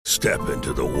Step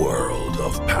into the world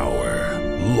of power,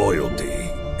 loyalty,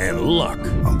 and luck.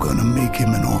 I'm gonna make him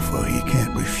an offer he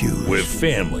can't refuse. With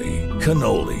family,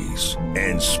 cannolis,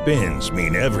 and spins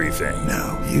mean everything.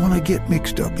 Now, you wanna get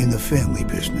mixed up in the family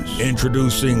business.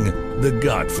 Introducing The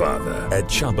Godfather at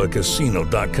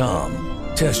ChumbaCasino.com.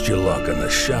 Test your luck in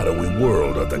the shadowy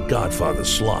world of The Godfather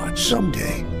slot.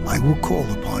 Someday, I will call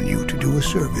upon you to do a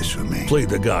service for me. Play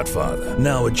The Godfather,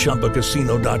 now at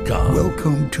ChumbaCasino.com.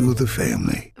 Welcome to the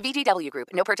family. VGW Group.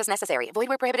 No purchase necessary. Void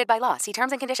where prohibited by law. See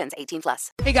terms and conditions. 18+.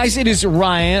 Hey guys, it is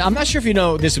Ryan. I'm not sure if you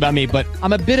know this about me, but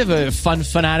I'm a bit of a fun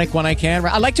fanatic when I can.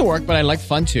 I like to work, but I like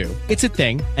fun too. It's a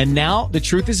thing. And now the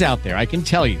truth is out there. I can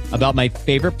tell you about my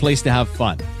favorite place to have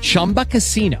fun. Chumba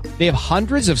Casino. They have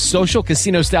hundreds of social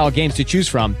casino style games to choose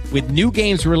from with new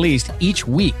games released each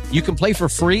week. You can play for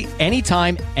free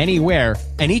anytime, anywhere.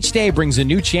 And each day brings a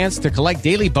new chance to collect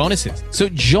daily bonuses. So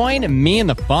join me in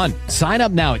the fun. Sign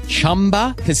up now at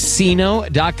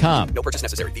ChumbaCasino.com. No purchase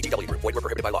necessary. VGW Group. Void where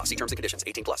prohibited by law. See terms and conditions.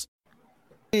 18+.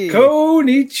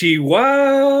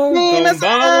 Konnichiwa.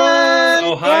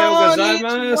 Konbanwa. Ohio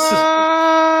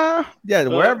gozaimasu. Yeah,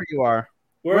 wherever you are.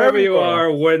 Wherever you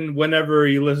are, whenever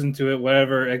you listen to it,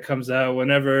 whenever it comes out,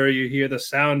 whenever you hear the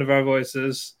sound of our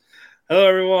voices. Hello,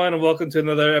 everyone, and welcome to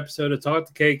another episode of Talk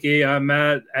to Keki. I'm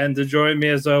Matt, and to join me,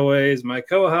 as always, my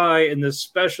co-hi in this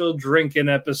special drinking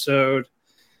episode.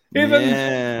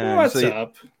 What's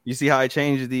up? You see how I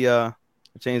changed the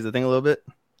thing a little bit?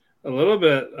 A little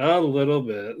bit.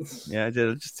 Yeah, I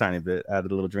did just a tiny bit.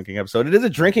 Added a little drinking episode. It is a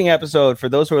drinking episode for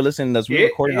those who are listening. We're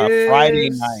recording on Friday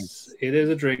night. It is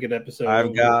a drinking episode.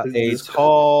 I've got a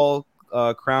tall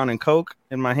Crown and Coke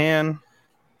in my hand.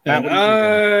 And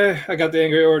I got the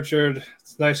Angry Orchard.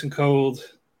 It's nice and cold.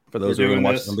 For those who are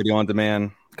watching the video on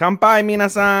demand, Kampai,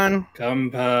 minasan.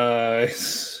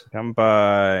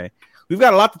 Kampai. We've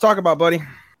got a lot to talk about, buddy.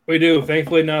 We do.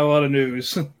 Thankfully, not a lot of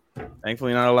news.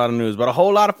 But a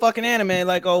whole lot of fucking anime,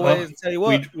 like always. Tell you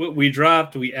what. We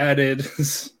dropped, we added.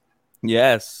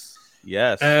 Yes.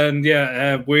 And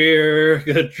we're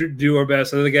going to do our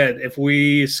best. And again, if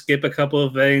we skip a couple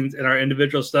of things in our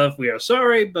individual stuff, we are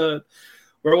sorry, but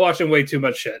we're watching way too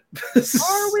much shit.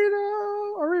 Are we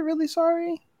though? Are we really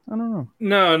sorry? I don't know.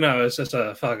 No, it's just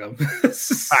fuck them.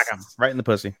 Fuck them. Right in the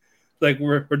pussy. Like,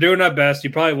 we're doing our best.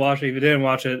 You probably watched it if you didn't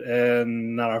watch it,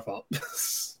 and not our fault.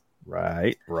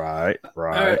 Right. The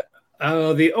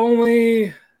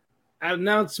only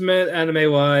announcement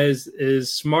anime-wise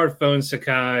is Smartphone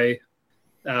Isekai.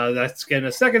 That's getting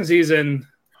a second season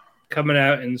coming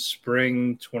out in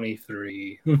spring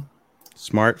 23.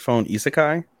 Smartphone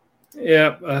Isekai?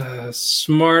 Yep.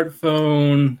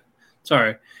 Smartphone.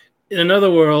 Sorry. In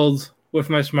another world with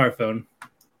my smartphone.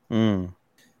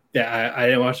 Yeah, I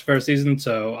didn't watch the first season,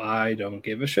 so I don't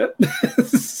give a shit.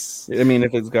 I mean,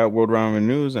 if it's got World Ramen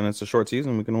News and it's a short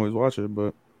season, we can always watch it.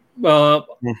 But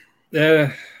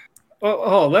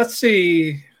let's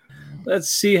see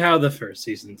how the first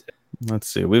season did. Let's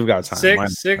see. We've got time.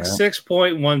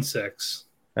 6.16.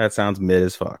 That sounds mid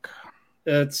as fuck.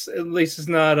 It's at least it's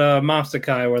not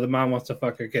Mobstakai where the mom wants to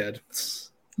fuck her kid.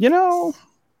 You know,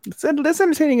 it's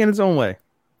entertaining in its own way.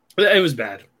 It was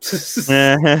bad.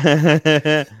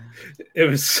 It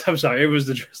was. I'm sorry. It was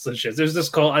the Dresden shit. There's this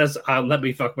call. Let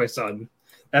me fuck my son.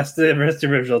 That's the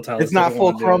original title. It's not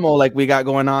full chromo like we got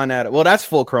going on at it. Well, that's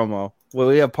full chromo. Well,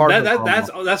 we have part of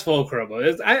that's full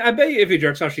chromo. I bet you if he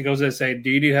jerks off, she goes in and say, "Do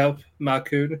you need help,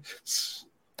 Makun?"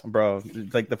 Bro,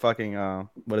 like the fucking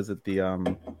what is it? The I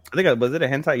think was it a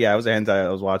hentai? Yeah, it was a hentai I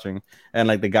was watching, and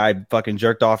like the guy fucking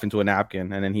jerked off into a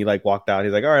napkin, and then he like walked out.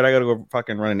 He's like, "All right, I gotta go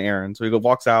fucking run an errand." So he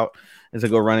walks out and to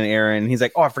go run an errand. And he's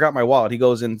like, "Oh, I forgot my wallet." He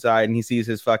goes inside and he sees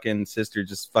his fucking sister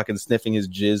just fucking sniffing his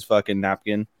jizz fucking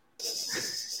napkin.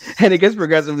 And it gets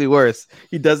progressively worse.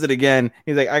 He does it again.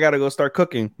 He's like, I gotta go start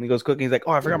cooking. And he goes cooking. He's like,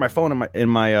 oh, I forgot my phone in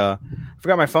my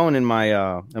phone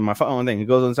thing. He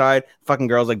goes inside. Fucking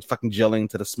girl's like fucking gelling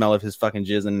to the smell of his fucking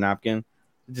jizz in a napkin.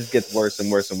 It just gets worse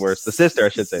and worse and worse. The sister, I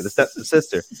should say, the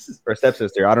sister or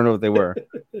stepsister. I don't know what they were,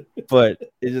 but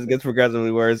it just gets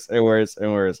progressively worse and worse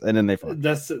and worse. And then they fuck.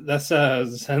 That's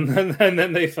and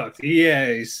then they fucked.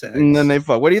 Yay, sex. And then they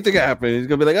fuck. What do you think happened? He's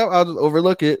gonna be like, oh, I'll just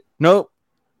overlook it. Nope.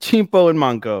 Chimpo and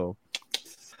Manco.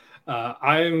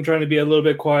 I'm trying to be a little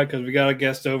bit quiet because we got a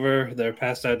guest over. They're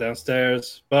passed out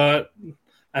downstairs, but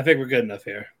I think we're good enough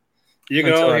here. You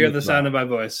can all hear the sound of my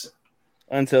voice.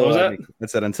 Until I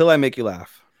make you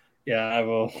laugh. Yeah, I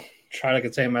will try to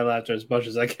contain my laughter as much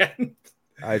as I can.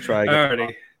 I try.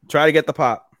 Try to get the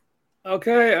pop.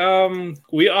 Okay.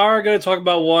 We are going to talk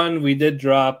about one we did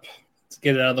drop. Let's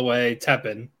get it out of the way.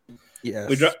 Teppen.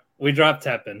 Yes. We dropped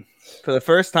Teppen. For the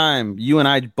first time, you and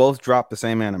I both dropped the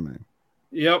same anime.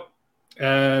 Yep.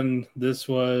 And this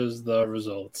was the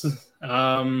result.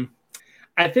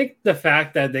 I think the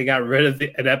fact that they got rid of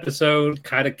an episode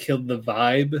kind of killed the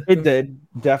vibe. It did,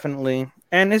 definitely.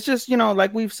 And it's just,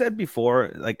 like we've said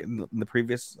before, like in the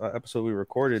previous episode we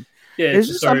recorded. Yeah, it's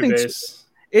just just something. base.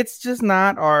 It's just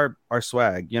not our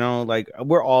swag, like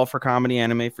we're all for comedy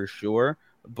anime for sure,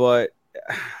 but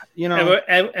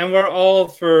and we're all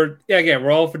for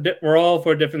we're all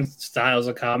for different styles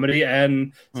of comedy,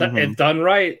 and if done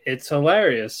right, it's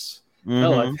hilarious.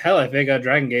 Hell, I think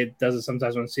Dragon Gate does it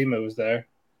sometimes when Sima was there,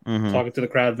 talking to the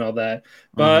crowd and all that.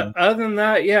 But other than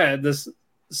that,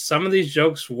 some of these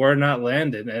jokes were not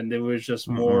landed, and it was just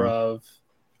more of.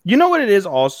 You know what it is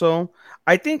also?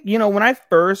 I think, when I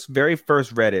very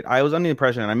first read it, I was under the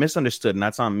impression, and I misunderstood, and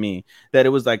that's on me, that it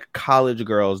was like college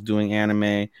girls doing anime.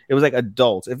 It was like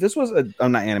adults. If this was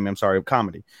not anime, I'm sorry,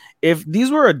 comedy. If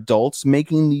these were adults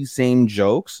making these same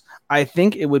jokes, I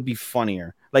think it would be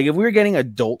funnier. Like if we were getting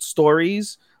adult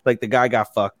stories, like the guy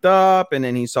got fucked up and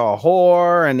then he saw a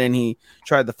whore and then he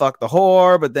tried to fuck the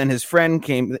whore, but then his friend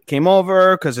came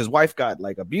over because his wife got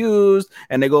like abused,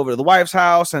 and they go over to the wife's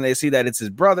house and they see that it's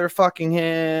his brother fucking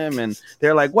him, and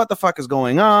they're like, what the fuck is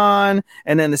going on?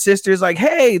 And then the sister's like,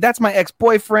 hey, that's my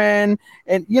ex-boyfriend,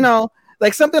 and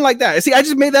like something like that. See, I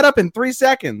just made that up in 3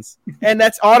 seconds, and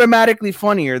that's automatically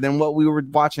funnier than what we were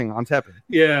watching on Teppin.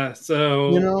 Yeah,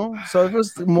 so so it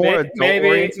was more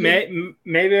maybe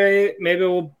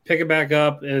we'll pick it back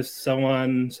up if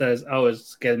someone says, "Oh,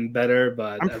 it's getting better."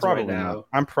 But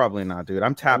I'm probably not, dude.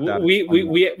 I'm tapped out.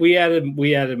 We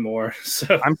added more,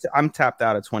 so I'm tapped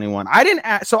out at 21. I didn't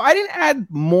add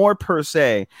more per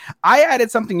se. I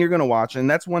added something you're gonna watch, and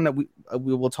that's one that we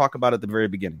will talk about at the very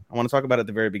beginning. I want to talk about it at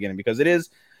the very beginning because it is,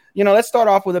 let's start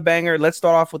off with a banger. Let's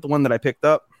start off with the one that I picked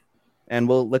up, and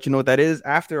we'll let you know what that is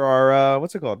after our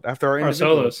what's it called? After our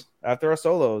solos. After our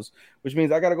solos, which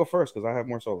means I gotta go first because I have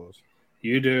more solos.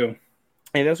 You do.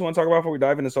 Hey, that's what I want to talk about before we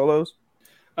dive into solos.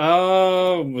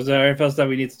 Was there anything else that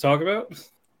we need to talk about?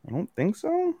 I don't think so.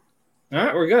 All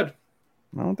right, we're good.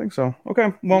 I don't think so.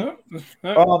 Okay, well,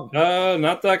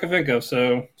 not that I can think of.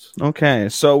 So okay,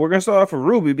 so we're gonna start off with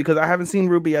Ruby because I haven't seen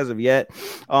Ruby as of yet.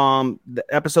 The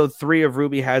episode 3 of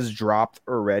Ruby has dropped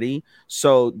already.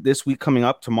 So this week coming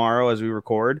up tomorrow, as we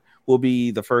record, will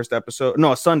be the first episode.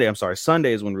 No, Sunday. I'm sorry,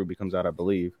 Sunday is when Ruby comes out, I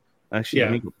believe.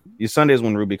 Actually, Sunday is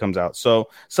when Ruby comes out. So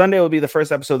Sunday will be the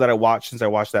first episode that I watched since I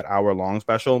watched that hour-long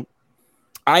special.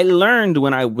 I learned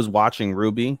when I was watching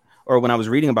Ruby, or when I was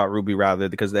reading about Ruby rather,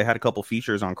 because they had a couple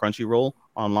features on Crunchyroll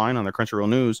online on their Crunchyroll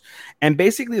news. And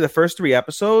basically the first 3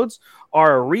 episodes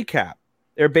are a recap.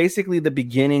 They're basically the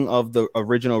beginning of the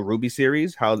original Ruby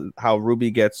series, how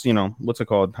Ruby gets, what's it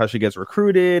called? How she gets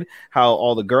recruited, how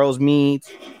all the girls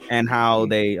meet, and how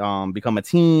they become a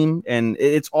team. And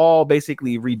it's all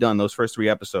basically redone, those first 3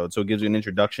 episodes. So it gives you an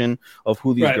introduction of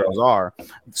who these girls are.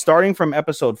 Starting from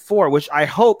episode 4, which I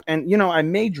hope, and I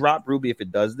may drop Ruby if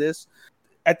it does this.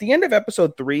 At the end of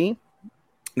episode 3,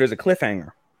 there's a cliffhanger,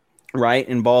 right?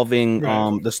 Involving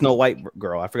the Snow White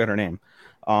girl. I forgot her name.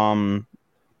 The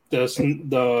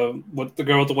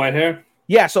girl with the white hair?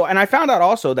 Yeah, so and I found out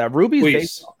also that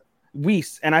Ruby's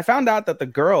Weiss, and I found out that the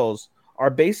girls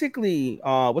are basically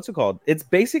what's it called? It's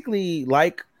basically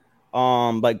like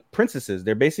princesses.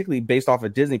 They're basically based off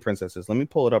of Disney princesses. Let me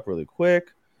pull it up really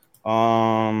quick.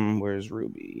 Where's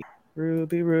Ruby?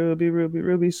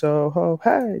 Ruby Soho.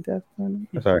 Hey, definitely.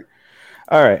 Sorry.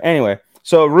 All right. Anyway,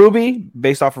 so Ruby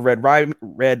based off of Red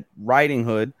Riding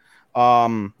Hood.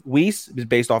 Weiss is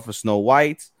based off of Snow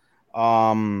White.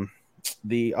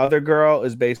 The other girl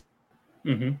is based.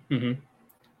 We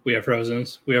have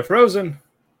Frozen's. We have Frozen.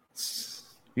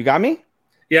 You got me?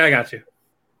 Yeah, I got you.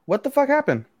 What the fuck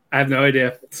happened? I have no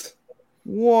idea.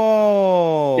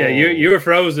 Whoa. Yeah, you were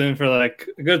frozen for like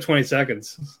a good 20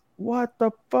 seconds. What the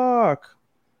fuck?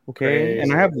 Okay, crazy.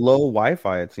 And I have low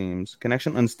Wi-Fi. It seems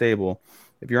connection unstable.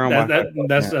 If you're on Wi-Fi,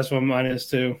 that's what mine is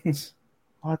too.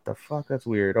 What the fuck? That's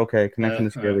weird. Okay, connection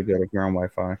is really good if you're on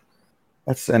Wi-Fi.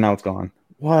 And now it's gone.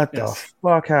 What the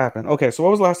fuck happened? Okay, so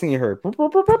what was the last thing you heard? You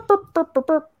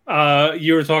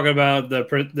were talking about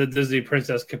the Disney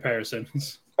princess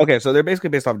comparisons. Okay, so they're basically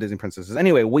based off Disney princesses.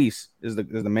 Anyway, Weiss is the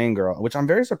main girl, which I'm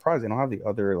very surprised they don't have the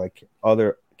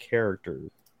other characters.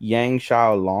 Yang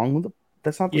Xiao Long.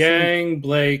 That's not the Yang,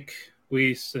 Blake,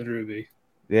 Weiss, and Ruby.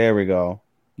 There we go.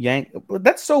 Yang.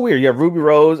 That's so weird. You have Ruby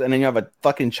Rose, and then you have a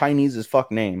fucking Chinese as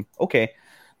fuck name. Okay,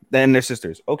 then they're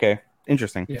sisters. Okay,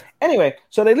 interesting. Yeah. Anyway,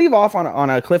 so they leave off on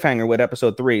a cliffhanger with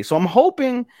episode 3. So I'm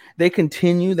hoping they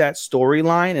continue that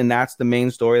storyline, and that's the main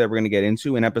story that we're going to get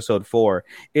into in episode 4.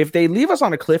 If they leave us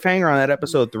on a cliffhanger on that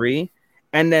episode 3,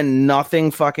 and then nothing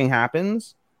fucking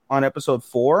happens, on episode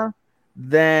 4,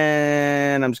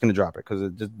 then I'm just gonna drop it because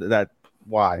it just that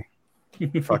why,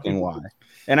 fucking why.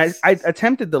 And I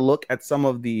attempted to look at some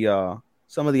of the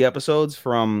episodes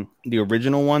from the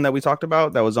original one that we talked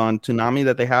about that was on Toonami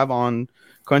that they have on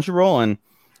Crunchyroll, and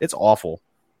it's awful.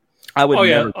 I would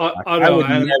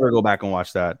never go back and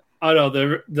watch that. Oh no,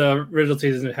 the original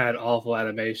season had awful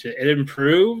animation. It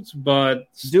improved, but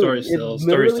story still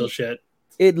shit.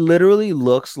 It literally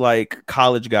looks like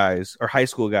college guys or high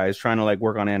school guys trying to like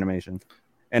work on animation.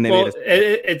 And they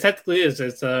it technically is.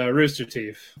 It's Rooster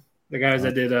Teeth, the guys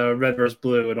that did Red vs.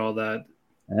 Blue and all that.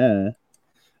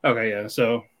 Okay, yeah.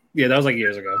 So yeah, that was like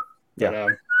years ago. Yeah,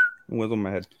 it was on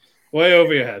my head, way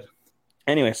over your head.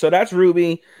 Anyway, so that's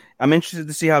Ruby. I'm interested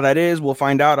to see how that is. We'll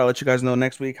find out. I'll let you guys know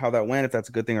next week how that went, if that's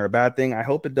a good thing or a bad thing. I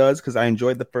hope it does because I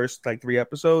enjoyed the first like 3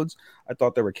 episodes. I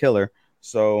thought they were killer.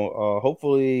 So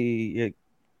hopefully it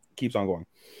keeps on going.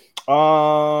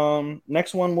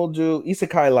 Next one we'll do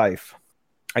Isekai Life.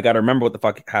 I gotta remember what the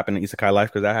fuck happened in Isekai Life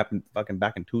because that happened fucking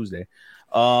back in Tuesday.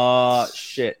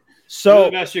 Shit. So do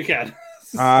the best you can.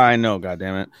 I know,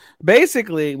 goddammit.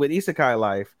 Basically, with Isekai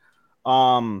Life,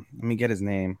 let me get his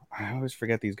name. I always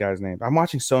forget these guys' names. I'm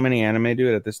watching so many anime,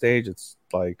 dude. At this stage, it's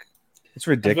like it's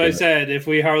ridiculous. As I said, if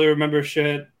we hardly remember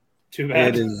shit, too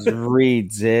bad. It is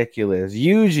ridiculous.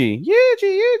 Yuji.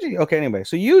 Okay, anyway,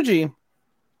 so Yuji,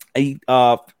 he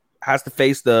has to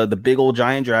face the big old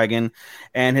giant dragon,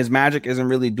 and his magic isn't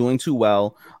really doing too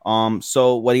well.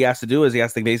 So what he has to do is he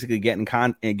has to basically get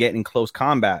in close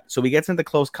combat. So he gets into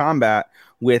close combat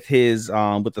with his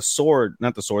with the sword,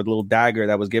 not the sword, the little dagger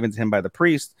that was given to him by the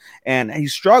priest, and he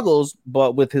struggles,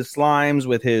 but with his slimes,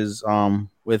 with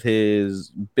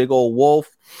his big old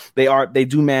wolf, they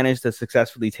do manage to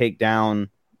successfully take down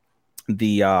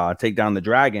the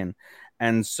dragon.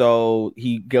 And so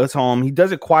he goes home. He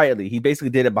does it quietly. He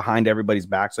basically did it behind everybody's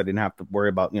back, so I didn't have to worry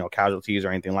about casualties or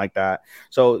anything like that.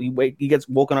 So he gets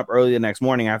woken up early the next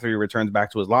morning after he returns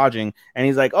back to his lodging, and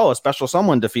he's like, "Oh, a special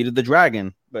someone defeated the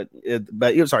dragon." But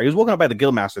he was woken up by the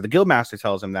guildmaster. The guildmaster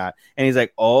tells him that, and he's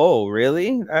like, "Oh,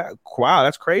 really? Wow,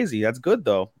 that's crazy. That's good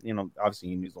though. Obviously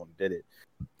he's the one who did it."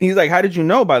 He's like, "How did you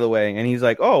know, by the way?" And he's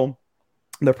like, "Oh,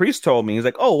 the priest told me." He's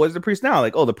like, "Oh, where's the priest now?"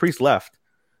 Like, "Oh, the priest left."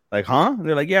 Like, huh?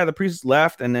 They're like, yeah, the priest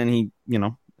left, and then he,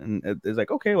 and it's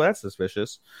like, okay, well, that's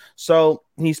suspicious. So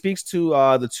he speaks to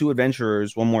the 2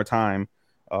 adventurers one more time.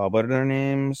 What are their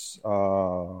names?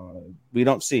 We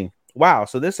don't see. Wow.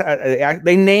 So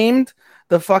they named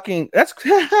the fucking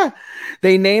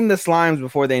they named the slimes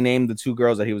before they named the 2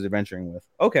 girls that he was adventuring with.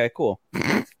 Okay, cool.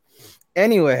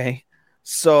 Anyway.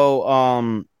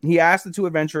 So he asked the 2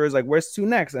 adventurers, like, where's to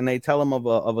next? And they tell him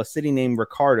of a city named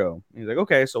Ricardo. He's like,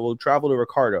 okay, so we'll travel to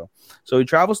Ricardo. So he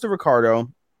travels to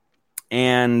Ricardo,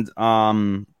 and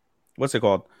what's it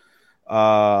called?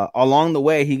 Along the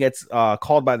way, he gets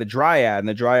called by the Dryad, and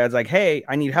the Dryad's like, hey,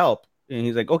 I need help. And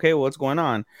he's like, okay, well, what's going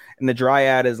on? And the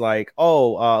Dryad is like,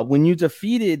 when you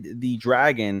defeated the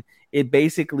dragon, it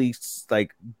basically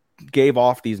like gave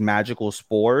off these magical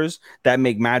spores that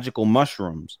make magical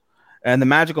mushrooms. And the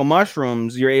magical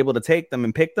mushrooms, you're able to take them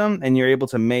and pick them, and you're able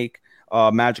to make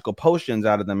magical potions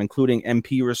out of them, including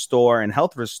MP Restore and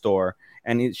Health Restore.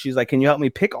 And she's like, "Can you help me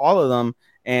pick all of them?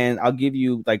 And I'll give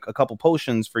you like a couple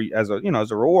potions for as a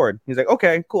reward." He's like,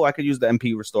 "Okay, cool. I could use the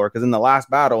MP Restore because in the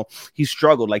last battle he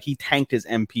struggled. Like he tanked his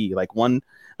MP.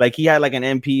 Like he had like an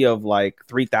MP of like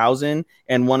 3,000,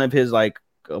 and one of his like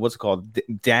what's it called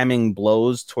damning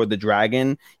blows toward the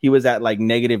dragon, he was at like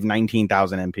negative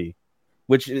 19,000 MP."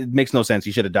 Which it makes no sense.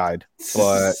 He should have died.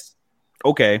 But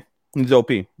okay, he's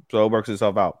OP, so it works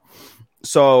itself out.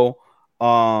 So,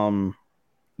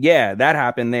 yeah, that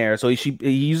happened there. So he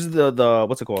uses the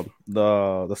what's it called?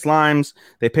 The slimes.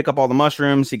 They pick up all the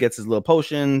mushrooms. He gets his little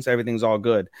potions. Everything's all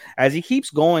good. As he keeps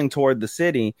going toward the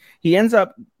city, he ends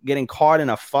up getting caught in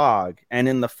a fog. And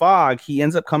in the fog, he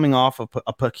ends up coming off of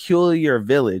a peculiar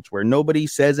village where nobody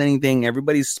says anything.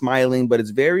 Everybody's smiling, but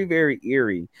it's very, very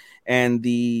eerie. And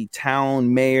the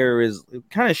town mayor is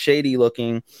kind of shady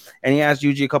looking. And he asks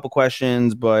Yuji a couple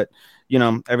questions, but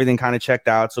everything kind of checked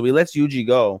out. So he lets Yuji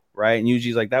go, right? And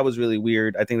Yuji's like, that was really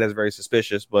weird. I think that's very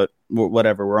suspicious, but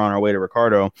whatever. We're on our way to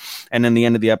Ricardo. And then the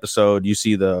end of the episode, you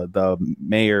see the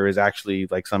mayor is actually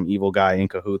like some evil guy in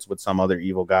cahoots with some other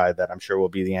evil guy that I'm sure will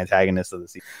be the antagonist of the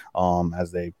season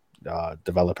as they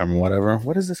develop him or whatever.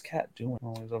 What is this cat doing?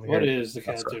 Oh, he's over what here. Is the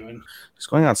cat doing? He's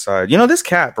going outside. This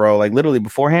cat, bro, like literally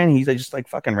beforehand, he's just like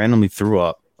fucking randomly threw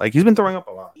up. Like he's been throwing up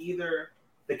a lot. Either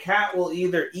the cat will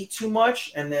either eat too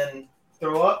much and then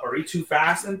throw up, or eat too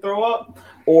fast and throw up,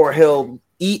 or he'll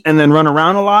eat and then run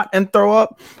around a lot and throw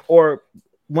up, or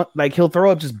like he'll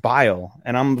throw up just bile,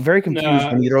 and I'm very confused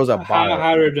when he throws up bile.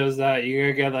 Haru does that.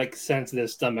 You're gonna get like sensitive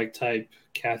stomach type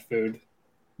cat food.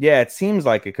 Yeah, it seems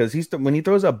like it because when he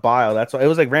throws up bile, that's why it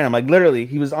was like random. Like literally,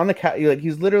 he was on the cat. Like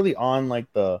he's literally on like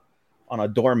on a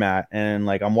doormat, and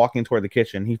like I'm walking toward the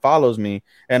kitchen. He follows me,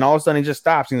 and all of a sudden he just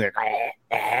stops. And he's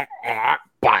like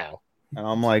bile, and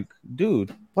I'm like,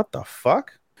 dude, what the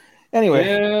fuck? Anyway,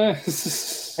 yeah.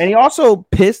 And he also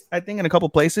pissed, I think, in a couple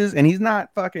places, and he's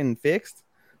not fucking fixed.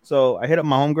 So I hit up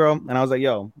my homegirl, and I was like,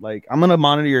 yo, like, I'm gonna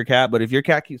monitor your cat, but if your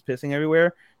cat keeps pissing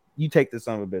everywhere, you take this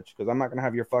son of a bitch, because I'm not gonna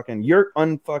have your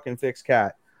unfucking fixed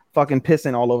cat fucking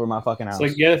pissing all over my fucking house.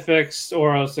 It's like, get it fixed,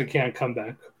 or else it can't come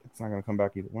back. It's not gonna come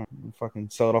back either. Well, fucking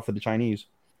sell it off to the Chinese.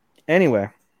 Anyway,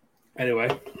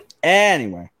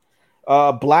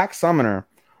 Black Summoner.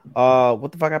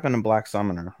 What the fuck happened in Black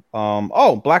Summoner?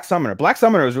 Black Summoner. Black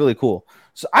Summoner is really cool.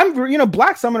 So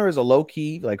Black Summoner is a low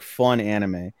key like fun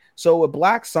anime. So with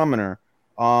Black Summoner,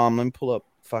 let me pull up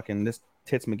fucking this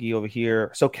Tits McGee over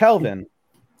here. So Kelvin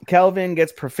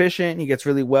gets proficient. He gets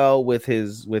really well with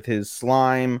his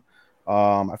slime.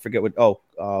 I forget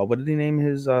what did he name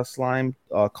his slime?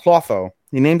 Clotho.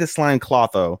 He named his slime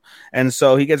Clotho, and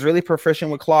so he gets really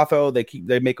proficient with Clotho.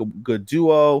 They make a good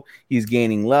duo. He's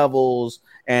gaining levels,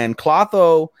 and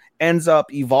Clotho ends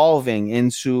up evolving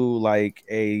into like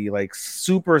a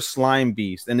super slime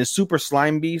beast. And this super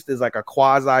slime beast is like a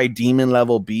quasi demon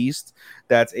level beast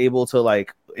that's able to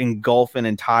like engulf an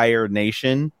entire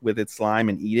nation with its slime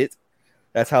and eat it.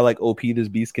 That's how like OP this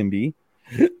beast can be.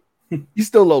 He's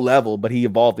still low level, but he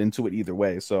evolved into it either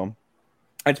way. So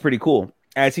that's pretty cool.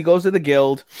 As he goes to the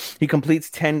guild, he completes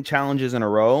 10 challenges in a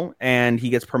row, and he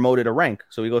gets promoted a rank.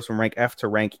 So he goes from rank F to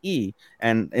rank E.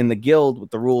 And in the guild,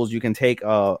 with the rules, you can take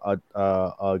what's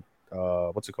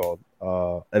it called?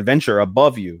 Adventure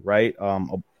above you, right?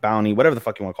 A bounty, whatever the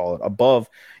fuck you want to call it, above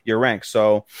your rank.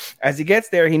 So as he gets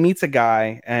there, he meets a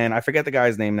guy, and I forget the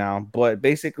guy's name now, but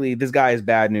basically this guy is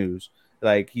bad news.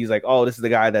 Like, he's like, oh, this is the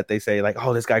guy that they say, like,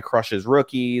 oh, this guy crushes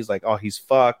rookies. Like, oh, he's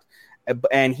fucked.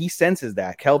 And he senses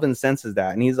that. Kelvin senses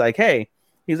that. And he's like, hey,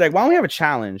 why don't we have a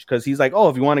challenge? Because he's like, oh,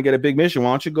 if you want to get a big mission,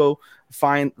 why don't you go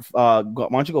fight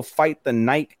the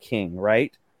Night King,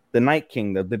 right? The Night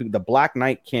King, the Black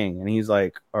Knight King. And he's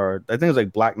like, or I think it was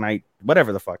like Black Knight,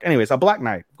 whatever the fuck. Anyways, a Black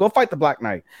Knight. Go fight the Black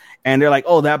Knight. And they're like,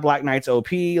 oh, that Black Knight's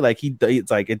OP. Like,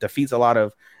 it's like it defeats a lot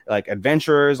of like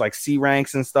adventurers, like C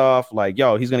ranks and stuff. Like,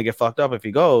 yo, he's gonna get fucked up if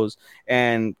he goes.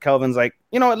 And Kelvin's like,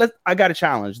 you know what? I got a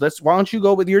challenge. Why don't you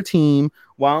go with your team?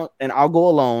 And I'll go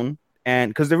alone.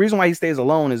 And because the reason why he stays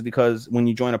alone is because when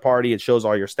you join a party, it shows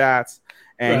all your stats,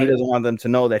 and he doesn't want them to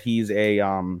know that he's a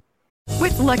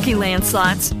With Lucky Land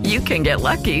Slots, you can get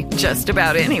lucky just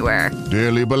about anywhere.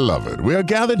 Dearly beloved, we are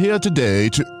gathered here today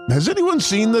to... Has anyone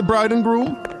seen the bride and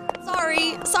groom?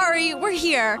 Sorry, we're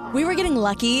here. We were getting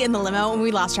lucky in the limo and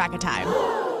we lost track of time.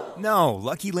 No,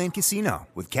 Lucky Land Casino,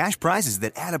 with cash prizes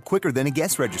that add up quicker than a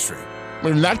guest registry.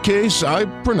 In that case, I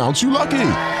pronounce you lucky.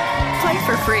 Play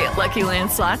for free at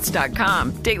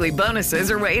LuckyLandSlots.com. Daily bonuses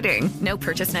are waiting. No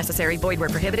purchase necessary. Void where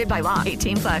prohibited by law.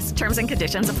 18+. Terms and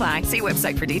conditions apply. See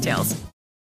website for details.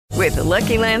 With the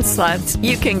Lucky Land Slots,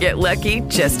 you can get lucky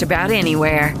just about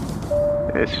anywhere.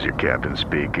 This is your captain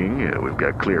speaking. We've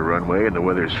got clear runway and the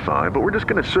weather's fine, but we're just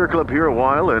going to circle up here a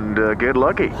while and get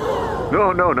lucky.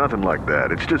 No, nothing like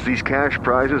that. It's just these cash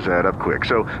prizes add up quick.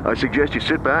 So I suggest you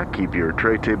sit back, keep your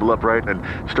tray table upright, and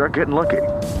start getting lucky.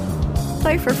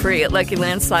 Play for free at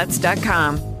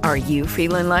LuckyLandSlots.com. Are you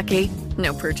feeling lucky?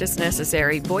 No purchase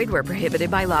necessary. Void where prohibited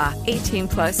by law.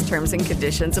 18+ terms and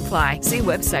conditions apply. See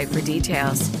website for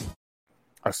details.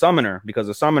 A summoner, because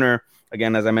a summoner,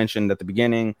 again, as I mentioned at the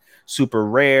beginning, super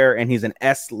rare, and he's an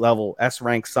S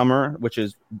rank summoner, which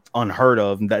is unheard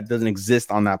of. That doesn't exist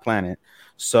on that planet.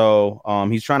 So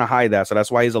he's trying to hide that. So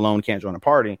that's why he's alone, can't join a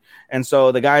party. And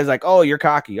so the guy's like, oh, you're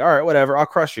cocky. All right, whatever. I'll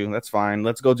crush you. That's fine.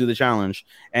 Let's go do the challenge.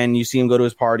 And you see him go to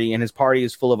his party, and his party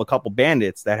is full of a couple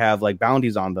bandits that have like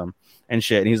bounties on them and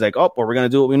shit. And he's like, oh, well, we're going to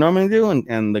do what we normally do.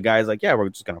 And the guy's like, yeah, we're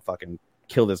just going to fucking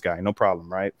kill this guy. No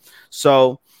problem. Right.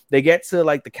 So they get to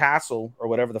like the castle or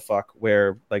whatever the fuck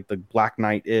where like the Black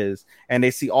Knight is, and they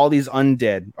see all these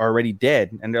undead are already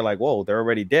dead, and they're like, whoa, they're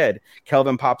already dead.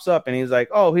 Kelvin pops up and he's like,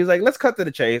 let's cut to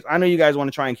the chase. I know you guys want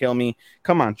to try and kill me.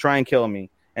 Come on, try and kill me.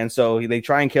 And so they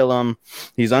try and kill him.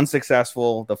 He's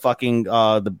unsuccessful. The fucking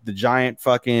the giant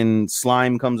fucking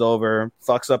slime comes over,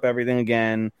 fucks up everything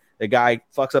again. The guy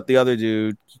fucks up the other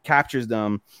dude, he captures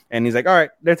them, and he's like, all right,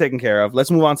 they're taken care of. Let's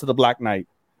move on to the Black Knight.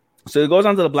 So he goes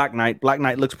on to the Black Knight. Black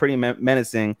Knight looks pretty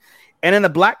menacing. And then the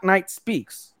Black Knight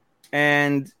speaks.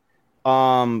 And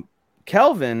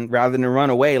Kelvin, rather than run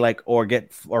away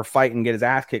or fight and get his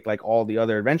ass kicked like all the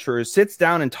other adventurers, sits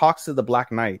down and talks to the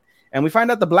Black Knight. And we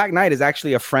find out the Black Knight is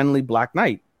actually a friendly Black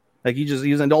Knight. Like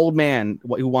he's an old man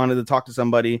who wanted to talk to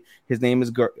somebody. His name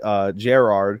is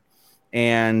Gerard,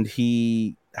 and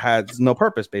he has no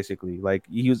purpose basically. Like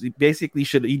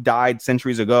he died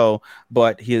centuries ago,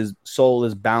 but his soul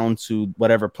is bound to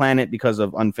whatever planet because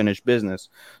of unfinished business.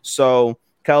 So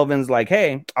Kelvin's like,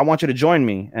 hey, I want you to join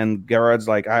me. And Gerard's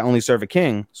like, I only serve a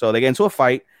king. So they get into a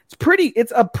fight.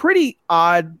 It's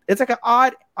like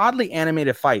an oddly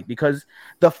animated fight because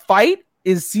the fight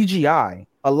is CGI.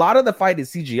 A lot of the fight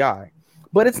is CGI,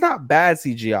 but it's not bad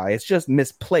CGI. It's just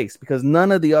misplaced because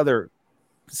none of the other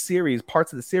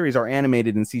parts of the series are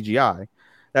animated in CGI.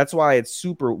 That's why it's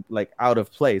super like out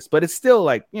of place, but it's still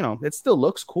like, it still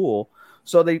looks cool.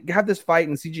 So they have this fight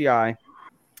in CGI.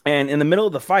 And in the middle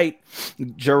of the fight,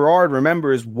 Gerard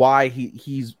remembers why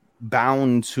he's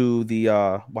bound to the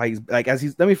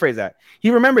let me phrase that.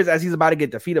 He remembers as he's about to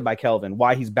get defeated by Kelvin,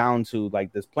 why he's bound to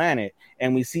like this planet.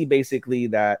 And we see basically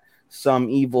that some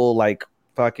evil like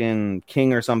fucking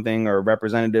king or something or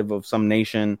representative of some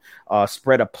nation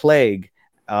spread a plague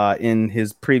in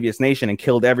his previous nation and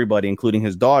killed everybody, including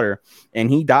his daughter. And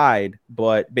he died,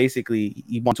 but basically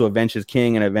he wants to avenge his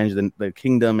king and avenge the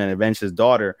kingdom and avenge his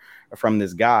daughter from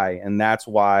this guy, and that's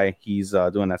why he's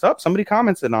doing that. So somebody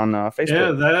commented on Facebook.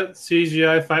 Yeah, that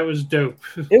CGI fight was dope.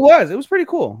 It was pretty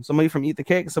cool. Somebody from Eat the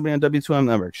Cake, somebody on W2M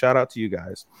Network. Shout out to you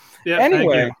guys. Yeah.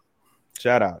 Anyway,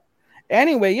 shout out.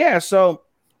 Anyway, yeah. So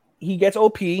he gets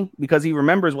OP because he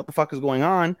remembers what the fuck is going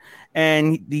on,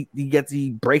 and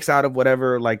he breaks out of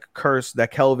whatever like curse that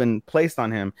Kelvin placed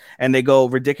on him, and they go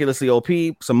ridiculously OP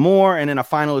some more, and then a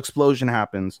final explosion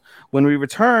happens. When we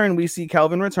return, we see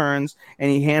Kelvin returns, and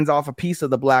he hands off a piece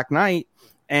of the Black Knight,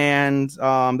 and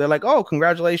they're like, "Oh,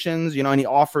 congratulations!" And he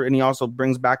also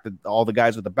brings back all the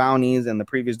guys with the bounties and the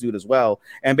previous dude as well.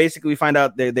 And basically, we find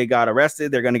out they got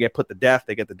arrested. They're going to get put to death.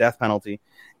 They get the death penalty.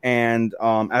 And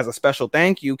as a special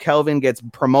thank you, Kelvin gets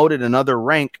promoted another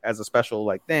rank as a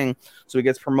special thing. So he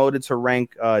gets promoted to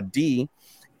rank D,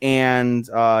 and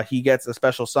he gets a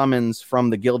special summons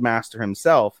from the Guildmaster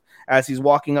himself. As he's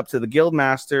walking up to the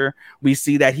Guildmaster, we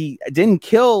see that he didn't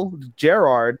kill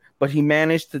Gerard, but he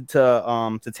managed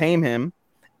to tame him,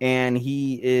 and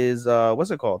he is what's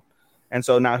it called? And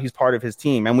so now he's part of his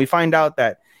team, and we find out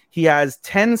that he has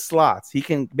 10 slots. He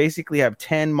can basically have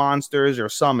 10 monsters or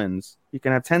summons. He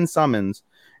can have 10 summons,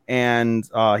 and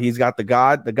he's got the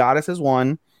goddess as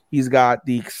 1. He's got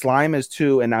the slime as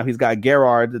 2, and now he's got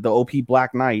Gerard, the OP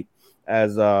Black Knight,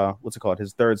 as his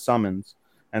 3rd summons.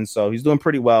 And so he's doing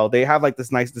pretty well. They have like this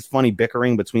funny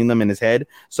bickering between them in his head.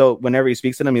 So whenever he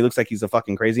speaks to them, he looks like he's a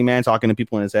fucking crazy man talking to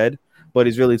people in his head, but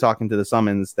he's really talking to the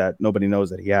summons that nobody knows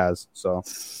that he has. So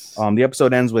the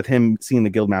episode ends with him seeing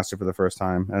the Guildmaster for the first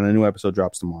time, and the new episode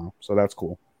drops tomorrow. So that's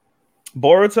cool.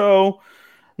 Boruto,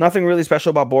 nothing really special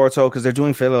about Boruto because they're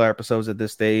doing filler episodes at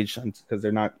this stage because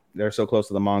they're so close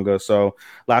to the manga. So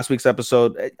last week's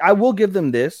episode, I will give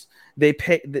them this. I'm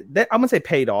gonna say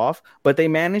paid off, but they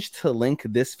managed to link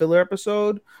this filler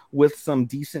episode with some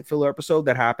decent filler episode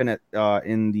that happened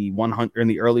in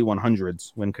the early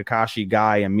 100s when Kakashi,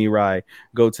 Guy, and Mirai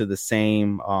go to the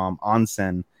same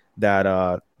onsen that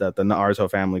the Naruto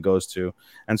family goes to,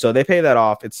 and so they pay that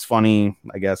off. It's funny,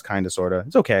 I guess, kind of, sort of.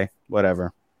 It's okay,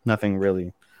 whatever. Nothing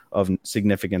really of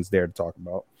significance there to talk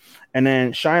about. And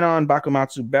then Shine On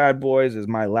Bakumatsu Bad Boys is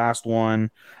my last one.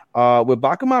 With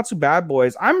Bakumatsu Bad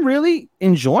Boys, I'm really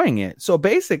enjoying it. So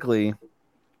basically,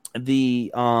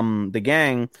 the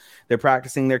gang, they're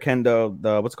practicing their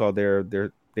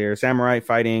kendo, their samurai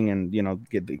fighting, and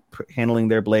handling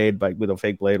their blade with a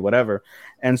fake blade, whatever.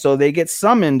 And so they get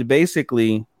summoned.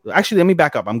 Basically, actually, let me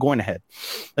back up. I'm going ahead.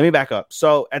 Let me back up.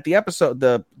 So at the episode,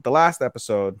 the last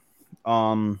episode,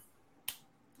 homeboy,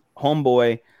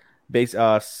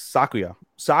 Sakuya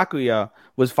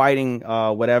was fighting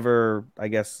whatever, I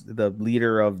guess, the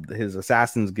leader of his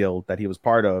assassins guild that he was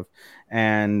part of,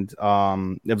 and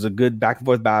it was a good back and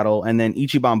forth battle. And then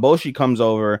Ichiban Boshi comes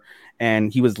over,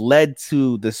 and he was led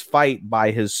to this fight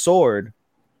by his sword,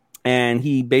 and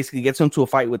he basically gets him to a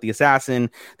fight with the assassin.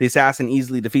 The assassin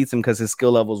easily defeats him because his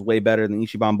skill level is way better than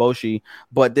Ichiban Boshi.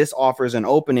 But this offers an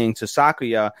opening to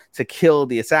Sakuya to kill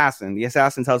the assassin. The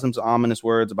assassin tells him some ominous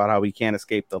words about how he can't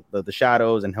escape the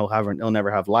shadows, and he'll never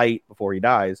have light before he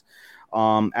dies.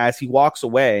 As he walks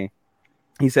away,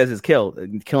 he says his kill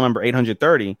number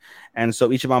 830. And so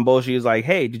Ichiban Boshi is like,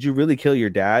 "Hey, did you really kill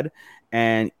your dad?"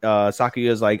 And Sakuya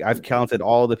is like, I've counted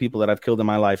all the people that I've killed in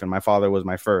my life, and my father was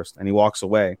my first. And he walks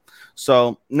away.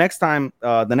 So next time,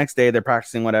 the next day, they're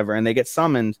practicing whatever, and they get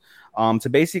summoned to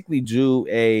basically do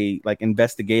a like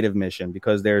investigative mission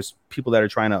because there's people that are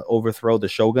trying to overthrow the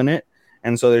shogunate,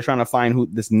 and so they're trying to find who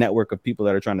this network of people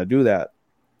that are trying to do that.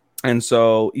 And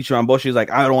so Ichiban Boshi is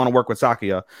like, I don't want to work with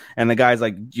Sakuya. And the guy's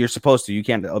like, you're supposed to. You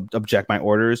can't object my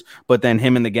orders. But then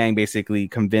him and the gang basically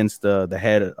convinced the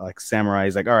head, like samurai.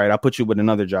 He's like, all right, I'll put you with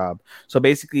another job. So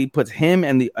basically puts him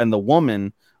and the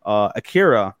woman,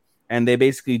 Akira, and they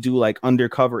basically do like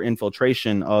undercover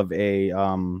infiltration of a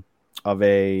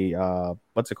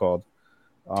what's it called?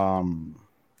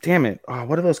 Damn it. Oh,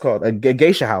 what are those called? A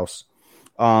geisha house.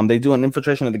 They do an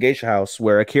infiltration of the geisha house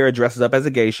where Akira dresses up as a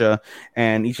geisha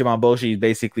and Ichiban Boshi is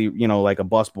basically, like a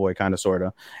busboy kind of sort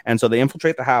of. And so they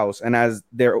infiltrate the house. And as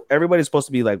everybody's supposed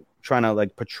to be like trying to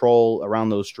like patrol around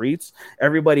those streets,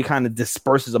 everybody kind of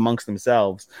disperses amongst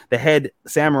themselves. The head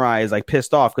samurai is like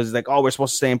pissed off because he's like, oh, we're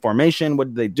supposed to stay in formation. What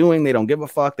are they doing? They don't give a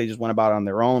fuck. They just went about on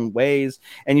their own ways.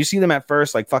 And you see them at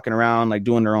first like fucking around, like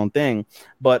doing their own thing.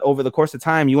 But over the course of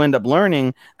time, you end up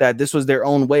learning that this was their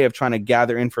own way of trying to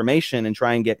gather information and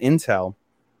try and get intel.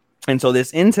 And so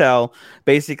this intel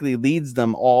basically leads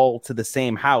them all to the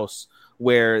same house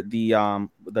where the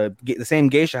same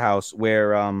geisha house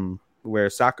where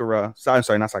Akira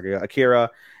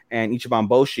and Ichiban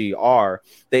Boshi are.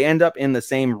 They end up in the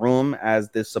same room as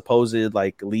this supposed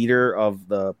like leader of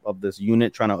this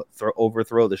unit trying to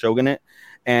overthrow the shogunate.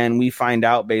 And we find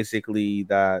out basically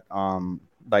that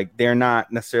like they're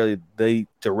not necessarily the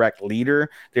direct leader.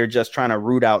 They're just trying to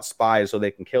root out spies so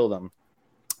they can kill them.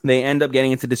 They end up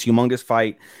getting into this humongous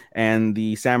fight, and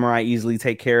the samurai easily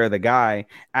take care of the guy.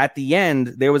 At the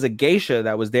end, there was a geisha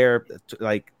that was there,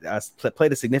 played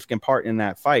a significant part in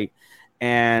that fight.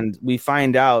 And we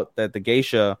find out that the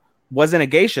geisha wasn't a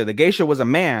geisha. The geisha was a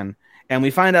man. And we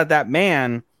find out that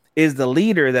man is the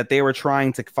leader that they were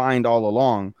trying to find all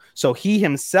along. So he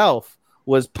himself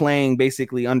was playing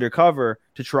basically undercover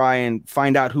to try and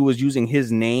find out who was using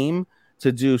his name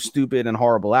to do stupid and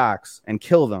horrible acts and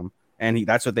kill them. And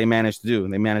that's what they managed to do.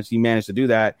 He managed to do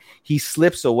that. He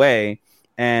slips away,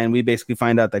 and we basically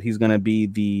find out that he's going to be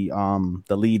the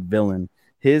lead villain.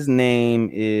 His name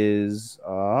is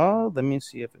let me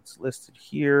see if it's listed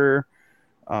here.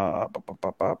 I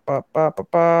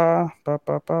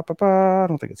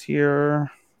don't think it's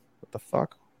here. What the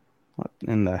fuck? What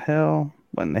in the hell,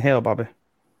 Bobby?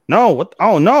 No, what?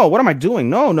 Oh no, what am I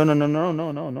doing? No. No,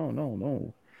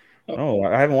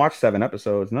 I haven't watched 7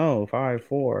 episodes. No, 5,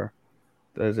 4.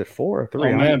 Is it 4 or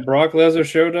 3? Oh man, Brock Lesnar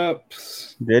showed up.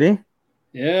 Did he?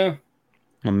 Yeah.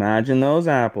 Imagine those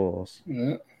apples.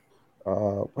 Yeah.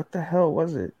 What the hell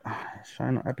was it?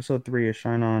 Shine on episode 3 is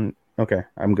Shine On. Okay,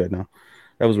 I'm good now.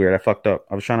 That was weird. I fucked up.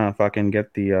 I was trying to fucking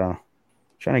get the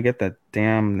that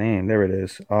damn name. There it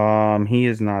is. He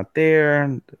is not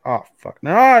there. Oh fuck.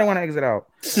 No, I don't want to exit out.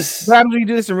 What happens when you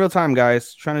do this in real time,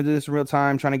 guys? Trying to do this in real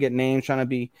time, trying to get names, trying to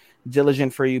be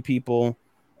diligent for you people.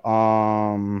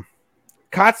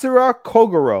 Katsura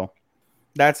Kogoro.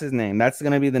 That's his name. That's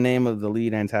going to be the name of the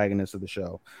lead antagonist of the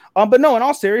show. But no, in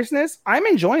all seriousness, I'm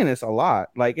enjoying this a lot.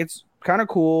 Like, it's kind of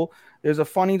cool. There's a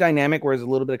funny dynamic where there's a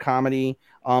little bit of comedy,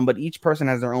 but each person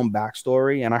has their own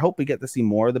backstory. And I hope we get to see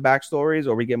more of the backstories,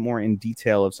 or we get more in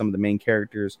detail of some of the main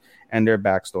characters and their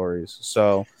backstories.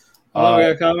 So, we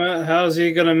got a comment. How's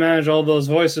he going to manage all those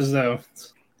voices, though?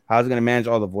 How's he going to manage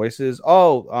all the voices?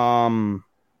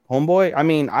 Homeboy? I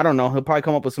mean, I don't know. He'll probably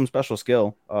come up with some special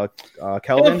skill.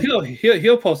 Kelvin?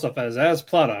 He'll post up as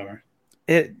plot armor.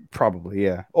 It probably,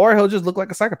 yeah. Or he'll just look like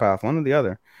a psychopath, one or the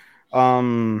other.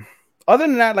 Other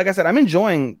than that, like I said, I'm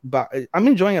enjoying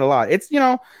it a lot. It's,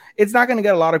 it's not going to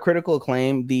get a lot of critical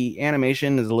acclaim. The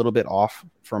animation is a little bit off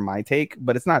from my take,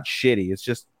 but it's not shitty. It's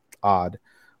just odd.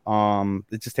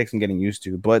 It just takes some getting used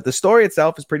to. But the story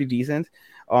itself is pretty decent.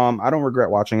 I don't regret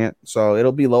watching it, so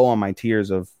it'll be low on my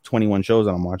tiers of 21 shows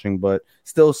that I'm watching, but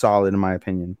still solid in my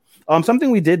opinion.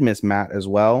 Something we did miss, Matt, as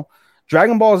well.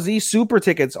 Dragon Ball Z Super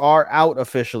tickets are out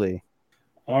officially.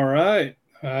 All right.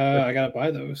 I gotta buy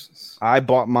those. I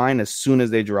bought mine as soon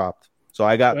as they dropped. So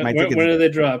I got my tickets. When did they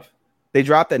drop? They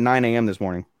dropped at 9 a.m. this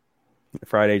morning.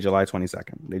 Friday, July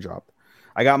 22nd. They dropped.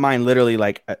 I got mine literally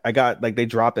they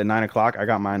dropped at 9 o'clock. I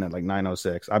got mine at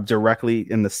 9:06. I'm directly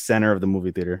in the center of the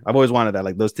movie theater. I've always wanted that.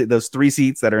 Like those 3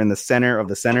 seats that are in the center of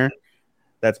the center.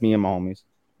 That's me and my homies.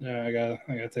 Yeah, I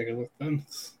gotta take a look then.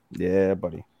 Yeah,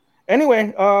 buddy.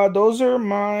 Anyway, those are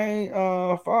my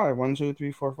 5. 1, 2,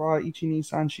 3, 4, 5. Ichi, ni,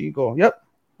 san, shi, go. Yep.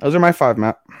 Those are my 5,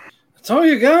 Matt. That's all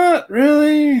you got,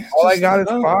 really? All I got is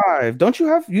 5. Don't you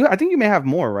have I think you may have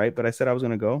more, right? But I said I was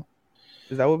gonna go.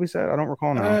 Is that what we said? I don't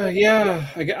recall now. Yeah,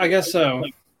 I guess so.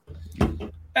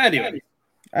 Anyway.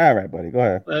 All right, buddy. Go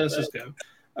ahead. Let's just go.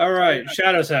 All right,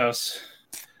 Shadow's House.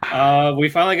 We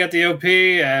finally got the OP,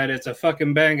 and it's a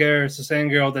fucking banger. It's the same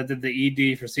girl that did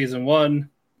the ED for season 1.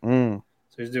 So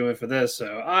he's doing it for this,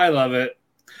 so I love it.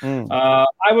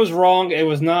 I was wrong. It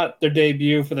was not their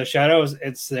debut for the Shadows.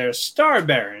 It's their Star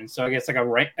Baron. So I guess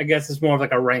it's more of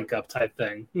like a rank up type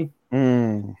thing.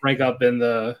 Rank up in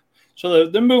the. So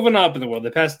they're moving up in the world. They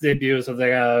passed the debut, so they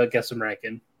gotta get some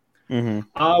ranking.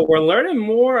 We're learning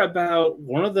more about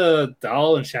one of the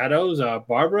doll and Shadows,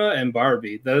 Barbara and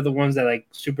Barbie. They're the ones that like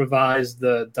supervise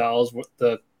the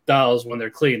dolls when they're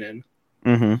cleaning.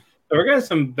 So we're getting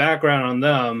some background on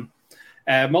them.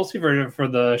 Mostly for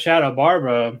the Shadow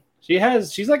Barbara,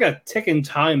 she's like a ticking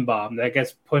time bomb that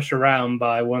gets pushed around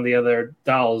by one of the other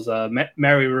dolls,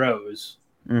 Mary Rose.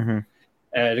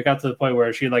 And it got to the point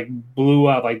where she like blew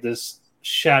up like this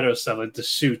shadow stuff, like the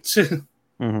suits.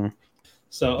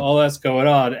 So all that's going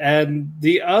on. And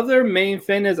the other main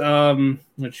thing is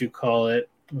what you call it?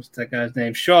 What's that guy's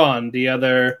name? Sean, the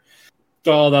other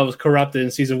doll that was corrupted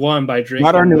in season 1 by drinking.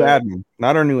 Not our new admin.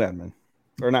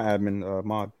 Or not admin,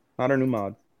 mod. Not our new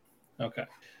mod. Okay.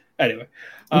 Anyway.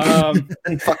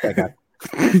 Fuck that guy.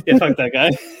 Yeah, fuck that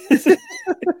guy.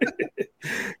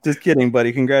 Just kidding,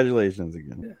 buddy. Congratulations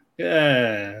again.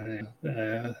 Yeah.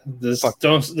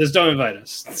 Don't invite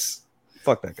us.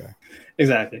 Fuck that guy.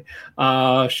 Exactly.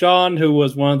 Sean, who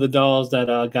was one of the dolls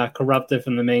that got corrupted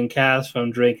from the main cast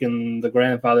from drinking the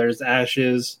grandfather's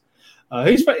ashes,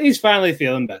 he's finally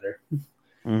feeling better.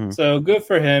 So good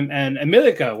for him. And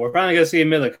Emilico, we're finally gonna see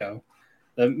Emilico,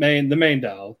 the main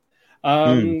doll.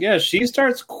 Yeah, she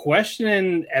starts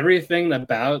questioning everything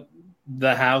about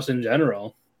the house in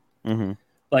general,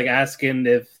 like asking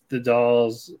if the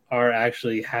dolls are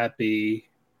actually happy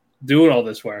doing all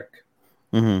this work.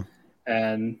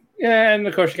 And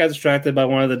of course she got distracted by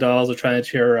one of the dolls are trying to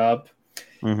cheer her up.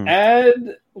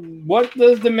 And what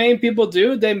does the main people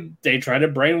do? They try to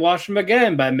brainwash him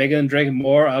again by making him drink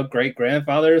more of great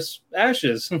grandfather's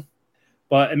ashes.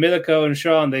 But Emilico and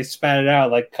Sean, they spat it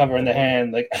out, like covering the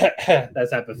hand, like that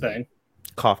type of thing.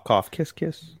 Cough, cough, kiss,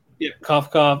 kiss. Yeah,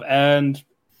 cough, cough. And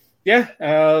yeah,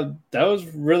 that was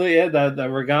really it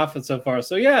that we got for so far.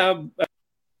 So yeah.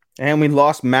 And we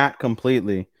lost Matt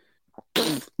completely.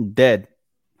 Dead.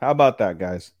 How about that,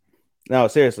 guys? No,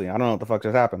 seriously, I don't know what the fuck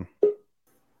just happened.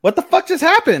 What the fuck just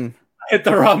happened? I hit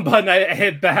the wrong button. I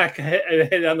hit back. I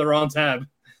hit on the wrong tab.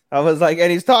 I was like,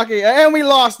 and he's talking, and we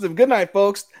lost him. Good night,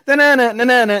 folks. No,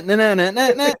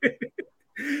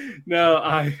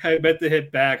 I meant to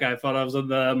hit back. I thought I was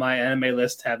on my anime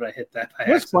list tab. I hit that by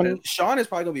What's accident. funny? Sean is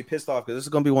probably gonna be pissed off because this is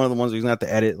gonna be one of the ones where he's gonna have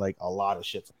to edit like a lot of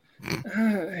shit.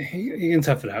 You can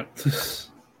tough it out.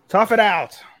 Tough it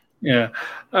out. Yeah.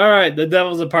 All right. The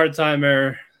Devil's a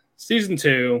Part-Timer, season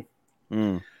 2.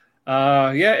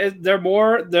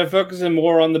 They're focusing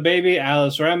more on the baby,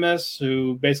 Alice Ramis,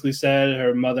 who basically said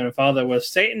her mother and father was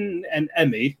Satan and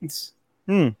Emmy.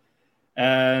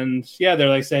 And yeah, they're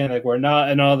like saying like we're not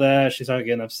and all that. She started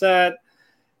getting upset.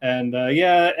 And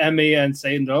Emmy and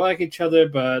Satan don't like each other,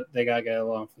 but they gotta get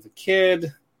along for the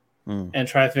kid and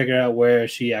try to figure out where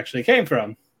she actually came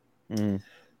from.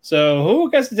 So who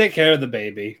gets to take care of the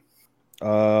baby?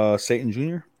 Satan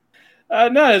Jr.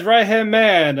 No, his right hand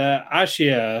man,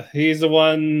 Ashia. He's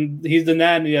the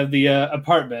nanny of the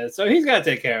apartment, so he's got to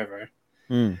take care of her.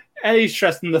 And he's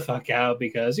stressing the fuck out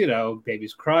because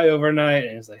babies cry overnight,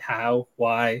 and it's like, how,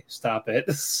 why, stop it.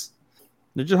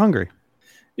 They're just hungry.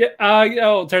 Yeah,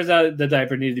 it turns out the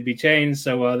diaper needed to be changed.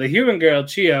 So the human girl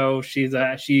Chio, she's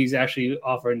actually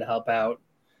offering to help out,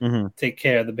 take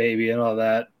care of the baby and all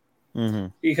that,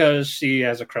 because she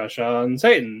has a crush on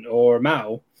Satan or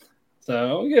Mao.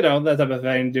 So, that type of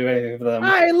thing, do anything for them.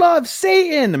 I love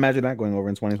Satan! Imagine that going over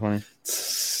in 2020.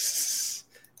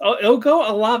 Oh, it'll go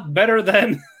a lot better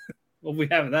than what we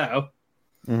have now.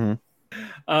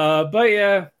 But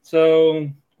yeah, so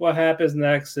what happens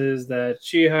next is that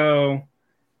Chiho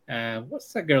and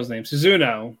what's that girl's name?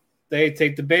 Suzuno. They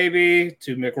take the baby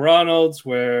to McRonald's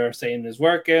where Satan is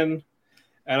working.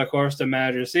 And of course, the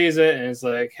manager sees it and it's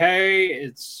like, "Hey,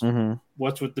 it's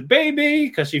what's with the baby?"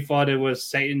 Because she thought it was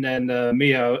Satan and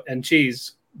Mio and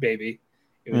Cheese baby,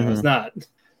 even though it's not.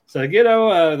 So you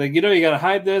gotta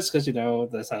hide this because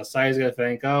that's how society's gonna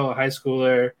think. Oh, a high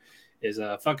schooler is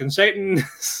a fucking Satan,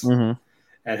 and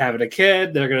having a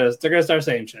kid, they're gonna start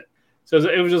saying shit. So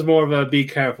it was just more of a be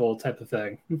careful type of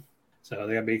thing. So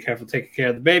they gotta be careful taking care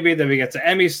of the baby. Then we get to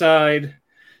Emmy's side.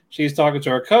 she's talking to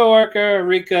her coworker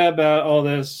Rika about all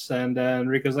this, and then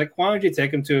Rika's like, "Why don't you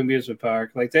take him to an amusement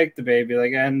park? Like, take the baby,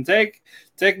 like, and take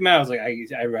him out." I was like,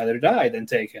 "I'd rather die than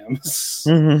take him,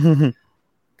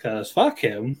 because fuck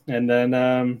him." And then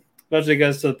eventually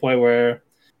gets to the point where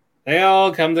they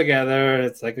all come together.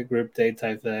 It's like a group date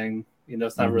type thing. You know,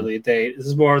 it's not really a date. This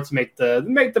is more to make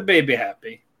the baby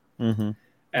happy. And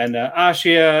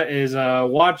Ashia is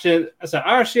watching. So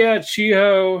Ashia,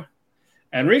 Chiho,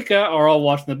 and Rika are all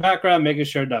watching the background, making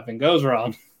sure nothing goes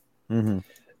wrong. And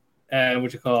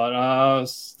what you call it?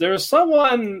 There's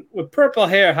someone with purple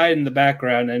hair hiding in the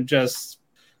background and just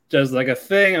does like a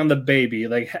thing on the baby,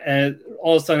 like, and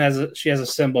all of a sudden she has a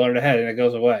symbol on her head and it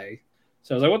goes away.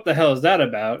 So I was like, what the hell is that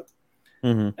about?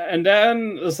 And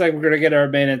then it's like we're gonna get our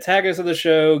main antagonist of the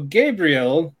show,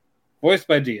 Gabriel, voiced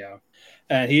by Dio,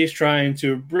 and he's trying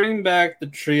to bring back the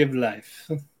Tree of Life.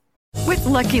 With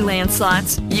Lucky Land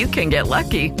Slots, you can get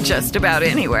lucky just about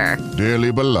anywhere.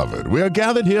 Dearly beloved, we are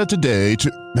gathered here today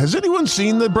to... Has anyone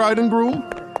seen the bride and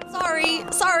groom?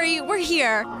 Sorry, we're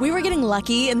here. We were getting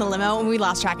lucky in the limo and we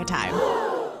lost track of time.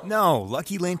 No,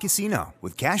 Lucky Land Casino,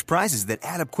 with cash prizes that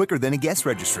add up quicker than a guest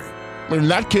registry. In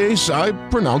that case, I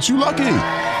pronounce you lucky.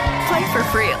 Play for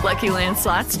free at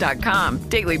LuckyLandSlots.com.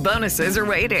 Daily bonuses are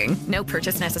waiting. No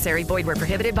purchase necessary. Void where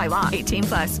prohibited by law.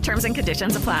 18+. Terms and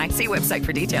conditions apply. See website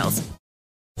for details.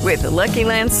 With Lucky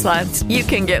Land Slots, you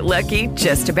can get lucky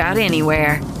just about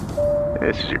anywhere.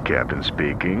 This is your captain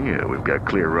speaking. We've got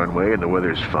clear runway and the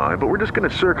weather's fine, but we're just going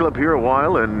to circle up here a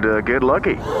while and get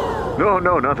lucky.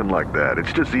 No, nothing like that.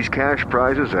 It's just these cash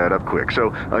prizes add up quick. So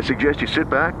I suggest you sit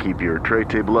back, keep your tray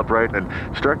table upright, and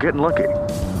start getting lucky.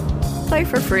 Play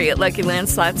for free at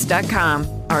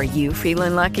LuckyLandSlots.com. Are you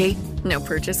feeling lucky? No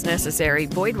purchase necessary.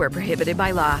 Void where prohibited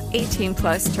by law.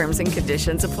 18+ terms and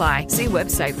conditions apply. See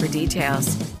website for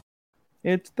details.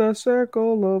 It's the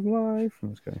circle of life.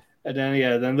 Okay. And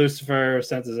then Lucifer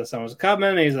senses that someone's coming,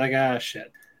 and he's like,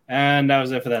 shit. And that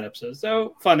was it for that episode.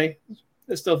 So, funny.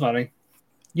 It's still funny.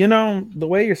 You know, the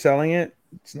way you're selling it,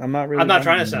 I'm not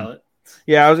trying to sell it.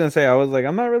 Yeah, I was going to say, I was like,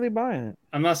 I'm not really buying it.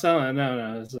 I'm not selling it.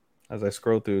 No. As I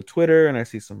scroll through Twitter, and I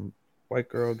see some white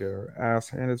girl get her ass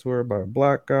handed to her by a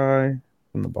black guy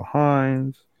from the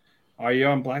behind. Are you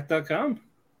on black.com?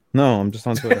 No, I'm just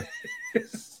on Twitter.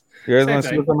 You guys want to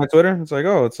see what's on my Twitter? It's like,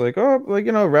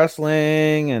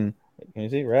 wrestling, and can you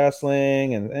see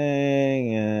wrestling and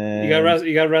thing, and you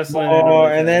got wrestling,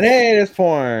 and then hey, there's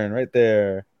porn right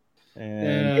there,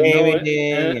 and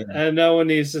gaming, and no one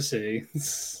needs to see.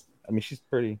 I mean, she's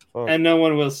pretty, and no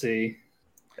one will see.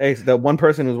 Hey, so the one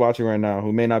person who's watching right now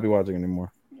who may not be watching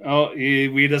anymore. Oh,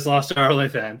 we just lost our only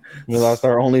fan. We lost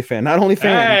our only fan, not only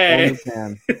fan, hey. Only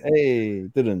fan. Hey,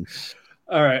 didn't.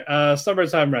 All right,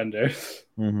 summertime render.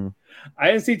 I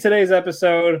didn't see today's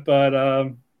episode, but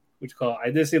I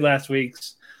did see last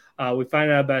week's. We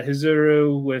find out about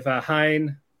Hizuru with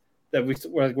Hein, that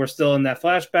we're still in that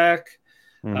flashback.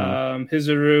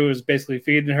 Hizuru is basically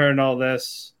feeding her and all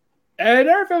this. And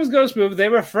everything was going smooth. They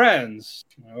were friends,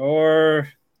 or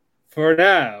for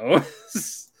now.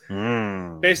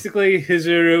 Basically,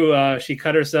 Hizuru, she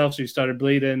cut herself, she started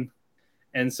bleeding,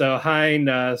 and so Hein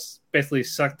basically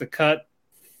sucked the cut.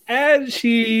 And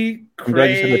she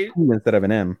craved instead of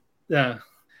an M. Yeah,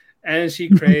 and she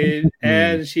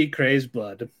craves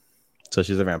blood. So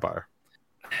she's a vampire,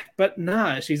 but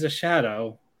she's a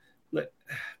shadow.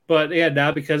 But yeah,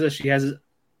 now because she has this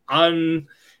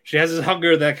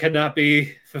hunger that cannot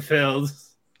be fulfilled.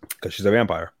 Because she's a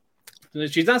vampire.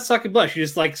 She's not sucking blood; she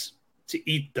just likes to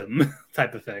eat them,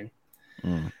 type of thing.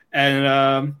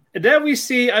 And then we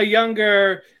see a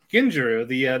younger Ginjuru,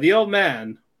 the old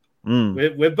man.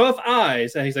 With both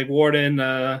eyes, and he's like warning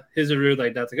Hizuru,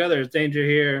 like, not to go, there's danger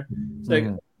here. It's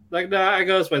like no, I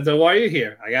go this way. So why are you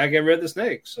here? I gotta get rid of the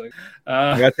snakes. Like,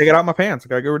 I gotta take it out my pants. I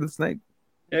gotta get rid of the snake.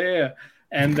 Yeah.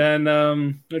 And then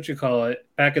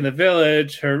back in the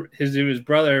village, Hizuru's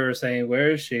brother was saying,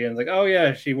 where is she? And like, oh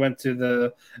yeah, she went to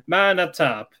the man up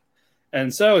top.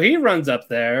 And so he runs up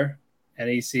there and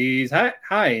he sees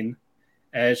Hein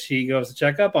as she goes to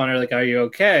check up on her, like, are you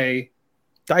okay?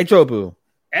 Daijobu.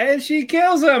 And she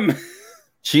kills him.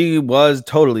 She was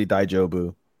totally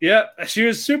Daijobu. Yeah, she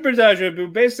was super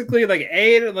Daijobu. Basically, like,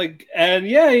 ate it, like, and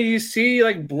yeah, you see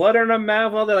like blood in her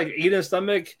mouth while they like eat her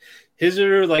stomach.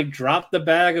 Hizuru like dropped the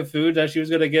bag of food that she was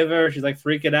gonna give her. She's like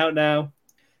freaking out now.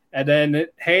 And then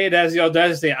Hayden has the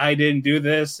audacity to say, I didn't do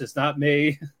this. It's not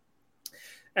me.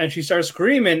 And she starts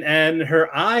screaming, and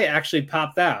her eye actually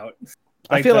popped out.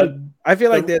 I feel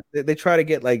like they try to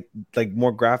get like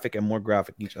more graphic and more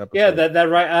graphic each episode. Yeah, that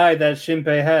right eye that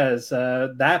Shinpei has,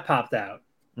 that popped out.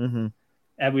 And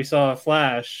we saw a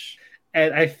flash.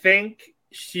 And I think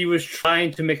she was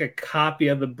trying to make a copy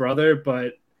of the brother,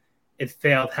 but it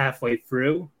failed halfway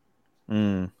through.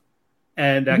 Mm.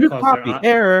 And that New caused copy.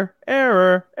 her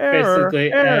Error.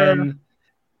 basically, Error.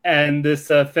 and this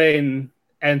thing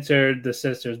entered the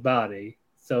sister's body.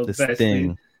 So This basically,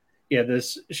 thing. yeah,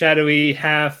 this shadowy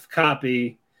half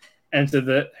copy entered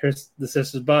the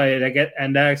sister's body,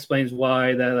 and that explains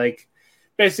why that like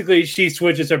basically she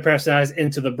switches her personality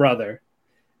into the brother,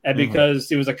 and because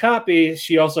he was a copy,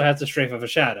 she also has the strength of a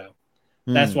shadow.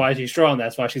 That's why she's strong.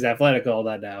 That's why she's athletic. All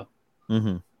that now.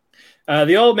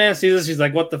 The old man sees this. He's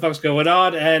like, "What the fuck's going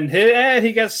on?" And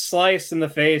he gets sliced in the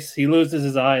face. He loses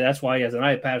his eye. That's why he has an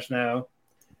eye patch now.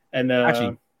 And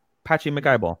Patchy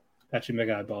McEyeball. Patchy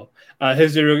McEyeball.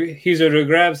 Hizuru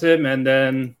grabs him, and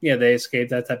then they escape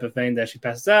that type of thing. That she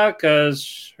passes out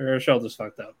because her shoulder's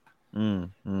fucked up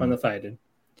from the fighting.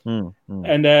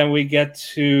 And then we get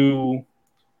to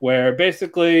where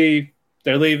basically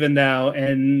they're leaving now,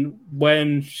 and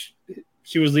when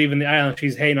she was leaving the island,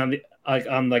 she's hating on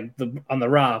the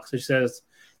rocks. She said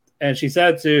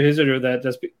to Hizuru that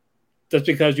just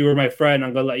because you were my friend,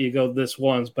 I'm gonna let you go this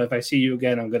once, but if I see you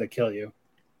again, I'm gonna kill you.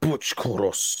 Butch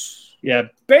Koros. Yeah,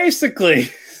 basically.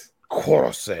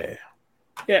 Korose.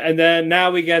 Yeah, and then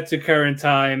now we get to current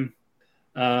time.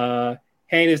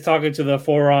 Hane is talking to the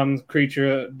four-armed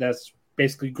creature that's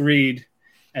basically greed,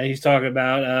 and he's talking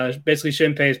about basically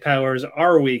Shinpei's powers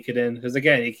are weakening because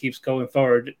again he keeps going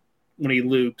forward when he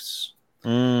loops.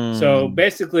 So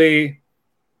basically,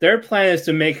 their plan is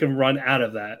to make him run out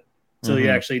of that till he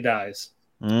actually dies.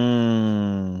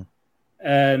 And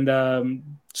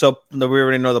so we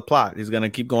already know the plot. He's gonna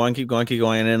keep going,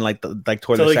 and then like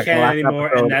towards the second last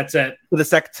episode, and that's it. The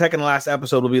second last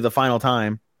episode will be the final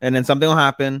time, and then something will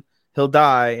happen. He'll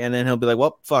die, and then he'll be like,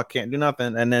 "Well, fuck, can't do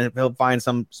nothing." And then he'll find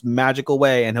some magical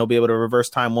way, and he'll be able to reverse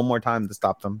time one more time to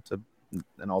stop them.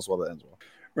 And also that ends well.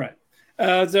 Right.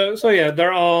 So yeah,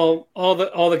 they're all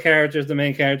the characters, the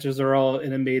main characters are all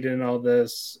in a meeting and all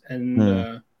this,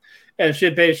 and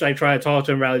Shinpei's like trying to talk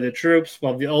to him, rally the troops,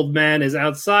 while the old man is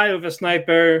outside with a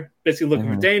sniper, basically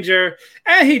looking for danger,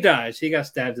 and he dies. He got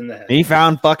stabbed in the head. He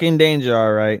found fucking danger,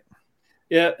 all right.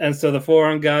 Yeah, and so the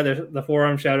forearm guy, the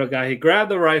forearm shadow guy, he grabbed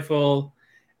the rifle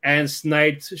and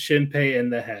sniped Shinpei in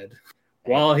the head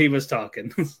while he was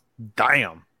talking.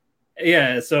 Damn.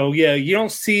 Yeah, so you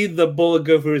don't see the bullet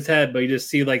go through his head, but you just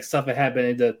see like stuff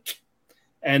happening.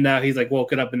 And now he's like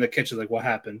woken up in the kitchen, like, what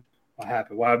happened? What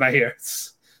happened? Why am I here?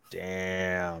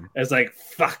 Damn. It's like,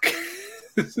 fuck.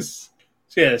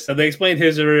 So they explained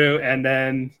Hizuru, and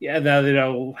then now they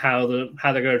know how they're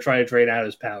going to try to drain out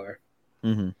his power.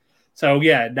 So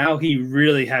now he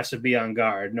really has to be on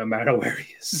guard no matter where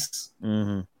he is.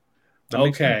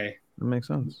 Okay. That makes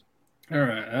sense. All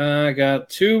right, I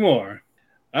got two more.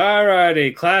 All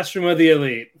righty, Classroom of the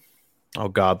Elite. Oh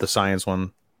god, the science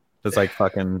one. It's like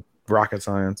fucking rocket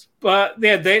science. But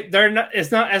they're not.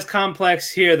 It's not as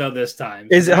complex here though. This time,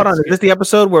 Hold on. Is this the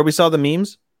episode where we saw the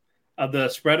memes of the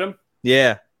spread 'em?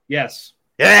 Yeah. Yes.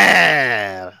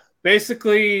 Yeah.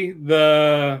 Basically,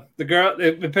 the girl.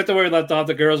 We picked up where we left off.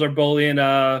 The girls are bullying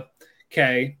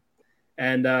Kei,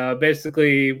 and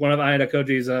basically one of Ayana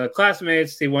Koji's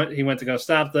classmates. He went to go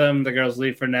stop them. The girls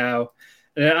leave for now,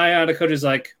 and then Ayana Koji's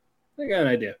like, "I got an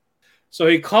idea." So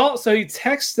he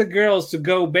texts the girls to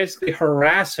go basically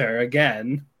harass her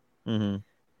again.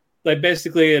 Like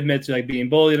basically admit to like being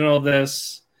bullied and all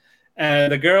this.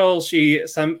 And the girl she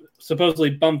supposedly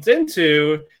bumped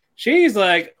into, she's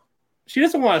like, she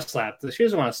doesn't want to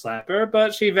slap her,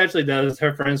 but she eventually does.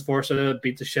 Her friends force her to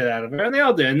beat the shit out of her, and they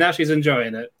all do. And now she's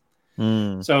enjoying it.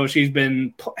 So she's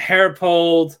been hair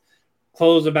pulled,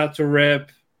 clothes about to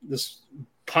rip, just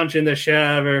punching the shit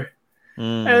out of her.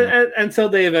 And until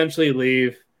they eventually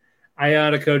leave.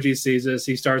 Ayana Koji sees this.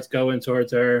 He starts going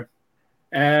towards her.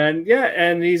 And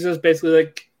he's just basically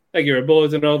like you're a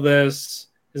bully and all this.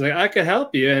 He's like, I could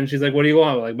help you. And she's like, what do you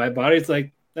want? Like, my body's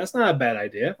like, that's not a bad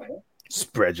idea.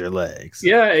 Spread your legs.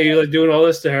 Yeah, and you're like doing all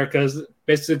this to her because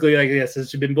basically, like, since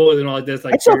she's been bullied and all like this,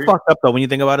 like, it's so fucked up though when you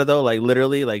think about it though. Like,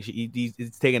 literally, like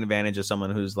he's taking advantage of someone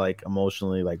who's like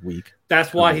emotionally like weak.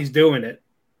 That's why he's doing it.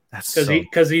 That's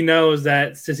because he knows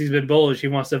that since he's been bullied, she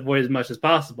wants to avoid as much as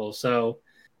possible. So,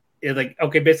 it's like,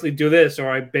 okay, basically do this, or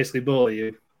I basically bully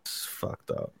you. It's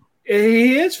fucked up.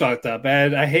 He is fucked up,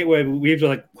 and I hate when we're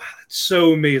like, wow, that's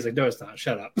so me. It's like, no, it's not.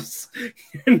 Shut up.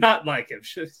 You're not like him.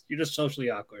 You're just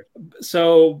socially awkward.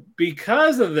 So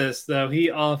because of this, though, he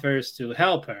offers to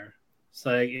help her. It's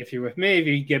like, if you're with me, if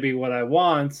you give me what I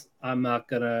want, I'm not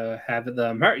going to have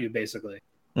them hurt you, basically.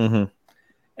 And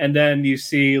then you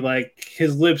see, like,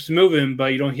 his lips moving,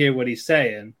 but you don't hear what he's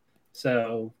saying.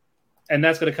 So, and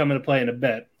that's going to come into play in a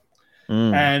bit.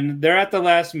 And they're at the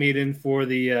last meeting for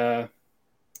the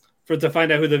to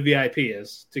find out who the VIP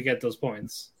is to get those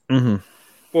points.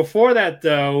 Before that,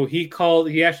 though, he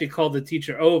actually called the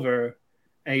teacher over,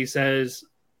 and he says,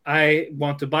 "I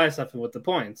want to buy something with the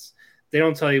points." They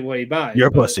don't tell you what he buys.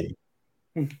 Your pussy.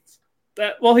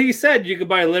 Well, he said you could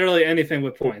buy literally anything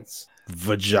with points.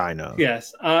 Vagina.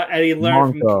 Yes, and he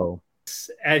learned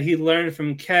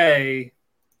from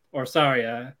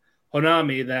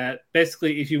Honami that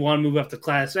basically if you want to move up to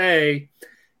Class A,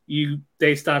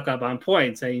 they stock up on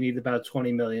points, and you need about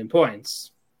 20 million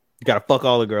points. You gotta fuck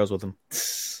all the girls with them.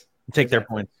 Take their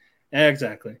points.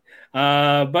 Exactly.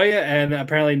 But yeah, and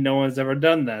apparently no one's ever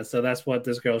done that, so that's what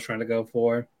this girl's trying to go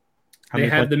for. They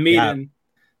have the meeting.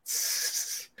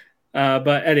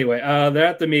 But anyway, they're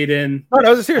at the meeting. No, that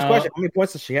was a serious question. How many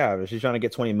points does she have? Is she trying to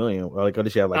get 20 million? Or like, what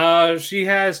does she have? She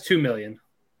has 2 million.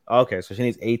 Okay, so she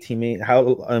needs 18 million.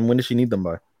 How and when does she need them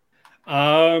by?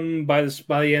 By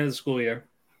the end of the school year.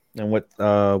 And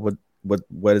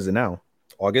what is it now?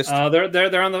 August?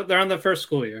 They're on the first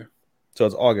school year. So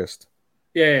it's August.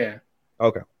 Yeah.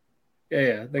 Okay.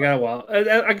 Yeah. They got a while.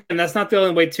 Again, that's not the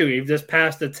only way too. You've just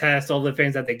passed the test, all the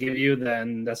things that they give you,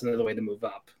 then that's another way to move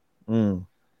up. But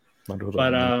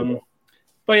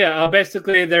yeah,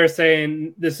 basically they're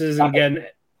saying this is again.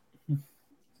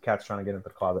 Cat's trying to get into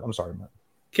the closet. I'm sorry, man.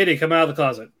 Kitty, come out of the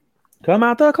closet. Come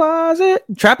out the closet.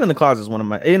 Trapped in the Closet is one of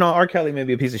my. R. Kelly may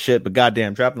be a piece of shit, but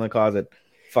goddamn, Trapped in the Closet,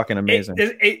 fucking amazing.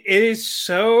 It is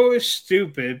so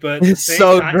stupid, but it's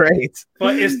so great.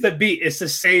 But it's the beat. It's the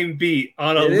same beat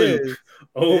on a loop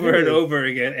over and over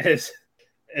again. It's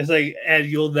like, and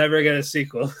you'll never get a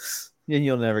sequel. Yeah,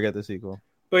 you'll never get the sequel.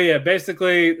 But yeah,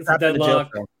 basically, it's a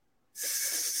deadlock.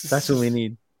 That's what we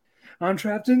need. I'm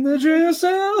trapped in the jail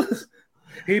cell.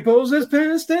 He pulls his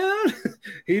pants down.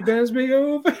 He bends me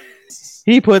over.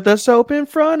 He put the soap in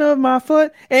front of my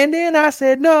foot, and then I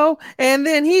said no, and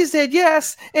then he said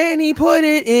yes, and he put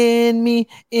it in me.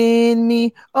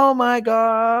 Oh my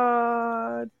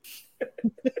God.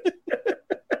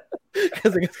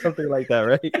 Because it's something like that,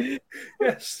 right?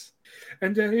 Yes.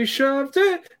 And then he shoved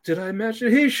it. Did I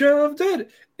mention he shoved it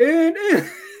in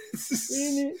it?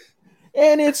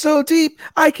 And it's so deep,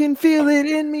 I can feel it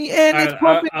in me, and it's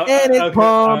pumping, and it's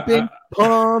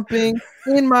pumping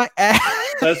in my ass.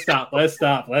 Let's stop. Let's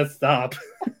stop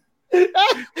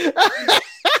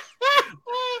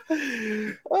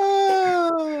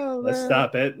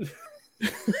it.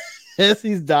 Yes,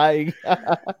 he's dying.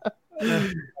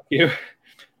 You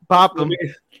pop him.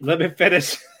 Let me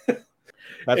finish. That's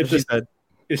what she said.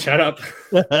 Shut up.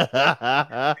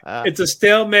 It's a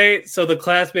stalemate. So the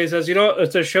classmate says,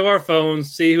 it's to show our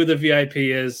phones, see who the VIP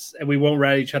is, and we won't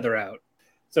rat each other out.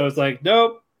 So it's like,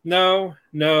 nope, no.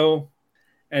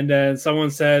 And then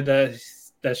someone said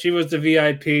that she was the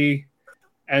VIP.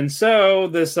 And so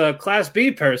this Class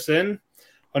B person,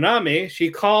 Honami,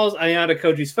 she calls Ayana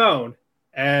Koji's phone,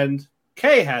 and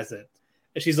Kei has it.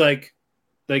 And she's like,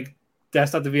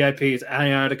 that's not the VIP. It's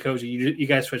Ayana Koji. You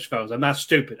guys switch phones. I'm not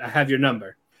stupid. I have your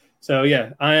number. So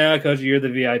yeah, Ayana Koji, you're the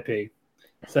VIP.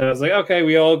 So it's like, okay,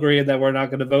 we all agree that we're not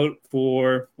going to vote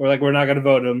we're not going to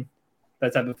vote him,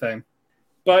 that type of thing.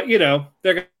 But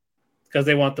they're because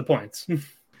they want the points,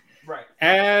 right?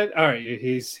 And all right,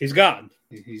 he's gone.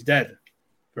 He's dead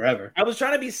forever. I was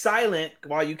trying to be silent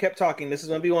while you kept talking. This is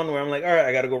going to be one where I'm like, all right,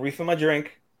 I got to go refill my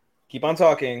drink. Keep on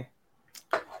talking.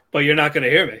 But you're not going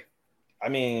to hear me. I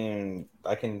mean,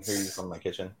 I can hear you from my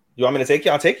kitchen. You want me to take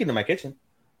you? I'll take you to my kitchen.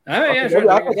 All right, yeah, sure.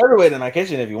 I'll take everybody to my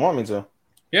kitchen if you want me to.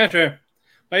 Yeah, sure.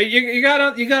 But you got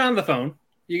on the phone.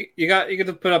 You got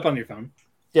to put up on your phone.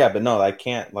 Yeah, but no, I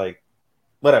can't.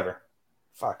 Whatever.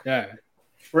 Fuck. Yeah.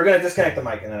 We're gonna disconnect the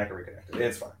mic and then I can reconnect it.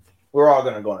 It's fine. We're all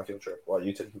gonna go on a field trip while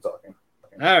you keep talking.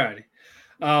 Okay. All righty.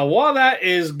 While that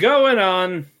is going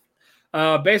on,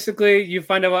 basically you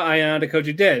find out what Ayana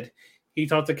Koji did. He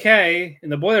talked to Kei in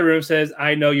the boiler room. Says,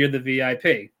 "I know you're the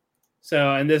VIP."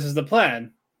 So, and this is the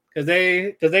plan because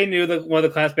they knew that one of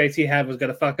the classmates he had was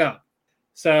going to fuck up.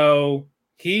 So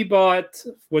he bought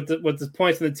with the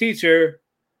points from the teacher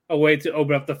a way to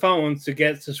open up the phones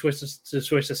to switch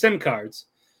the SIM cards.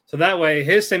 So that way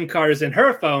his SIM card is in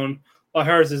her phone while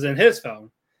hers is in his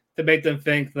phone to make them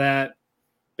think that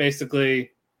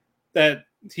basically that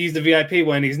he's the VIP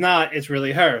when he's not. It's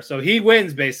really her. So he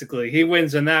wins basically. He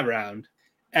wins in that round,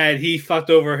 and he fucked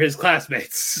over his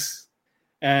classmates.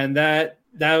 And that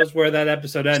was where that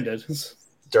episode ended.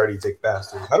 Dirty dick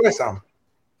bastard. How do I sound?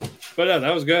 But no,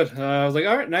 that was good. I was like,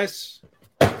 all right, nice.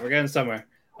 We're getting somewhere.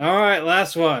 All right,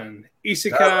 last one.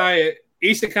 Isekai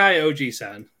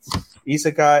Ojisan.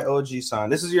 Isekai Ojisan.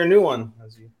 This is your new one.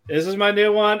 This is my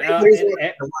new one.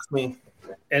 It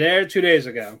aired 2 days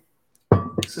ago.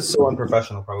 This is so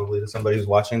unprofessional, probably, to somebody who's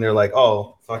watching. They're like,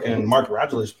 oh, fucking Mark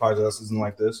Radulage podcast isn't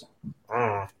like this.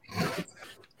 Well,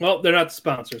 they're not the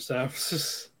sponsor, so.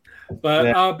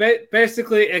 But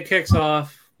basically, it kicks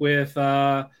off with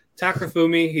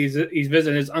Takafumi. He's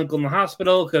visiting his uncle in the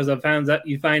hospital because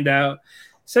you find out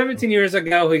 17 years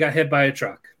ago he got hit by a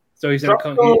truck. So he's in a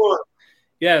coma.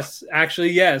 Yes, actually,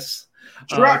 yes.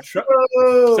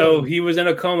 So he was in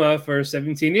a coma for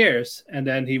 17 years, and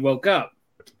then he woke up.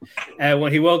 And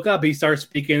when he woke up, he started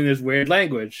speaking this weird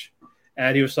language.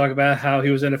 And he was talking about how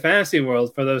he was in a fantasy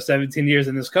world for those 17 years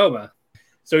in this coma.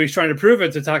 So he's trying to prove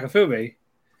it to Takafumi.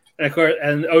 And of course,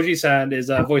 and Oji-san is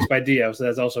voiced by Dio, so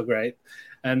that's also great.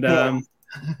 And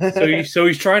so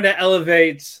he's trying to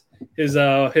elevate his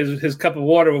cup of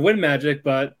water with wind magic,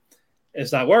 but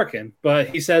it's not working. But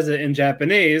he says it in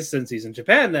Japanese, since he's in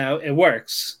Japan now, it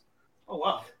works. Oh,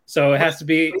 wow. So it has to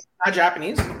be... He's not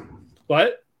Japanese?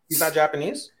 What? He's not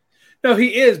Japanese? No,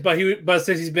 he is, but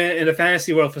since he's been in a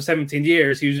fantasy world for 17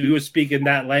 years, he was speaking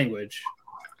that language.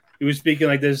 He was speaking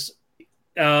like this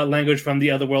language from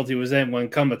the other world he was in when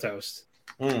comatose.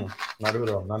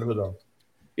 Naruto.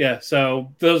 Yeah,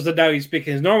 so those that now he's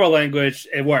speaking his normal language,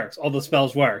 it works. All the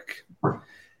spells work.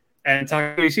 And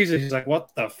Takumi sees it, he's like,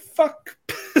 "What the fuck?"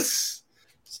 It's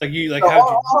like you like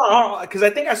because I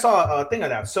think I saw a thing of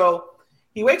that. So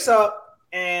he wakes up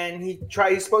and he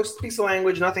speaks the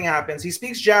language, nothing happens. He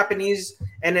speaks Japanese,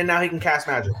 and then now he can cast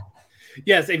magic.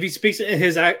 Yes, if he speaks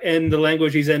in the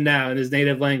language he's in now, in his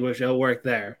native language, it'll work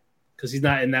there because he's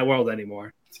not in that world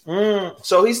anymore.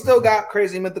 So he's still got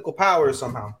crazy mythical powers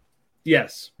somehow.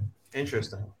 Yes.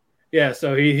 Interesting. Yeah,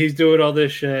 so he's doing all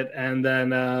this shit, and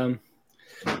then and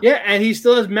he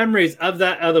still has memories of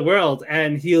that other world,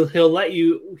 and he'll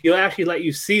actually let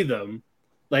you see them,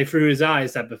 like through his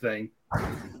eyes, type of thing.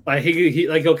 Like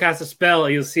he'll cast a spell,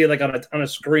 and you'll see it like on a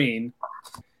screen,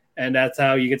 and that's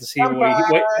how you get to see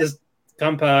this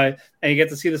Kampai, and you get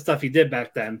to see the stuff he did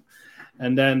back then,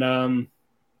 and then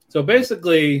so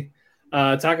basically.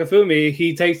 Takafumi,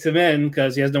 he takes him in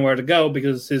because he has nowhere to go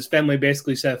because his family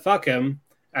basically said fuck him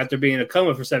after being in a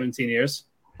coma for 17 years.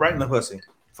 Right in the pussy.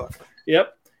 Fuck.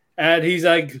 Yep. And he's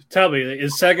like, tell me,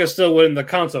 is Sega still winning the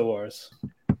console wars?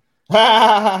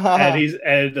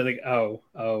 and like, oh,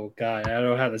 God, I don't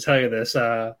know how to tell you this.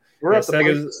 We're up to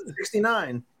Sega's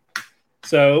 69.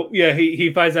 So, yeah,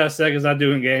 he finds out Sega's not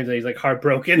doing games, and he's like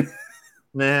heartbroken.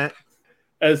 Nah.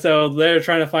 And so they're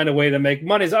trying to find a way to make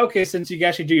money. He's okay, since you can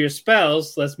actually do your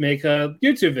spells, let's make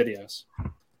YouTube videos.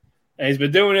 And he's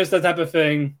been doing this, that type of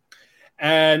thing.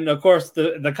 And of course,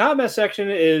 the comment section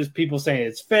is people saying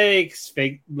it's fake,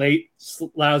 late,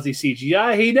 lousy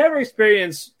CGI. He never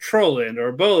experienced trolling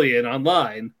or bullying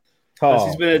online. Because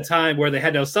he's been at a time where they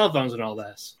had no cell phones and all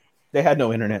this. They had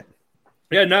no internet.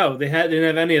 Yeah, no, they didn't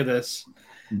have any of this.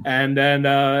 And then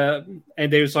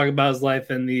and they was talking about his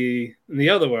life in the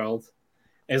other world.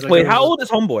 Like, wait, how old is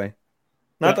Homeboy?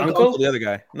 Not the uncle? The other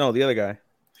guy. No, the other guy.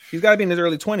 He's got to be in his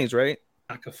early 20s, right?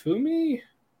 Takafumi?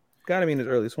 Got to be in his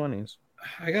early 20s.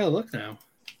 I gotta look now.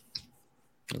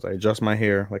 As I adjust my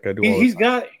hair like I do. He's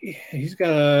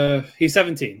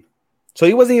 17. So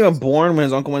he wasn't even born when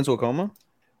his uncle went to a coma?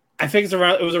 I think it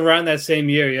was around that same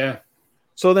year, yeah.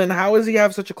 So then how does he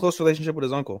have such a close relationship with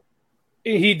his uncle?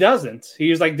 He doesn't. He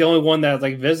was like the only one that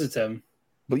like visits him.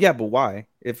 But why?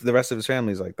 If the rest of his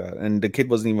family's like that, and the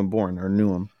kid wasn't even born or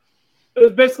knew him. It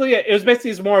was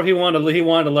basically more of he wanted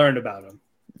to learn about him.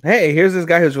 Hey, here's this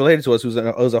guy who's related to us who's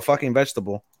a fucking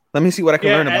vegetable. Let me see what I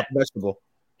can learn about the vegetable.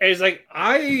 And he's like,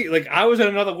 I was in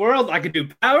another world. I could do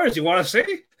powers. You want to see?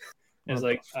 And it's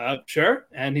like, sure.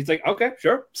 And he's like, okay,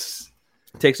 sure.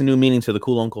 Takes a new meaning to the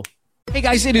cool uncle. Hey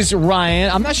guys, it is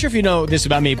Ryan. I'm not sure if you know this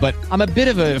about me, but I'm a bit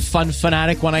of a fun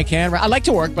fanatic when I can. I like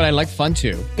to work, but I like fun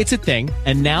too. It's a thing.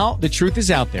 And now the truth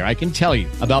is out there. I can tell you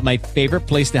about my favorite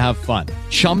place to have fun.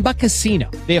 Chumba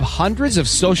Casino. They have hundreds of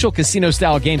social casino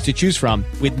style games to choose from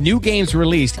with new games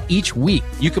released each week.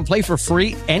 You can play for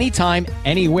free anytime,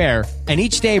 anywhere. And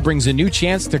each day brings a new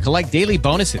chance to collect daily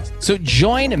bonuses. So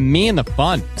join me in the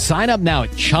fun. Sign up now at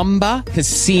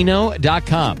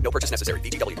ChumbaCasino.com. No purchase necessary.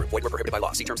 VGW. Void where prohibited by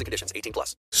law. See terms and conditions.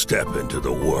 18+. Step into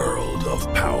the world of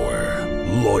power,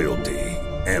 loyalty,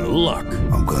 and luck.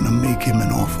 I'm gonna make him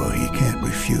an offer he can't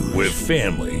refuse. With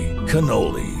family,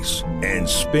 cannolis, and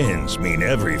spins mean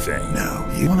everything. Now,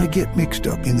 you wanna get mixed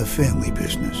up in the family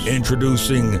business.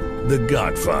 Introducing The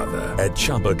Godfather at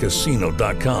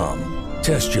ChumbaCasino.com.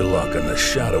 Test your luck in the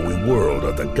shadowy world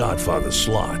of The Godfather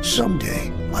slot.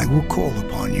 Someday, I will call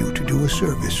upon you to do a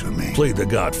service for me. Play The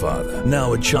Godfather,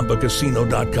 now at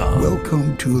ChumbaCasino.com.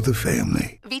 Welcome to the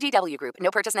family. VGW Group. No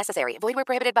purchase necessary. Void where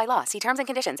prohibited by law. See terms and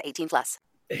conditions. 18+.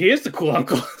 he is the cool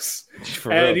uncle.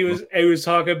 And he was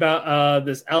talking about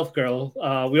this elf girl.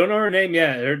 We don't know her name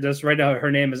yet. Just right now,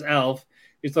 her name is Elf.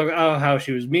 He's talking about how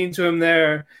she was mean to him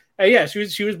there. Yeah, she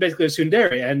was basically a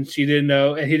tsundere, and he didn't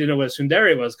know what a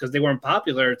tsundere was because they weren't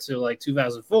popular until like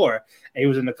 2004. And he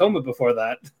was in a coma before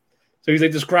that. So he's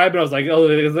like describing. I was like,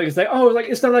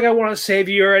 it's not like I want to save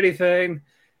you or anything.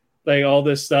 Like all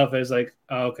this stuff is like,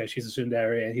 oh, okay, she's a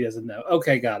tsundere, and he doesn't know.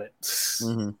 Okay, got it.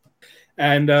 Mm-hmm.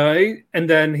 And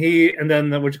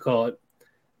then what you call it?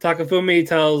 Takafumi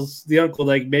tells the uncle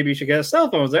like maybe you should get a cell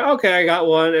phone. I was like, okay, I got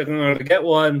one. I'm gonna get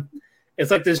one. It's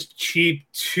like this cheap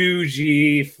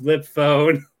 2G flip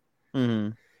phone.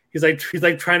 Mm-hmm. He's like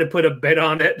trying to put a bid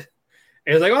on it.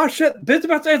 And he's like, oh shit, bid's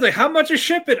about to end. Like, how much is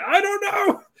shipping? I don't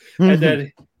know. Mm-hmm. And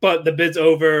then, but the bid's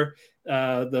over.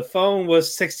 The phone was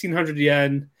 1,600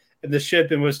 yen, and the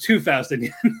shipping was 2,000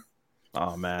 yen.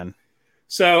 Oh man.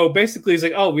 So basically, he's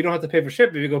like, oh, we don't have to pay for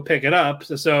shipping. We go pick it up.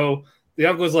 So the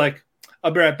uncle's like, I'll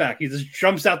be right back. He just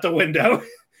jumps out the window,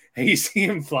 and you see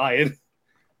him flying.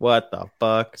 What the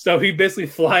fuck? So he basically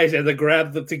flies and then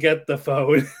grabs to get the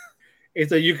phone.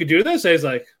 He's like, you could do this? And he's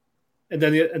like, and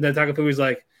then Takafumi's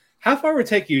like, how far would it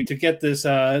take you to get this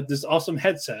this awesome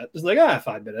headset? It's like,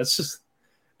 5 minutes. Just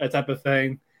that type of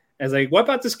thing. And it's like, what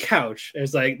about this couch? And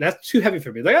it's like, that's too heavy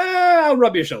for me. It's like, I'll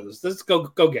rub your shoulders. Let's go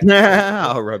get it.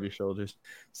 I'll rub your shoulders.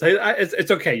 So it's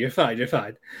okay. You're fine.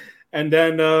 And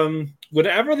then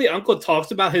whenever the uncle talks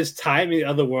about his time in the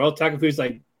other world, Takafumi's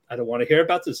like, I don't want to hear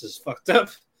about this. This is fucked up.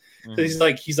 Mm-hmm. So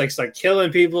he's like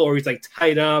killing people, or he's like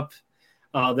tied up.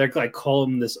 They're like call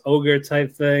him this ogre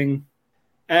type thing.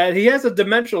 And he has a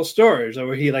dimensional storage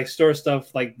where he like stores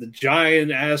stuff like the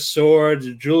giant ass swords,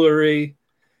 jewelry.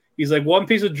 He's like one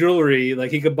piece of jewelry, like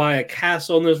he could buy a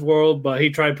castle in this world, but he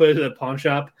tried to put it in a pawn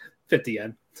shop, 50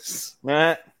 yen.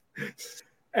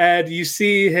 And you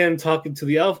see him talking to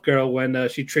the elf girl when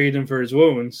she traded him for his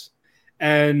wounds.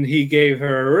 And he gave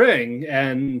her a ring,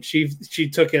 and she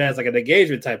took it as like an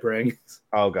engagement type ring.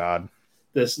 Oh God,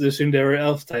 this tsundere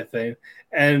elf type thing.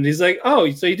 And he's like,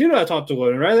 "Oh, so you do know how to talk to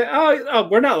women, right?" Like, oh,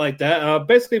 we're not like that.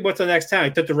 Basically, what's the next town? I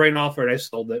took the ring off her, and I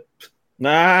sold it.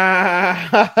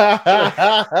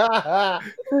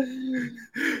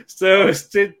 So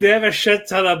they have a shit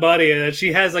ton of money, and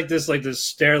she has like this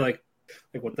stare, like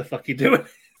what the fuck you doing?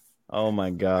 Oh my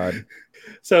God.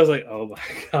 So I was like, oh my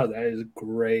God, that is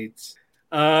great.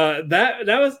 That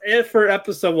was it for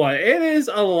episode 1. It is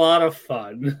a lot of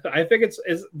fun. I think it's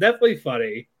definitely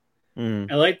funny.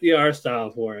 I like the art style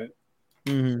for it.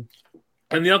 Mm-hmm.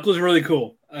 And the uncle's really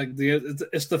cool.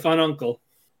 It's the fun uncle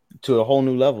to a whole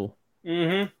new level.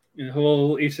 Mm-hmm. A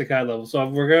whole isekai level. So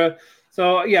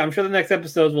I'm sure the next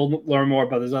episodes we'll learn more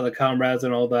about his other comrades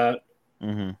and all that.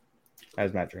 Mm-hmm.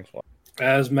 As Matt drinks water.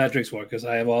 Because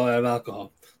I have all that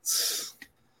alcohol. So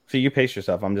you pace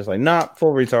yourself. I'm just like,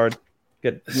 full retard.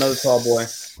 Get another tall boy.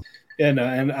 Yeah, no,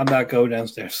 and I'm not going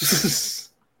downstairs.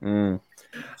 All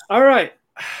right.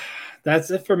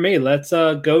 That's it for me. Let's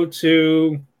go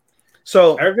to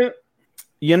Arrogant.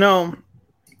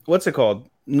 What's it called?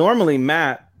 Normally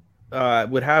Matt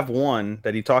would have one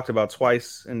that he talked about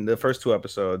twice in the first 2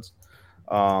 episodes.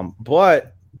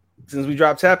 But since we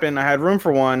dropped Teppen, I had room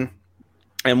for one.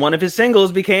 And one of his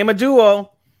singles became a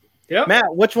duo. Yep.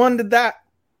 Matt, which one did that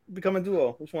become a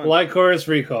duo? Which one? Light Chorus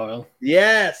Recoil.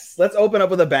 Yes. Let's open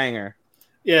up with a banger.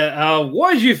 Yeah.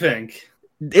 What did you think?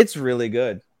 It's really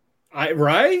good.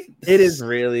 Right? It is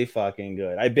really fucking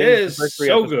good. I binged the first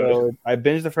 3 episodes. Good. I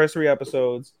binged the first 3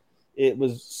 episodes. It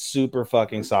was super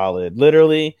fucking solid.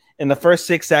 Literally, in the first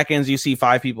 6 seconds, you see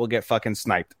 5 people get fucking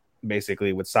sniped,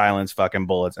 basically, with silenced fucking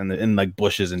bullets and in like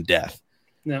bushes and death.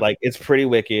 No. Like, it's pretty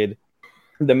wicked.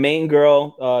 The main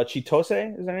girl,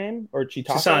 Chitose is her name? Or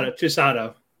Chitaso?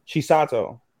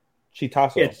 Chisato.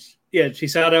 Yeah,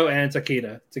 Chisato and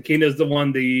Takina. Takina is the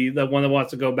one that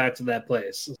wants to go back to that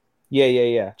place.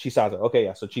 Yeah. Chisato. Okay,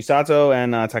 yeah. So Chisato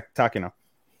and Takina.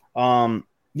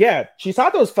 Yeah,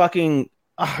 Chisato's fucking.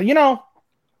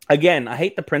 Again, I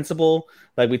hate the principle.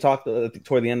 Like we talked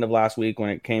toward the end of last week when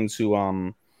it came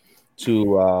to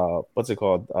what's it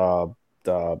called?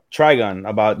 The Trigun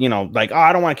about,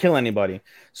 I don't want to kill anybody.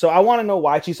 So I want to know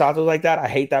why Chisato's like that. I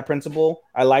hate that principle.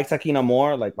 I like Takina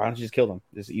more. Like, why don't you just kill them?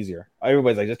 It's easier.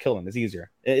 Everybody's like, just kill them. It's easier.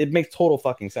 It makes total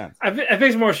fucking sense. I think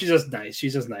it's more she's just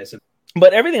nice.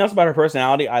 But everything else about her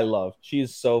personality, I love.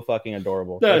 She's so fucking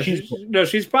adorable.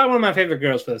 She's probably one of my favorite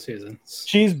girls for the season.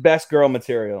 She's best girl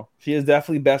material. She is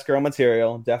definitely best girl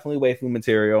material. Definitely waifu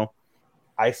material.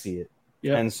 I see it.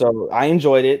 Yeah. And so I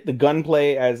enjoyed it. The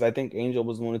gunplay, as I think Angel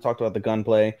was the one who talked about the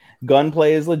gunplay.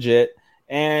 Gunplay is legit.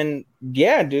 And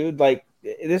yeah, dude, like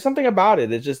there's something about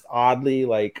it. It's just oddly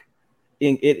like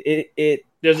it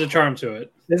There's a charm to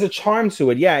it. There's a charm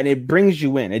to it, yeah, and it brings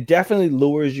you in. It definitely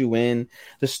lures you in.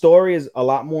 The story is a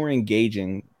lot more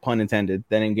engaging, pun intended,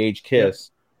 than Engage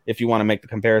Kiss, if you want to make the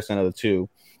comparison of the two,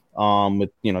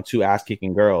 with two ass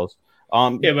kicking girls.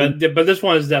 But this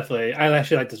one is definitely. I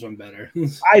actually like this one better.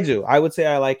 I do. I would say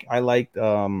I like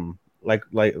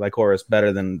Chorus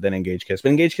better than Engage Kiss, but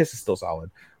Engage Kiss is still solid.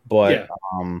 But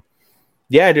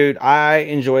yeah, dude, I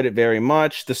enjoyed it very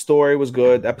much. The story was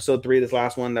good. Episode 3, this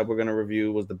last one that we're gonna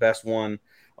review, was the best one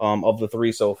of the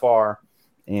 3 so far.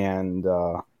 And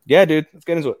yeah, dude, let's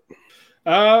get into it.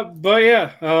 But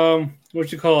yeah, what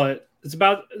you call it? It's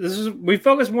about we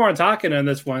focus more on Takina in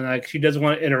this one. Like, she doesn't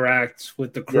want to interact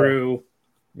with the crew.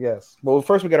 Yeah. Yes. Well,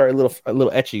 first we got our little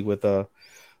ecchi with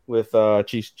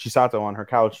Chisato on her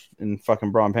couch in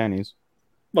fucking bra and panties.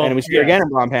 Well, and we see her again in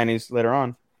bra and panties later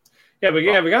on. Yeah,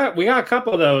 but we got a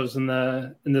couple of those in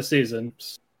the season.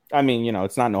 I mean,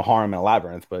 it's not no harem in a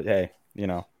labyrinth, but hey,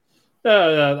 I'm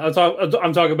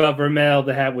talking about Vermeil.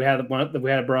 We had a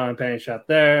bra and panty shot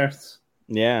there.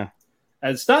 Yeah.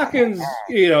 And stockings,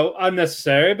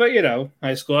 unnecessary, but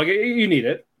high school, you need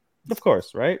it. Of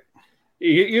course, right?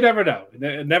 You never know.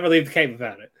 Never leave the cave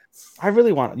without it. I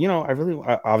really want,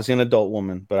 obviously an adult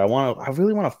woman, but I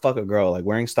really want to fuck a girl like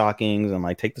wearing stockings and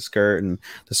like take the skirt and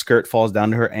the skirt falls down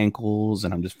to her ankles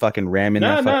and I'm just fucking ramming.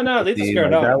 No, leave the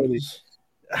skirt on.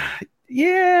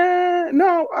 Yeah,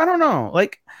 no, I don't know.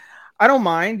 Like, I don't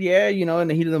mind, in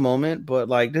the heat of the moment, but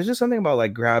like, there's just something about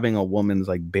like grabbing a woman's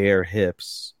like bare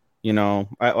hips.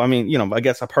 I mean, I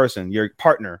guess a person, your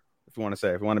partner, if you want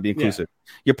to be inclusive,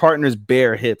 your partner's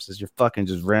bare hips as you're fucking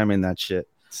just ramming that shit.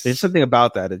 There's something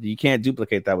about that you can't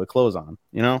duplicate that with clothes on,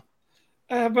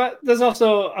 But there's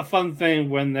also a fun thing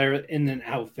when they're in an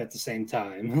outfit at the same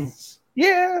time.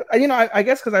 Yeah, I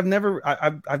guess because I've never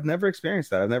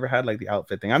experienced that. I've never had like the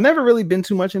outfit thing. I've never really been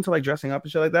too much into like dressing up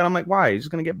and shit like that. I'm like, why? You're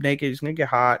just gonna get naked. You're just gonna get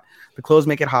hot. The clothes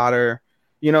make it hotter.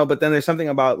 But then there's something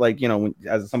about like, when,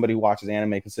 as somebody who watches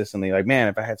anime consistently, like, man,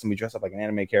 if I had somebody dress up like an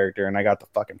anime character and I got to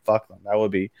fucking fuck them, that would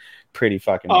be pretty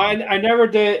fucking. Oh, I never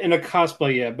did in a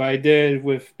cosplay yet, but I did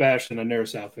with Bash in a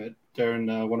nurse outfit during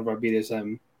one of our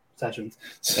BDSM sessions.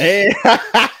 Hey,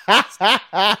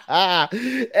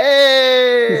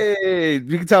 hey,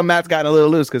 you can tell Matt's gotten a little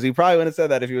loose because he probably wouldn't have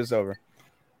said that if he was sober.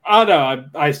 Oh no,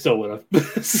 I still would have. I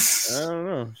don't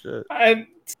know, shit.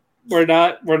 We're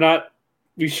not.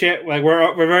 We share, like,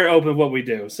 we're very open with what we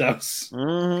do. So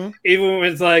even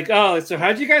when it's like, oh, so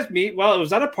how'd you guys meet? Well, it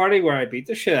was at a party where I beat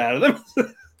the shit out of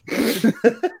them.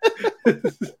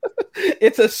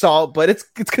 It's assault, but it's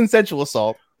consensual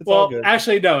assault. Well,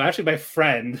 actually, no. Actually, my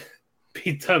friend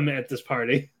beat them at this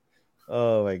party.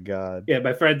 Oh my god. Yeah,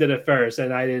 my friend did it first,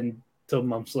 and I didn't till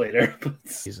months later.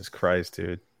 Jesus Christ,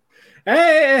 dude.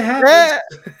 Hey, it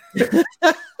happens.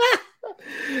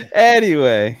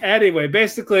 Anyway,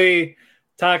 basically,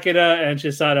 Takeda and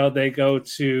Chisato, they go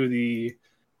to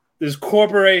this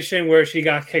corporation where she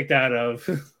got kicked out of.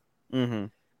 Mm-hmm.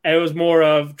 And it was more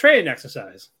of training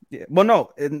exercise. Yeah. Well,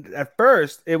 no. At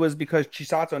first, it was because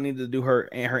Chisato needed to do her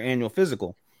annual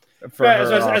physical. Like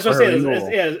I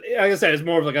said, it's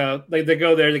more of like they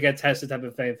go there to get tested type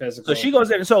of thing, physical. So she goes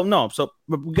there. So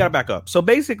we gotta back up. So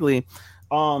basically,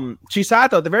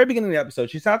 Chisato, at the very beginning of the episode,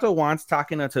 Chisato wants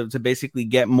Takina to basically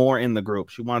get more in the group.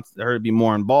 She wants her to be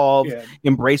more involved,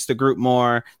 embrace the group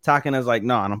more. Takina's like,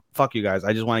 no, fuck you guys.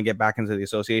 I just want to get back into the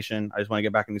association.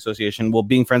 Well,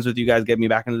 being friends with you guys get me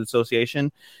back into the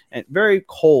association. And very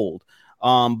cold.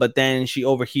 But then she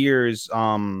overhears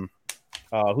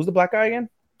who's the black guy again?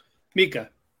 Mika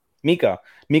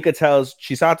tells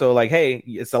Chisato, like, hey,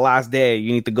 it's the last day.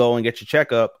 You need to go and get your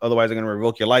checkup. Otherwise, they're going to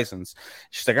revoke your license.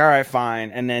 She's like, all right,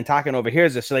 fine. And then Takina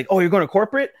overhears this. She's like, oh, you're going to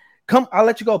corporate? Come, I'll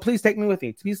let you go. Please take me with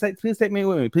you. Please take me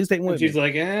with me. Please take me with me. She's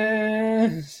like,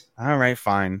 all right,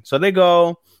 fine. So they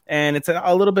go, and it's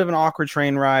a little bit of an awkward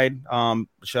train ride,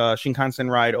 Shinkansen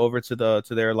ride over to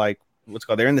their, like, what's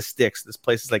called, they're in the sticks. This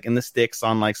place is like in the sticks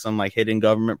on like some like hidden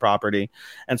government property.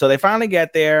 And so they finally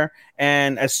get there,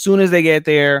 and as soon as they get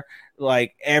there,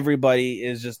 like everybody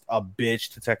is just a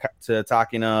bitch to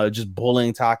Takina, just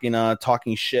bullying Takina,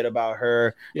 talking shit about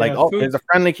her. Like, there's a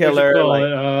friendly killer.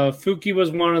 Fuki was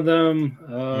one of them.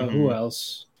 Who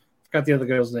else? Forgot the other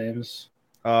girls' names.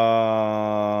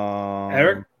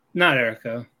 Eric? Not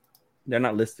Erica. They're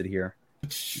not listed here.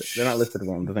 They're not listed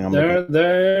on the thing I'm looking at.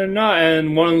 They're not,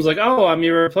 and one of them's like, "Oh, I'm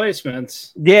your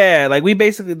replacement." Yeah, like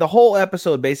the whole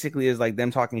episode basically is like them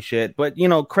talking shit. But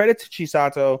credit to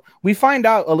Chisato. We find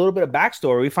out a little bit of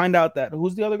backstory. We find out that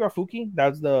who's the other girl, Fuki.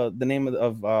 That's the name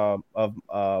of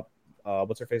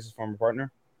what's her face's former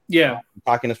partner. Yeah,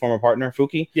 Takina's former partner,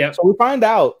 Fuki. Yeah. So we find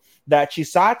out that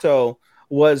Chisato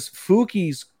was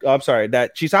Fuki's. I'm sorry,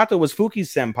 that Chisato was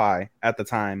Fuki's senpai at the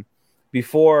time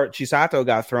before Chisato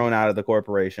got thrown out of the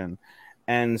corporation,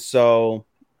 and so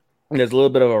there's a little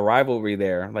bit of a rivalry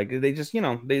there. Like they just,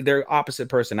 they're opposite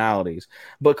personalities.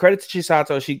 But credit to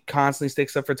Chisato, she constantly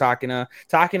sticks up for Takina.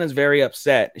 Takina's very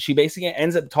upset. She basically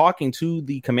ends up talking to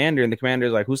the commander, and the commander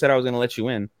is like, "Who said I was going to let you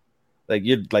in? Like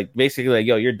you're like basically like,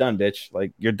 yo, you're done, bitch.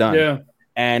 Like you're done." Yeah.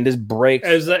 And this breaks.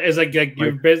 It's like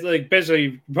you're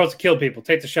basically supposed to kill people.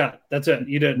 Take the shot. That's it.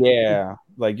 You did. Yeah,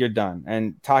 like you're done.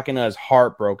 And Takina is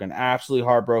heartbroken, absolutely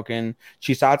heartbroken.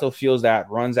 Chisato feels that,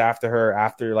 runs after her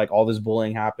after like all this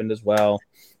bullying happened as well.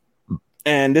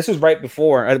 And this was right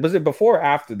before. Was it before or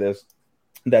after this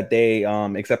that they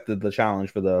accepted the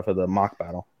challenge for the mock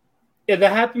battle? Yeah,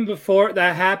 that happened before.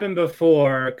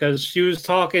 Because she was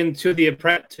talking to the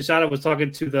apprentice. Chisato was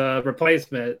talking to the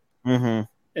replacement. Mm-hmm.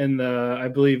 I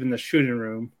believe in the shooting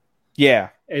room. Yeah.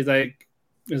 It's like,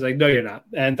 no, you're not.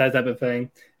 And that type of thing.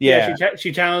 Yeah.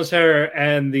 She challenged her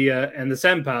and the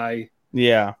senpai.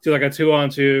 Yeah. To like a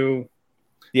 2-on-2.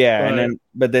 Yeah.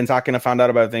 But then Takina found out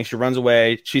about the thing. She runs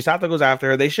away. Chisato goes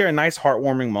after her. They share a nice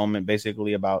heartwarming moment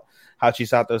basically about how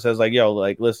Chisato says like, yo,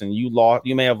 like, listen, you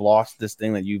may have lost this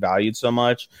thing that you valued so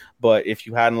much, but if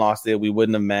you hadn't lost it, we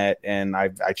wouldn't have met. And I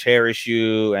cherish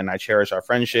you and I cherish our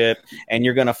friendship. And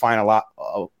you're going to find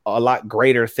a lot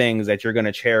greater things that you're going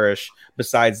to cherish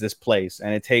besides this place.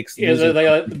 And it takes, you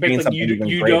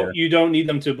don't need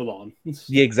them to belong.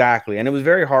 Yeah, exactly. And it was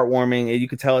very heartwarming. You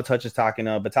could tell it touches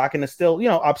Takina, but Takina's still,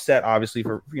 upset obviously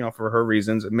for her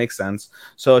reasons. It makes sense.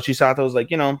 So Chisato was like,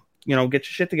 get your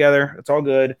shit together. It's all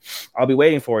good. I'll be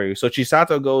waiting for you. So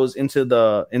Chisato goes into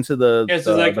the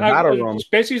battle room.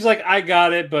 Basically, he's like, I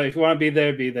got it, but if you want to be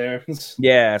there, be there.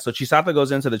 Yeah. So Chisato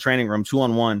goes into the training room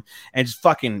 2-on-1 and just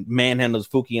fucking manhandles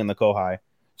Fuki and the Kohai.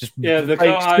 The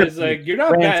Kohai is like, you're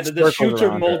not bad. The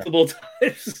shooter multiple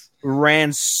times.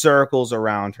 Ran circles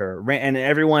around her. And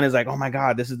everyone is like, oh my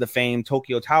God, this is the famed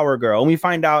Tokyo Tower girl. And we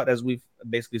find out, as we've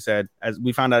basically said, as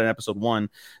we found out in episode 1,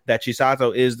 that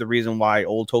Chisato is the reason why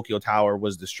old Tokyo Tower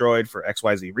was destroyed for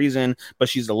XYZ reason, but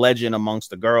she's a legend amongst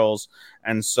the girls.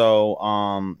 And so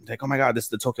like, oh my God, this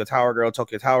is the Tokyo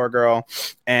Tower girl.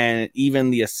 And even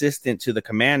the assistant to the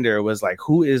commander was like,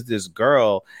 who is this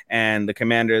girl? And the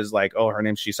commander is like, oh, her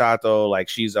name's Chisato. Like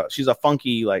she's a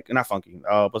funky, like not funky,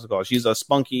 what's it called? She's a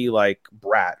spunky like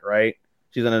brat, right?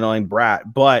 She's an annoying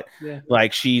brat, but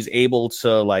like she's able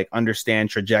to like understand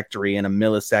trajectory in a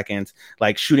millisecond.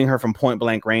 Like shooting her from point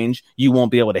blank range, you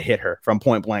won't be able to hit her from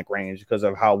point blank range because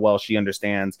of how well she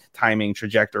understands timing,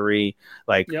 trajectory,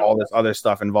 like all this other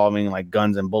stuff involving like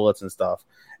guns and bullets and stuff.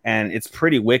 And it's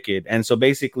pretty wicked. And so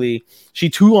basically she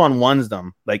 2-on-1s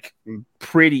them like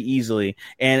pretty easily.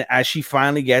 And as she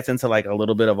finally gets into like a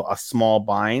little bit of a small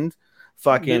bind,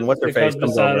 fucking what's her face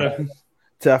comes over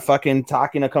to fucking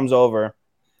Takina comes over.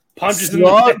 Punches in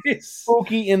the face.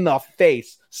 Fuki in the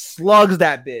face. Slugs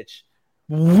that bitch.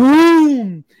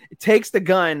 Boom! Takes the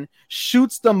gun,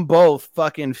 shoots them both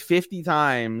fucking 50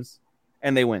 times,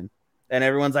 and they win. And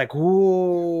everyone's like,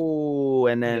 ooh.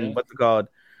 And then what's it called?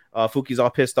 Fuki's all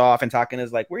pissed off, and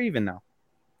Takina's like, we're even now.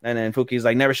 And then Fuki's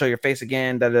like, never show your face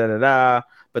again, da da da da.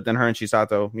 But then her and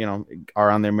Chisato, are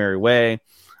on their merry way.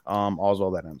 All's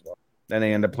well that ends well. Then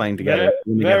they end up playing together.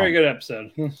 Very good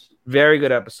episode. Very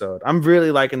good episode. I'm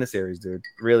really liking the series, dude.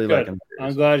 Really liking the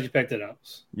series. I'm glad you picked it up.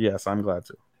 Yes, I'm glad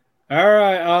to. All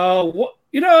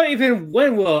right. Even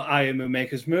when will Ayumu make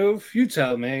his move? You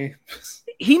tell me.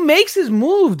 He makes his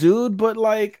move, dude, but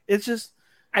like it's just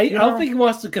I don't think he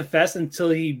wants to confess until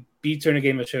he beats her in a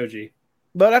game of shogi.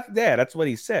 But that's what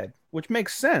he said, which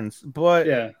makes sense.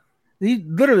 But he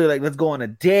literally like, let's go on a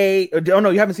date. Oh no,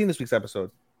 you haven't seen this week's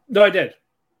episode. No, I did.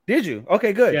 Did you?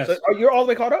 Okay, good. Yes. So you're all the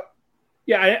way caught up?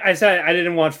 Yeah, I said I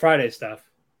didn't watch Friday stuff.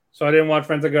 So I didn't watch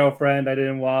Friends of Girlfriend. I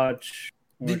didn't watch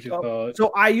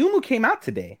So Ayumu came out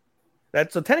today.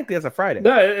 So technically that's a Friday.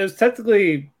 No, it was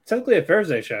technically a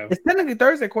Thursday show. It's technically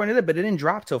Thursday according to it, but it didn't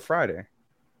drop till Friday,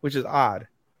 which is odd.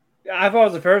 I thought it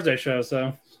was a Thursday show,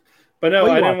 so but no,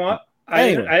 I didn't watch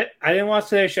I didn't watch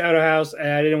today's Shadow House and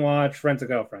I didn't watch Rent a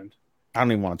Girlfriend. I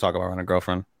don't even want to talk about Rent a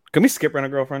Girlfriend. Can we skip Rent a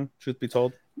Girlfriend, truth be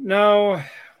told? No,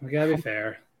 we gotta be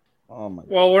fair. Oh my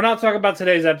God. Well, we're not talking about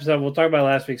today's episode. We'll talk about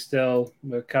last week still,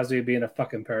 with Kazuya being a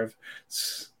fucking perv.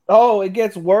 Oh, it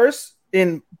gets worse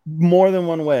in more than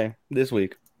one way this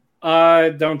week.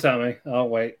 Don't tell me. Oh,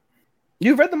 wait.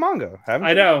 You've read the manga, haven't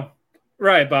you? I know.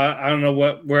 Right, but I don't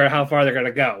know how far they're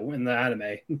gonna go in the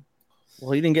anime.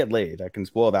 Well, he didn't get laid. I can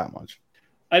spoil that much.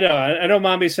 I know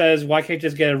Mommy says, why can't you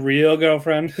just get a real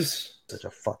girlfriend? Such a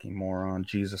fucking moron.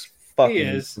 Jesus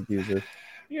fucking Jesus.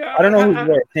 Yeah, I don't know who's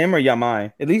worse, him or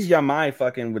Yamai. At least Yamai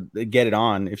fucking would get it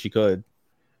on if she could.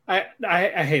 I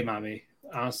hate Mommy,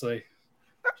 honestly.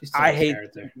 She's I hate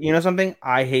character. You know something?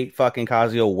 I hate fucking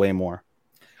Kazuo way more.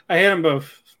 I hate them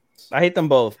both. I hate them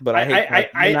both, but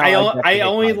I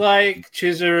only like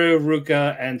Chizuru,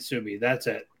 Ruka, and Sumi. That's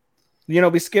it. You know,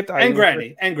 we skipped and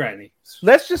Granny.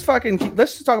 Let's just talk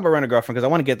about Rent a Girlfriend because I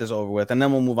want to get this over with, and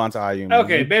then we'll move on to Ayumi.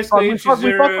 Okay, basically,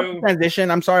 Chizuru.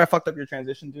 Transition. I'm sorry I fucked up your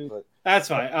transition, dude. But... That's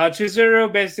fine.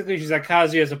 Chizuru, basically, she's at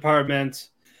Kazuya's apartment,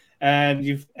 and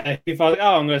you thought,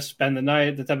 oh, I'm going to spend the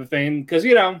night, the type of thing, because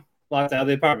locked out of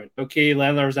the apartment. Okay,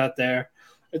 landlord's out there.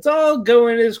 It's all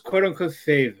going in his quote unquote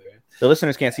favor. The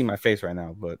listeners can't see my face right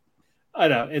now, but I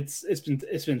know it's been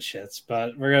shits,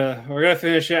 but we're gonna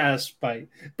finish it out of spite.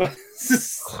 But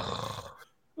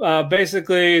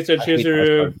basically, it's a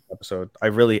Chizuru episode. I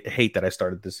really hate that I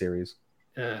started this series.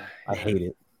 I hate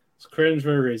it. It's cringe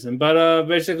for a reason. But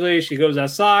basically, she goes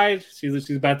outside. She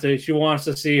wants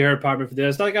to see her apartment for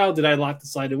this. Like, oh, did I lock the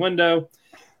sliding window?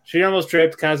 She almost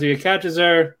tripped. Kazuya catches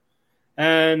her,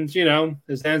 and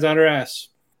his hands on her ass.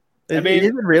 I mean, is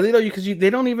it really though? Because they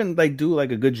don't even do a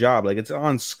good job. Like it's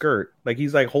on skirt. Like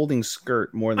he's holding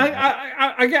skirt more than.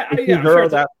 I get. Is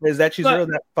that Chizuru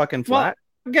that fucking flat?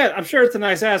 Again, I'm sure it's a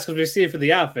nice ass because we see it for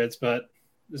the outfits, but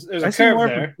there's a curve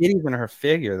there. Titties in her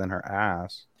figure than her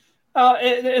ass.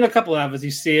 In a couple of outfits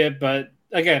you see it, but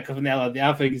again, coming out of the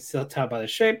outfit, you can still tell by the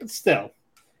shape. But still,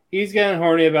 he's getting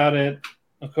horny about it.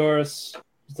 Of course,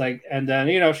 it's like, and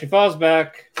then she falls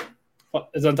back,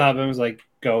 is on top of him, is like,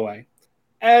 go away.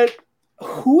 And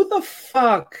who the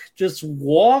fuck just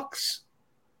walks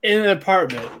in an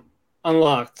apartment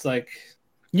unlocked? Like,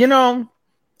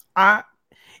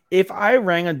 if I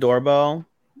rang a doorbell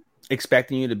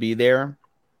expecting you to be there,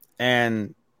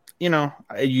 and you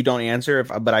don't answer,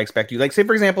 but I expect you. Like, say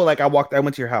for example, I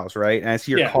went to your house, right, and I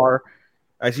see your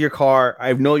car.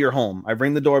 I know you're home. I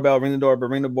ring the doorbell.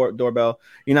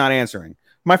 You're not answering.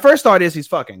 My first thought is he's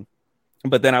fucking.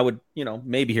 But then I would,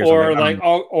 maybe hear something.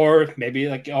 Or maybe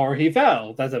or he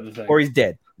fell, that type of thing. Or he's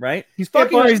dead, right? He's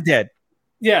fucking or he's dead.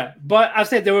 Yeah, but I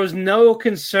said there was no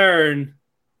concern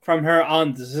from her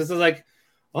on this. This is like,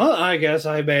 well, I guess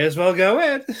I may as well go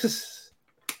in. Just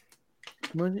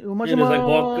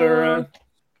walk around.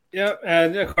 Yep,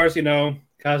 and of course,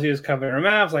 Kazuya's covering her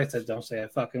mouth. Like I said, don't say a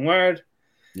fucking word.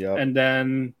 Yeah. And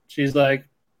then she's like,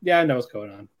 yeah, I know what's going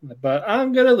on, but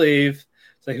I'm gonna leave.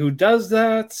 It's like, who does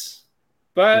that?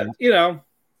 But, that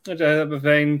type of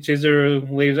thing. Chizuru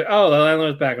leaves. Like, oh, the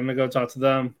landlord's back. I'm going to go talk to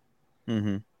them.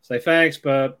 Mm-hmm. Say thanks,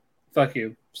 but fuck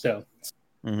you still.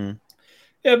 Mm-hmm.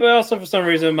 Yeah, but also for some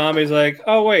reason, Mommy's like,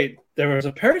 oh, wait, there was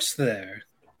a purse there.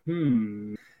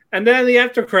 And then the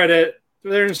after credit,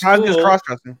 they're in school. Kazuya's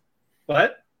cross-dressing.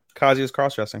 What? Kazuya's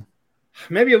cross-dressing.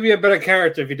 Maybe he'll be a better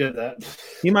character if he did that.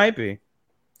 He might be.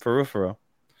 For real.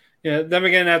 Yeah, then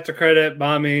we get an after credit.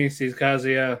 Mommy sees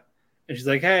Kazuya. And she's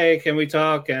like, hey, can we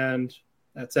talk? And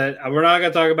that's it. We're not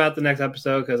going to talk about the next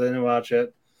episode because I didn't watch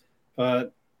it.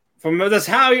 But from this,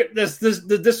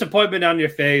 the disappointment on your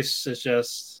face is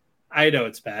just, I know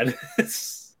it's bad.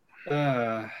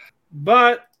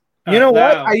 But you know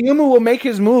what? Ayumu will make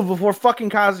his move before fucking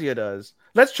Kazuya does.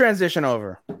 Let's transition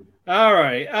over. All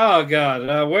right. Oh, God.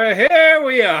 Here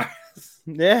we are.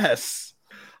 Yes.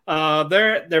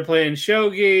 They're playing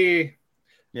shogi.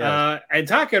 Yeah. And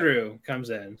Takeru comes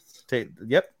in.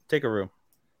 Takeru.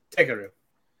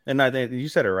 And I think you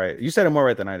said it right. You said it more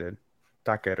right than I did.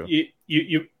 Takeru.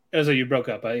 You broke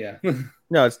up, yeah.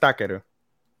 No, it's Takeru.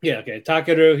 Yeah, okay.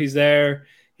 Takeru, he's there.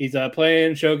 He's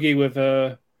playing shogi with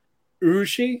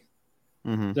Urushi.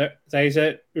 Mm-hmm. Is that how you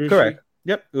said it? Urushi? Correct.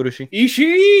 Yep, Urushi.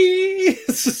 Ishii.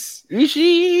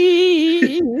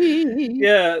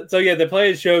 Yeah. So they're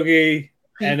playing shogi,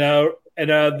 and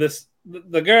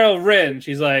the girl Rin,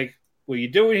 she's like, what are you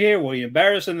doing here? What are you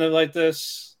embarrassing them like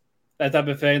this? That type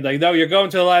of thing. Like, no, you're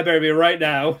going to the library right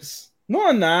now. No,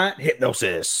 I'm not.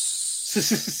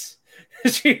 Hypnosis.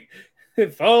 She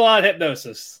full on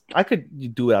hypnosis. I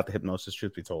could do without the hypnosis,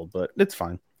 truth be told, but it's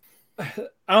fine. I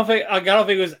don't think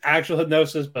it was actual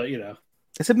hypnosis, but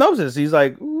it's hypnosis. He's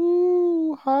like,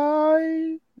 ooh,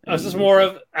 hi. It's just more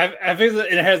of I think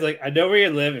it has like, I know where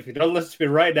you live. If you don't listen to me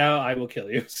right now, I will kill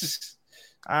you.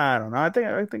 I don't know. I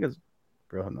think it's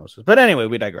real hypnosis. But anyway,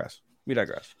 we digress.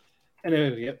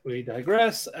 Anyway, we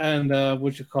digress. And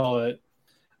what you call it?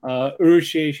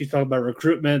 Urushi, she's talking about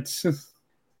recruitment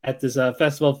at this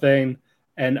festival thing.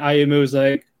 And Ayumu's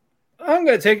like, I'm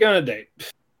going to take you on a date.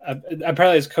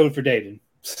 Apparently it's code for dating.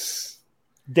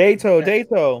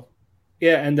 Dato.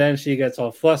 Yeah, and then she gets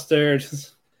all flustered.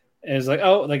 And it's like,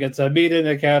 oh, like it's a meeting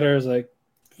encounter. It's like,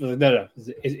 No.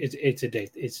 It's a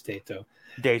date. It's a date though.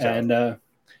 Date. And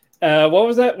what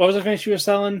was that? What was the thing she was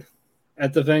selling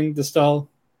at the thing? The stall.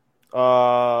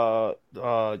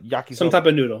 Yakisoba. Some type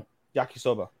of noodle.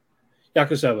 Yakisoba.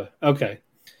 Okay.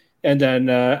 And then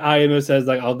Ayumu says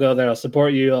like, "I'll go there. I'll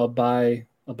support you. I'll buy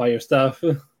your stuff."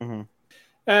 Mm-hmm.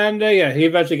 And he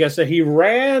eventually gets there. He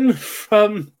ran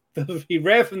from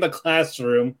the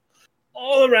classroom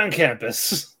all around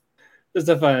campus. Just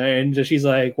to find, and she's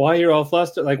like, "Why are you all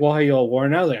flustered? Like, why are you all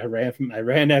worn out?" Like, I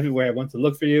ran everywhere. I went to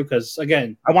look for you because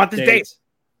again, I want this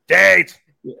date.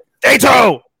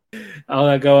 Dato. All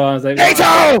that go on. I was like,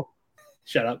 Dato.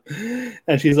 Shut up.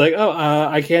 And she's like, "Oh,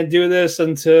 I can't do this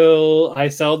until I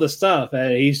sell the stuff."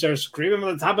 And he starts screaming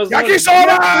on the top of his lungs.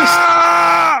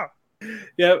 Yakisoba!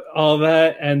 Yep, all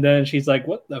that. And then she's like,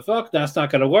 "What the fuck? That's not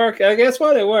going to work." And guess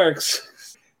what? It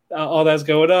works. All that's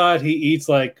going on. He eats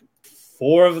like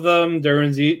 4 of them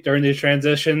during these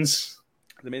transitions.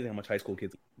 It's amazing how much high school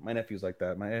kids. My nephew's like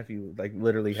that. My nephew like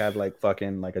literally had like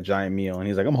fucking like a giant meal, and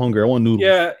he's like, "I'm hungry. I want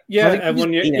noodles." Yeah. Like, And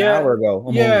when you're an hour ago,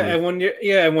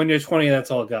 and when you're 20,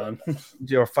 that's all gone.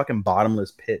 You're a fucking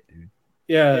bottomless pit, dude.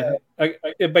 Yeah. But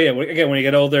again, when you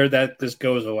get older, that just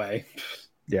goes away.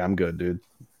 Yeah, I'm good, dude.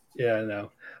 Yeah, I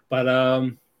know.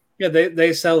 But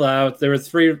they sell out. There was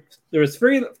three left.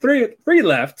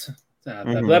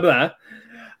 Blah blah.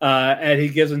 And he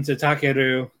gives them to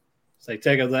Takeru. It's like,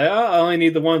 take it. Like, oh, I only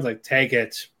need the ones. Like, take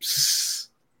it.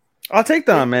 I'll take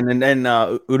them. And then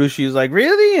Urushi's like,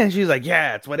 really? And she's like,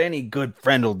 yeah, it's what any good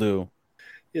friend will do.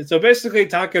 Yeah, so basically,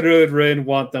 Takeru and Rin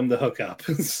want them to hook up.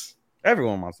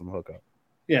 Everyone wants them to hook up.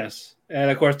 Yes. And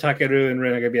of course, Takeru and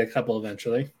Rin are going to be a couple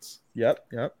eventually. Yep.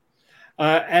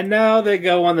 And now they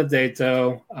go on the date,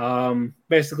 though.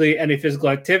 Basically, any physical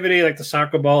activity, like the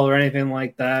soccer ball or anything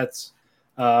like that.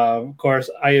 Of course,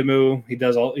 Ayumu, he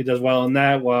does well in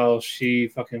that, while she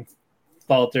fucking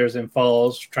falters and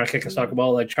falls trying to kick a soccer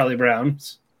ball like Charlie Brown.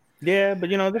 Yeah, but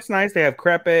that's nice. They have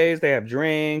crepes, they have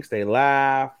drinks, they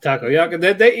laugh.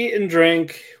 Takoyaki. They eat and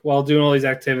drink while doing all these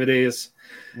activities.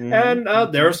 Mm-hmm. And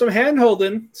there was some hand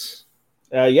holding.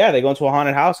 Yeah, they go into a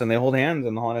haunted house and they hold hands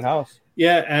in the haunted house.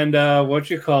 Yeah, and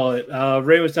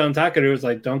Ray was telling Takeru, was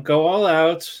like, don't go all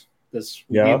out. This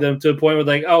lead them to a point where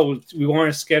like, oh, we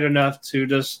weren't scared enough to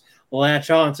just latch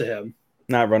on to him.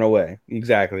 Not run away.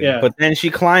 Exactly. Yeah. But then she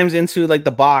climbs into like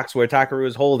the box where Takeru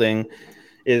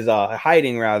is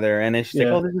hiding rather, and then she's like,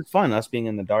 "Oh, this is fun, us being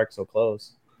in the dark so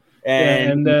close."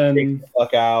 And then takes the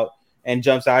fuck out and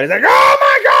jumps out. He's like, "Oh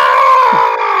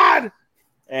my god!"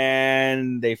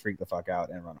 And they freak the fuck out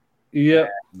and run. Yeah.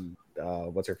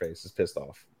 What's her face is pissed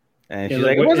off, and she's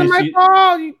like, "It wasn't my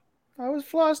fault. I was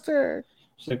flustered."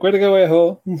 She's like, "Where to go,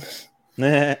 a-hole?"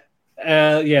 Now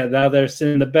they're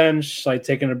sitting on the bench, like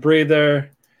taking a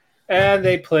breather, and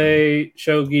they play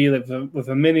shogi with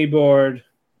a mini board.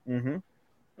 Mm-hmm.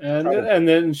 And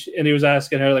then he was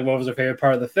asking her like, what was her favorite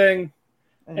part of the thing?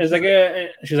 And it's like,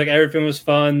 she's like, everything was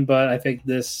fun, but I think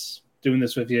doing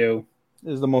this with you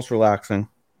is the most relaxing.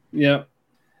 Yeah.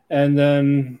 And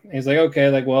then he's like, okay,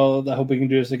 like, well, I hope we can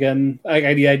do this again. I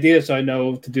got the idea, so I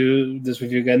know to do this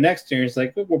with you again next year. He's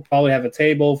like, we'll probably have a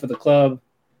table for the club.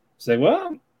 He's like,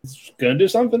 well, it's gonna do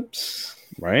something,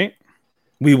 right?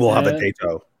 We will have a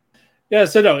dato. Yeah,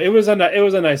 so no, it was a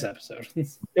nice episode.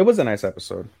 It was a nice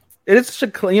episode. It is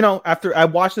such a, after I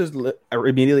watched this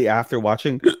immediately after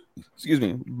watching,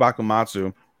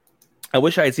 Bakumatsu. I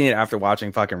wish I had seen it after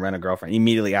watching fucking Rent a Girlfriend,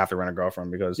 immediately after Rent a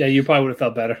Girlfriend, because you probably would have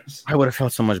felt better. I would have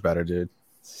felt so much better, dude.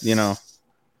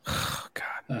 Oh,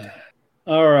 God.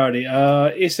 Alrighty.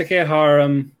 Isekai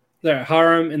Harem.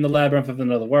 Harem in the Labyrinth of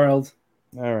Another World.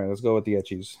 All right, let's go with the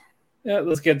etchies. Yeah,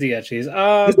 let's get the etchies.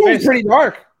 This one's pretty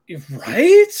dark.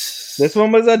 Right? This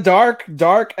one was a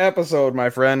dark episode, my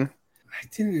friend. I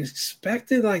didn't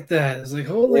expect it like that. It's like,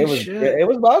 holy shit. It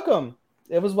was welcome.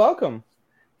 It was welcome.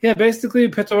 Yeah, basically,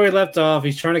 Pittori left off.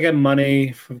 He's trying to get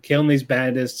money from killing these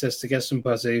bandits just to get some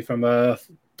pussy from a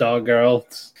dog girl.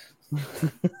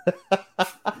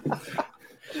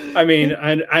 I mean,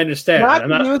 I understand.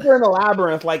 Not Luther in the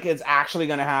Labyrinth like it's actually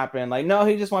going to happen. Like, no,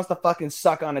 he just wants to fucking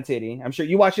suck on a titty. I'm sure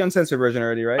you watched the uncensored version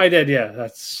already, right? I did, yeah.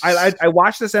 I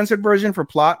watched the censored version for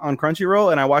Plot on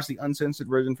Crunchyroll, and I watched the uncensored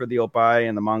version for the Oppai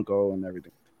and the Manko and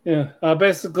everything. Yeah,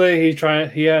 basically,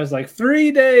 he has like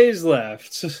 3 days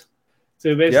left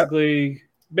to basically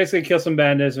kill some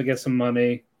bandits and get some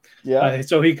money. Yeah.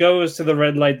 So he goes to the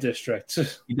red light district.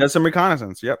 He does some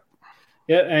reconnaissance. Yep.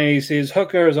 Yeah, and he sees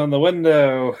hookers on the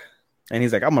window. And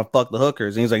he's like, I'm going to fuck the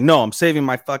hookers. And he's like, no, I'm saving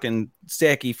my fucking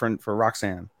Seiki for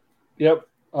Roxanne. Yep.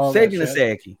 Saving the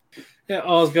Seiki. Yeah,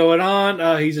 all's going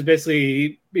on. He's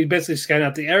basically scouting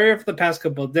out the area for the past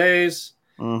couple of days.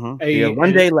 Mm-hmm. He has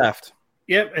 1 day left.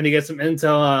 Yep, and he gets some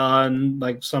intel on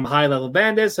like some high level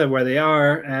bandits and where they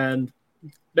are, and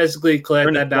basically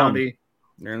collect that bounty.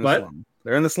 They're in the slums.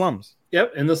 They're in the slums.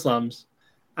 Yep, in the slums.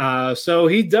 So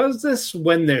he does this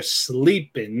when they're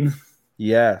sleeping.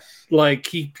 Yes. Like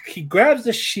he grabs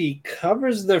the sheet,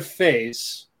 covers their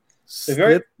face.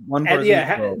 One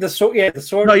person. The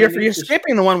sword. No, you're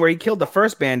skipping the one where he killed the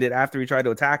first bandit after he tried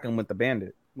to attack him with the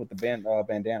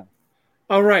bandana.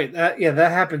 Oh right, that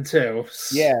happened too.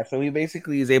 Yeah, so he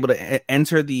basically is able to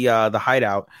enter the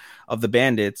hideout of the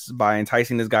bandits by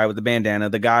enticing this guy with the bandana.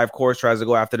 The guy, of course, tries to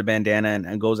go after the bandana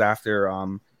and goes after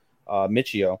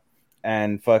Michio,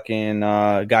 and fucking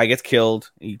guy gets killed.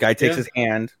 Guy takes his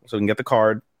hand so he can get the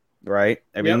card. Right,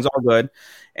 everything's all good,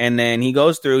 and then he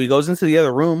goes into the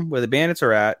other room where the bandits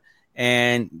are at,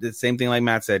 and the same thing like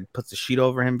Matt said, puts the sheet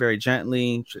over him very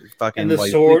gently. Fucking and the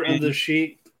sword under the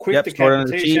sheet. Quick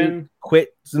decapitation.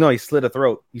 He slit a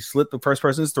throat. He slit the first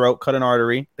person's throat, cut an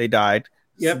artery. They died.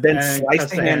 Yep. Then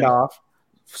sliced the hand off.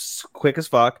 Quick as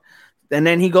fuck. And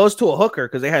then he goes to a hooker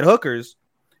because they had hookers.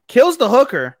 Kills the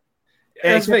hooker.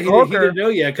 And he didn't know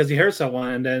yet because he hurt someone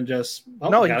and then just he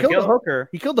killed the hooker.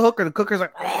 He killed the hooker. The cooker's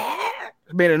like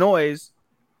made a noise.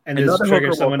 And another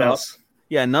hooker someone else.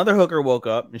 Yeah, another hooker woke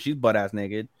up and she's butt ass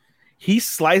naked. He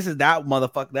slices that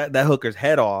motherfucker, that hooker's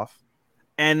head off.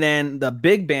 And then the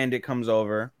big bandit comes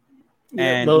over,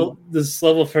 and this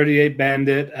level 38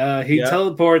 bandit, he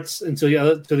teleports into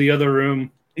the other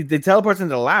room. They teleports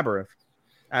into the labyrinth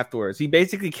afterwards. He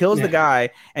basically kills the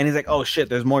guy, and he's like, "Oh shit,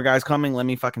 there's more guys coming. Let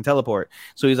me fucking teleport."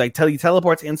 So he's like, he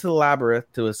teleports into the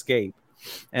labyrinth to escape,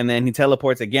 and then he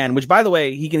teleports again. Which, by the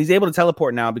way, he's able to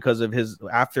teleport now because of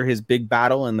after his big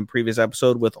battle in the previous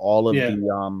episode with all of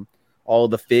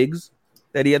the figs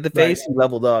that he had to face. He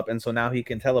leveled up, and so now he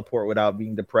can teleport without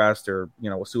being depressed or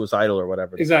suicidal or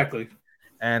whatever. Exactly.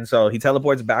 And so he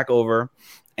teleports back over,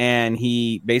 and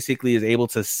he basically is able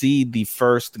to see the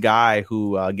first guy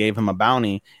who gave him a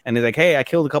bounty, and he's like, "Hey, I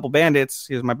killed a couple bandits.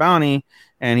 Here's my bounty."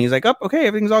 And he's like, "Oh, okay,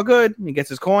 everything's all good." And he gets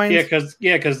his coins.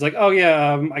 Because like,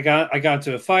 I got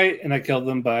into a fight and I killed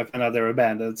them, but I found out they were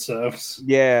bandits. So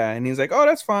yeah, and he's like, "Oh,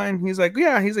 that's fine." He's like,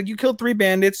 "You killed 3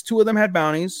 bandits. 2 of them had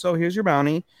bounties, so here's your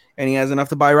bounty." And he has enough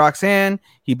to buy Roxanne.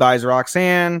 He buys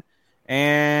Roxanne,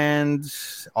 and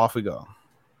off we go.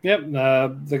 Yep.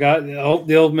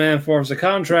 The old man forms a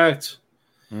contract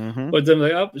with them.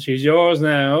 Like, "Oh, she's yours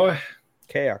now."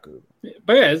 Keiyaku.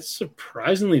 But yeah, it's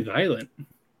surprisingly violent.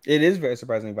 It is very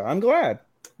surprisingly violent. I'm glad.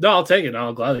 No, I'll take it.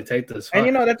 I'll gladly take this.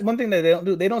 And that's one thing that they don't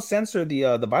do. They don't censor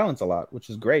the violence a lot, which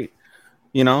is great.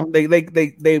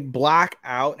 They black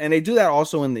out, and they do that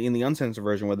also in the uncensored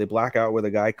version where they black out where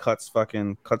the guy cuts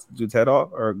the dude's head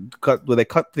off, or where they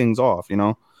cut things off,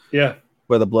 Yeah.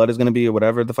 Where the blood is going to be or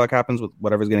whatever the fuck happens with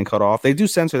whatever's getting cut off. They do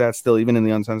censor that still, even in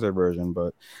the uncensored version.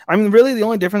 But I mean, really, the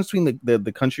only difference between the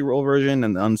Crunchyroll version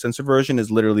and the uncensored version is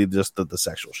literally just the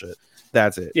sexual shit.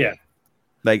 That's it. Yeah.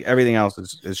 Like everything else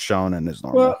is shown and is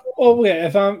normal. Well, yeah.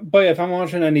 If I'm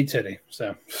watching, I need titty.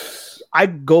 So I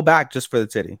go back just for the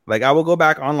titty. Like I will go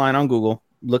back online on Google,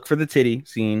 look for the titty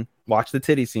scene, watch the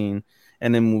titty scene,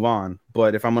 and then move on.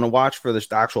 But if I'm gonna watch for the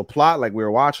actual plot, like we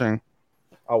were watching,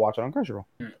 I'll watch it on Crunchyroll.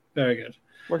 Very good.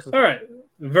 All right,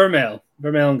 Vermeil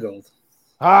and Gold.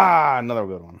 Another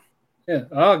good one. Yeah.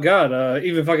 Oh god.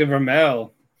 Even fucking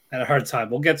Vermeil had a hard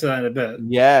time. We'll get to that in a bit.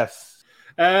 Yes.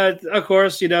 Of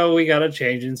course, we got a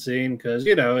change in scene because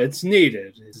it's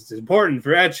needed. It's important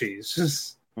for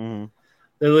ecchis.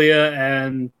 Lilia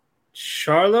and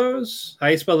Charlos. How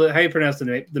you pronounce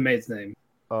the maid's name?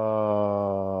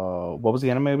 What was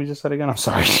the anime we just said again? I'm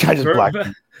sorry, I just blacked.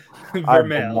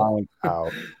 Vermeil.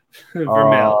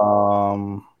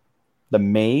 Vermeil. The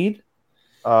maid.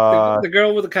 The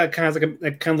girl with the kind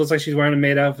of looks like she's wearing a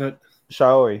maid outfit.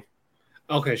 Shaori.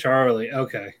 Okay, Charlie.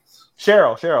 Okay.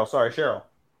 Cheryl. Sorry, Cheryl.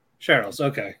 Cheryl's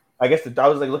okay. I guess I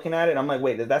was like looking at it. And I'm like,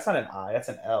 wait, that's not an I. That's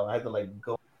an L. I had to like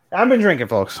go. I've been drinking,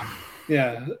 folks.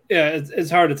 Yeah.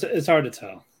 It's hard to tell. It's hard to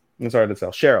tell.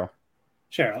 Cheryl.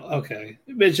 Okay.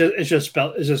 It's just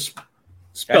spelled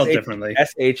differently.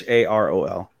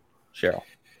 SHAROL. Cheryl.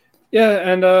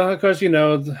 Yeah, and of course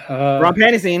bra and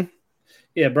panty scene.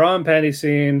 Yeah, bra and panty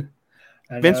scene.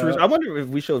 And, Vince Russo. I wonder if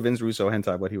we showed Vince Russo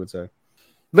hentai, what he would say.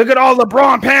 Look at all the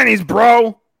bra and panties,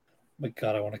 bro. My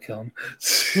God, I want to kill him.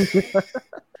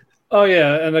 Oh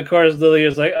yeah, and of course Lily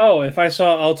is like, "Oh, if I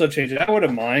saw Alto change it, I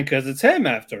wouldn't mind because it's him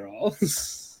after all."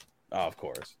 Oh, of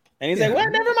course. And he's like, "Well,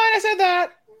 never mind, I said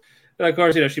that." And of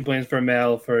course, she blames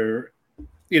Vermeil for,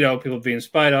 people being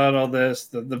spied on, all this,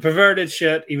 the perverted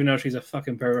shit, even though she's a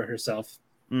fucking pervert herself.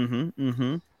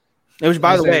 Which,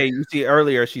 by the way, you see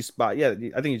earlier, she's spied. Yeah,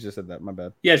 I think you just said that. My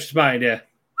bad. Yeah, she's spied. Yeah.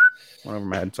 Went over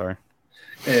my head. Sorry.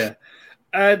 Yeah.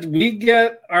 And we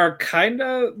get our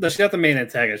she's got the main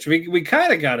antagonist. We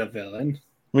kind of got a villain.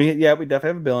 We definitely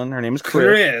have a villain. Her name is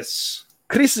Chris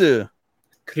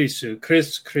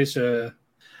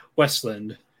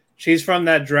Westland. She's from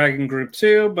that dragon group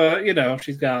too, but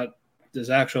she's got this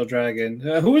actual dragon.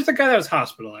 Who was the guy that was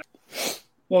hospitalized?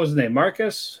 What was his name?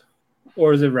 Marcus?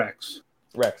 Or is it Rex?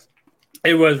 Rex.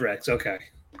 It was Rex. Okay.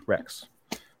 Rex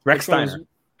Steiner.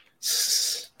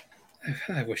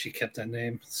 I wish he kept that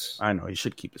name. I know he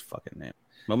should keep his fucking name.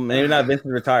 Well, maybe not.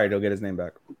 Vincent retired. He'll get his name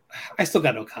back. I still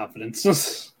got no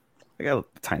confidence. I got a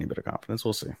tiny bit of confidence.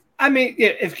 We'll see. I mean,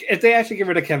 yeah, if they actually get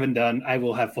rid of Kevin Dunn, I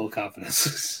will have full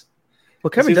confidence.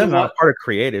 Well, Kevin Dunn's not part of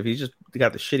creative. He's just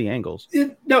got the shitty angles.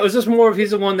 No, it's just more of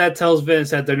he's the one that tells Vince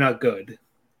that they're not good.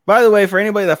 By the way, for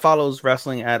anybody that follows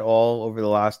wrestling at all over the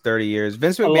last 30 years,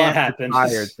 Vince McMahon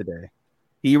retired today.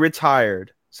 He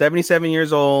retired. 77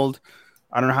 years old.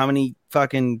 I don't know how many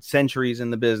fucking centuries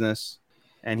in the business,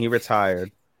 and he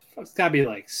retired. It's got to be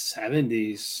like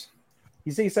 70s.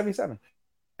 You say he's 77.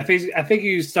 I think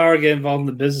you started getting involved in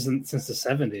the business since the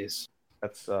 70s.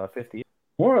 That's 50.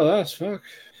 More or less. Fuck.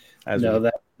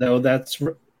 That's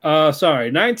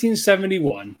sorry,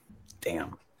 1971.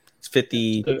 Damn. It's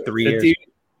 53 years.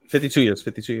 52 years.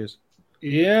 52 years.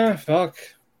 Yeah, fuck.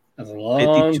 That's a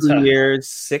long 52 time. years,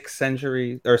 6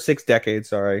 centuries, or 6 decades,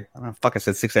 sorry. I don't know, fuck, I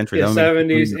said 6 centuries. Yeah,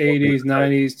 70s, 80s,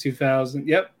 90s, 2000.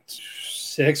 Yep.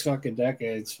 6 fucking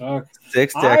decades. Fuck.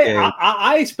 6 decades.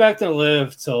 I expect him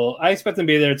to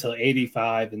be there till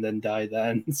 85 and then die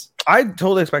then. I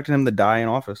totally expected him to die in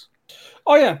office.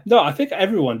 Oh, yeah. No, I think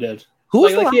everyone did. Who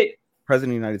was the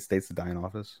president of the United States to die in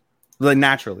office? Like,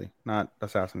 naturally, not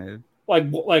assassinated.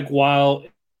 Like while...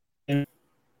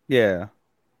 Yeah.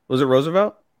 Was it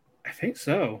Roosevelt? I think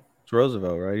so. It's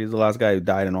Roosevelt, right? He's the last guy who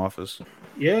died in office.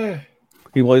 Yeah.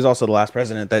 He's also the last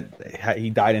president that he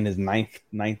died in his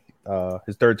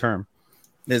his third term,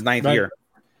 his ninth year.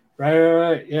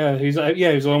 Right. Yeah, he's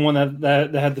the only one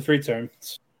that had the 3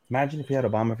 terms. Imagine if he had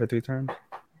Obama for 3 terms.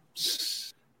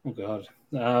 Oh God.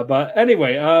 But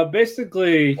anyway,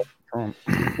 basically,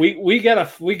 we get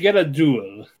a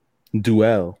duel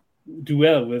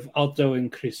with Alto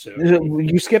and Cristo.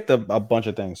 You skipped a bunch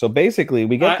of things. So basically,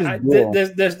 we get this duel.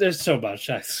 There's so much.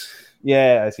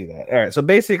 Yeah, I see that. All right. So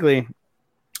basically,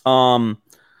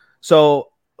 so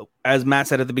as Matt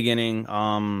said at the beginning,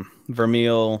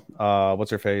 Vermeil,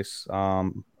 what's her face,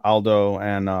 Aldo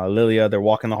and Lilia, they're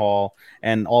walking the hall,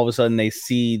 and all of a sudden they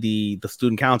see the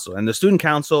student council, and the student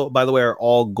council, by the way, are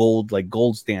all gold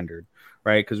standard,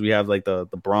 right? Because we have like the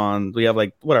bronze, we have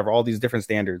like whatever, all these different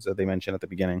standards that they mentioned at the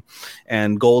beginning,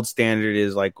 and gold standard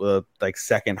is like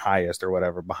second highest or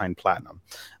whatever behind platinum.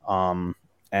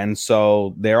 And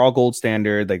so they're all gold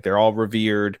standard, like they're all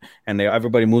revered, and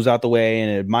everybody moves out the way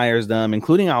and admires them,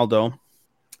 including Aldo.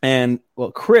 And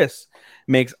Chris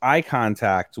makes eye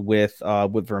contact with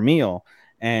Vermeil,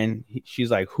 and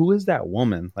she's like, "Who is that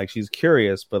woman?" Like, she's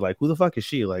curious, but like, who the fuck is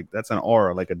she? Like, that's an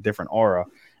aura, like a different aura.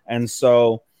 And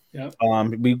so,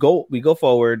 we go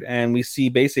forward, and we see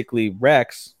basically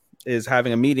Rex is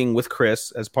having a meeting with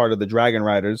Chris as part of the Dragon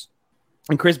Riders.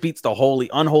 And Chris beats the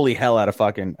unholy hell out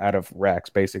of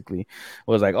Rex. Basically,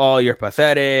 was like, "Oh, you're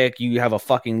pathetic. You have a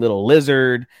fucking little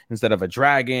lizard instead of a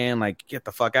dragon. Like, get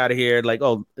the fuck out of here. Like,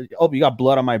 oh, you got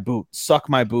blood on my boot. Suck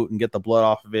my boot and get the blood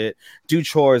off of it. Do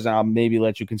chores, and I'll maybe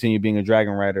let you continue being a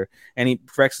dragon rider." And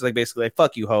Rex is like, basically, like,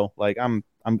 "Fuck you, ho. Like,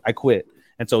 I quit."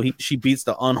 And so she beats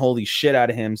the unholy shit out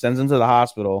of him, sends him to the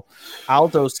hospital.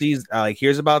 Alto sees,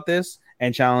 hears about this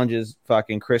and challenges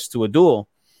fucking Chris to a duel,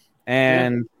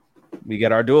 and we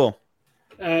get our duel.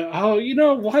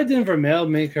 Why didn't Vermeil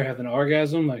make her have an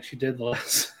orgasm like she did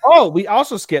last? Oh, we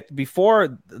also skipped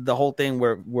before the whole thing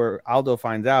where Aldo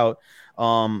finds out.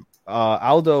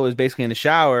 Aldo is basically in the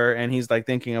shower, and he's like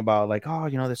thinking about like, "Oh,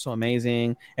 they're so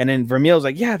amazing." And then Vermeil's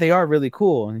like, "Yeah, they are really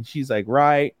cool." And she's like,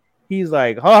 "Right." He's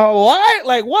like, "Oh, what?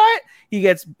 Like what?" He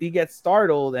gets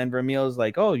startled, and Vermeil's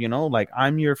like, "Oh, like,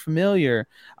 I'm your familiar.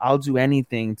 I'll do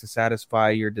anything to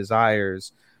satisfy your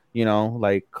desires.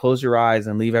 Like, close your eyes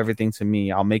and leave everything to me.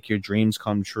 I'll make your dreams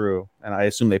come true." And I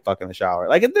assume they fuck in the shower.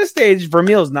 Like, at this stage,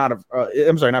 Vermeil's not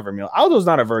I'm sorry, not Vermeil. Aldo's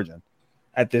not a virgin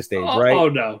at this stage, right? Oh,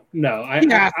 no. He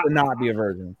has to not be a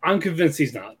virgin. I'm convinced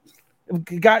he's not.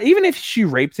 God, even if she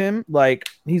raped him, like,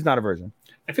 he's not a virgin.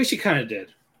 I think she kind of did.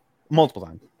 Multiple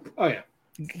times. Oh, yeah.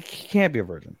 He can't be a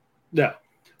virgin. No.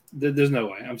 There's no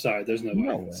way. I'm sorry. There's no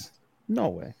way. No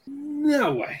way.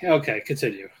 No way. Okay,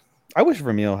 continue. I wish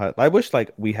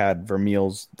we had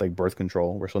Vermeil's like birth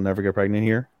control where she'll never get pregnant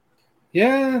here.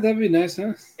 Yeah, that'd be nice,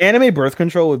 huh? Anime birth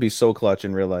control would be so clutch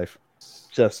in real life.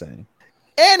 Just saying.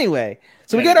 Anyway,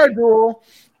 so we get our duel.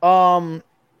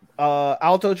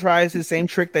 Alto tries his same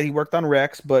trick that he worked on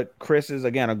Rex, but Chris is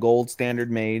again a gold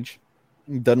standard mage.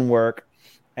 Doesn't work.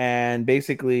 And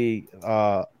basically,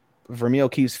 Vermeil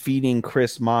keeps feeding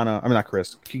Chris mana. I mean, not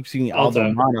Chris. Keeps feeding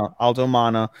Alto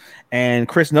mana. And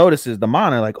Chris notices the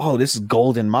mana, like, oh, this is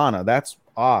golden mana. That's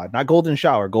odd. Not golden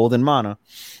shower, golden mana.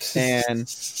 And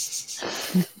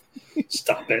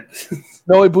stop it.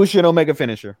 No Ibushi Omega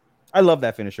finisher. I love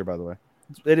that finisher, by the way.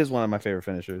 It is one of my favorite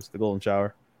finishers, the golden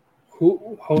shower.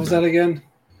 What was that again?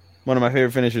 One of my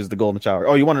favorite finishers, the golden shower.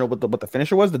 Oh, you want to know what the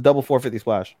finisher was? The double 450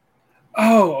 splash.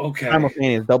 Oh,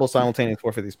 okay. Double simultaneous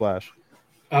 450 splash.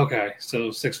 Okay,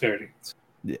 so 630.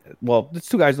 Yeah, well, it's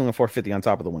two guys doing a 450 on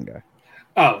top of the one guy.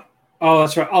 Oh,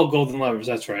 that's right. Oh, golden lovers.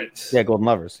 That's right. Yeah, golden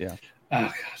lovers. Yeah. Oh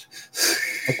God.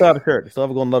 I still have a shirt. I still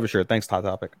have a golden lover shirt. Thanks, Hot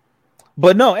Topic.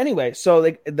 But no, anyway. So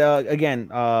like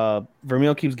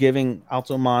Vermeil keeps giving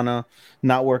Alto mana,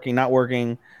 not working,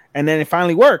 and then it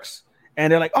finally works, and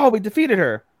they're like, "Oh, we defeated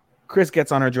her." Chris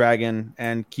gets on her dragon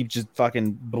and keeps just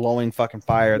fucking blowing fucking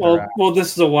fire. Well,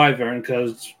 this is a wyvern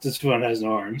because this one has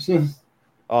no arms.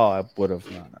 Oh, I would have.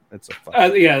 No, it's a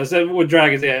fucking... with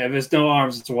dragons. Yeah, if it's no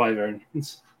arms, it's a wyvern.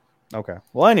 Okay.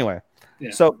 Well, anyway.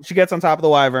 Yeah. So she gets on top of the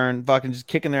wyvern, fucking just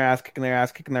kicking their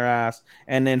ass,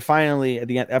 and then finally at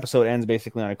the end, episode ends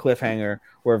basically on a cliffhanger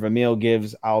where Vermeil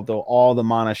gives Aldo all the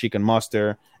mana she can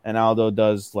muster, and Aldo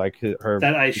does like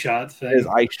that ice shot thing. His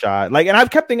ice shot, like, and I've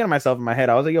kept thinking to myself in my head,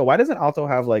 I was like, yo, why doesn't Aldo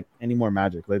have like any more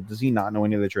magic? Like, does he not know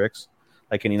any of the tricks?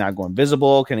 Like, can he not go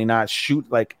invisible? Can he not shoot?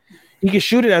 Like, he can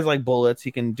shoot it as like bullets.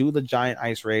 He can do the giant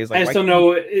ice rays. Like, I just don't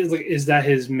know. Is that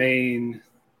his main?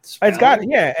 Spell? It's got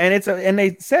and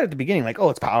they said at the beginning like,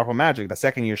 oh, it's powerful magic. The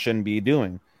second year shouldn't be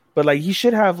doing, but like he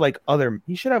should have other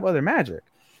magic.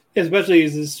 Yeah, especially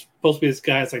he's supposed to be this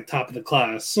guy that's like top of the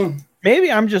class.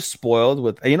 Maybe I'm just spoiled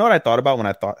with. You know what I thought about when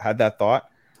I had that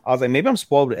thought? I was like, maybe I'm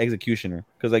spoiled with Executioner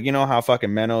because like you know how fucking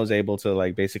Menno is able to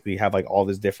like basically have like all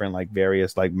this different like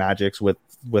various like magics with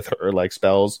her like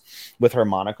spells with her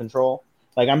mana control.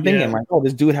 Like I'm thinking, like, oh,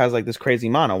 this dude has like this crazy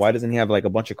mana. Why doesn't he have like a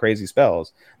bunch of crazy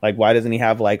spells? Like, why doesn't he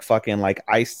have like fucking like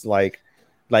ice, like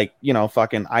you know,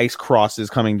 fucking ice crosses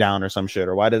coming down or some shit?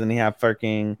 Or why doesn't he have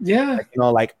fucking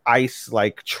like ice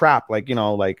like trap, like you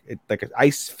know, like an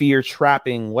ice sphere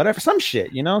trapping, whatever, some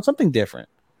shit, you know, something different.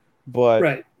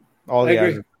 But all the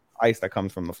guys ice that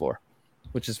comes from the floor,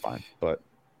 which is fine, but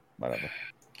whatever.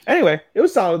 Anyway, it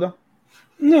was solid though.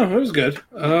 No, it was good.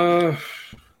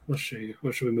 What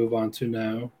should we move on to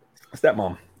now?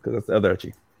 Stepmom, because that's the other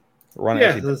ecchi.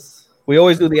 We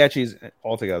always do the ecchis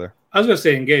all together. I was going to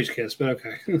say Engage Kiss, but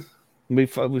okay. we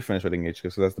finished with Engage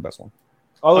Kiss, so that's the best one.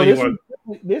 Although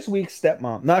this week's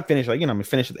Stepmom, not finished, like, you know, we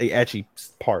finished the ecchi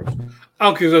part. Okay,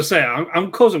 I was going to say,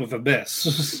 I'm closing with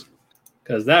Abyss,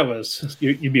 because that was,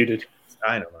 you muted.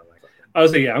 I know. I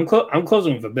was like, I'm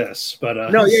closing with Abyss, but...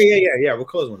 No, yeah, we're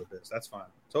closing with Abyss. That's fine.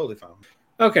 Totally fine.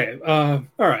 Okay, all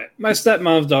right. My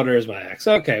stepmom's daughter is my ex.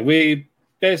 Okay, we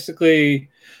basically,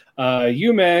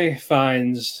 Yume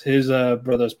finds his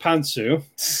brother's pantsu.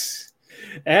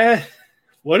 And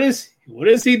what does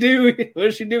he do? What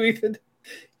does she do, Ethan?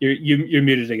 You're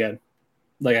muted again.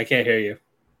 Like I can't hear you.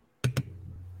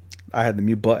 I had the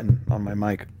mute button on my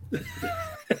mic.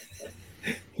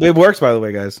 It works, by the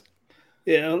way, guys.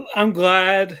 Yeah, I'm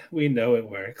glad we know it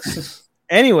works.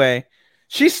 Anyway,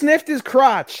 she sniffed his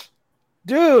crotch.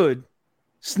 Dude,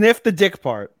 sniff the dick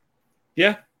part.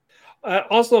 Yeah.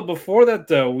 Also, before that,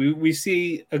 though, we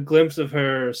see a glimpse of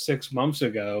her 6 months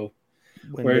ago,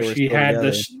 where she had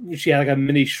like a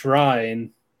mini shrine.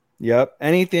 Yep.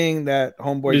 Anything that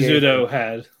homeboy Mizuto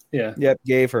had. Yeah. Yep.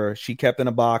 Gave her. She kept in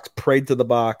a box, prayed to the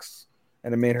box,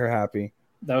 and it made her happy.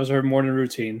 That was her morning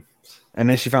routine. And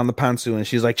then she found the pantsu, and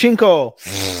she's like, "Chinko."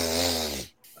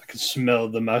 I can smell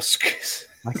the musk.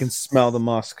 I can smell the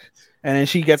musk. And then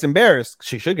she gets embarrassed.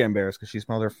 She should get embarrassed because she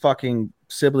smelled her fucking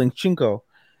sibling Chinko.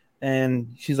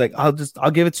 And she's like, I'll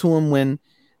give it to him when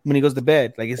he goes to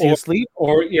bed. Like, is he asleep?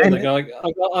 Or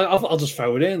I'll just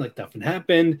throw it in. Like nothing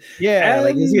happened. Yeah, and,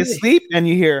 like is he asleep? And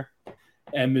you hear,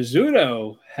 and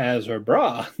Mizuto has her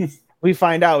bra. We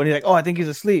find out, and he's like, oh, I think he's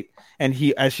asleep. And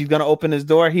as she's gonna open his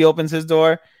door, he opens his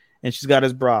door, and she's got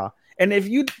his bra. And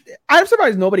I'm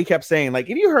surprised nobody kept saying, like,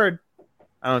 if you heard,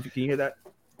 I don't know if you can hear that.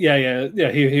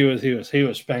 Yeah. He was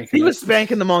spanking. He was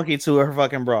spanking the monkey to her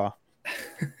fucking bra.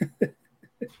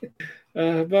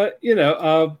 But you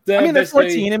know, I mean, they're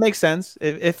 14. It makes sense.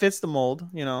 It fits the mold,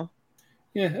 you know.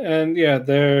 Yeah, and yeah,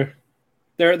 they're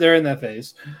in that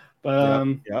phase. But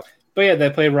yep. But yeah, they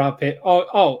play Rob Pit.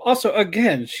 Oh, also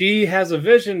again, she has a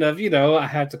vision of, you know, I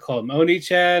have to call him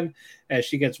Oni-chan, and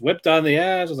she gets whipped on the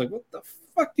ass. I was like, what the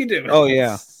fuck you doing? Oh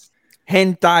yeah,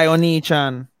 hentai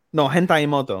Oni-chan. No, hentai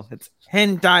imoto. It's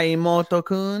hentai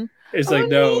imoto-kun. It's like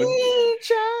no.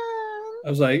 I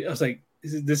was like,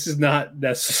 this is not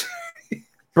necessary.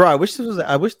 Bro, I wish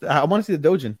I want to see the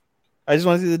dojin. I just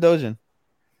want to see the dojin.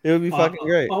 It would be fucking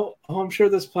great. Oh, I'm sure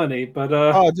there's plenty, but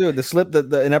oh, dude, the slip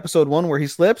in episode 1 where he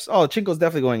slips. Oh, Chinko's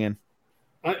definitely going in.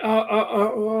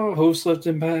 Who slipped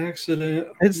in by accident?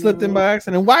 It slipped in by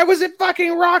accident. Why was it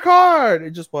fucking rock hard?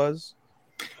 It just was.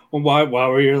 Well, why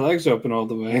were your legs open all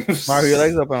the way? Why were your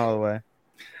legs open all the way?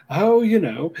 Oh, you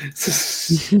know.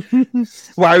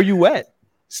 Why are you wet?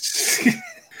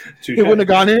 It wouldn't have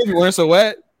gone in if you weren't so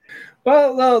wet.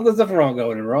 Well, no, there's nothing wrong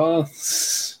going in Raw.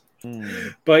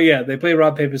 But yeah, they play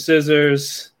rock, paper,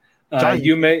 scissors.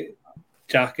 Yume,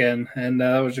 Jaken, and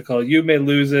what you call it? Yume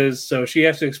loses, so she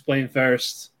has to explain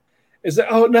first. Is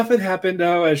that nothing happened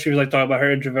though? As she was like talking about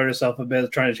her introverted self a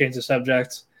bit, trying to change the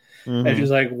subject. Mm-hmm. And she's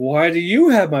like, "Why do you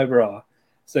have my bra?"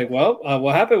 It's like, well,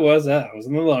 what happened was that I was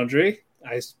in the laundry.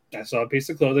 I saw a piece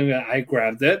of clothing. I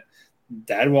grabbed it.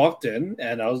 Dad walked in,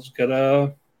 and I was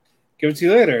gonna give it to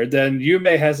you later. Then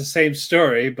Yume has the same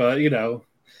story, but you know,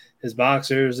 his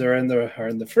boxers are in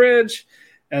the fridge,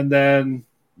 and then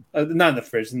not in the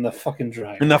fridge, in the fucking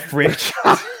dryer. In the fridge.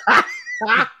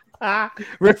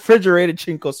 Refrigerated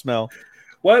Chinko smell.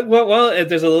 What? Well, if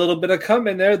there's a little bit of cum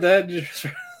in there, then.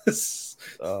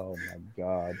 Oh my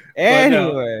god.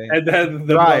 Anyway, and then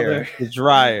the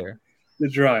dryer.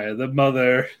 The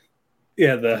mother.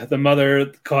 Yeah, the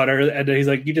mother caught her, and he's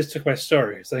like, "You just took my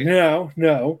story." It's like, no.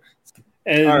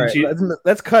 And all right,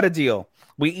 let's cut a deal.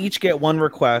 We each get one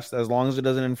request, as long as it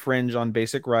doesn't infringe on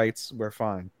basic rights. We're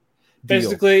fine.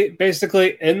 Deal.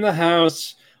 Basically, in the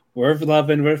house, we're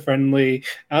loving, we're friendly.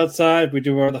 Outside, we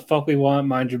do whatever the fuck we want.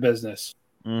 Mind your business.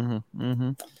 Mm-hmm.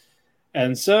 Mm-hmm.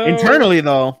 And so internally,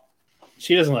 though,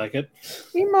 she doesn't like it.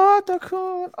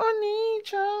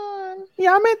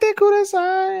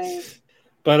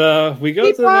 But we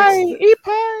go to the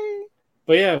next.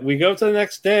 But yeah, we go to the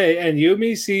next day, and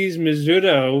Yumi sees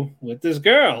Mizuto with this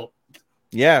girl.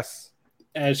 Yes,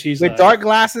 and she's with dark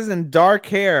glasses and dark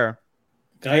hair.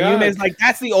 And Yumi's like,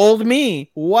 "That's the old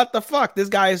me. What the fuck? This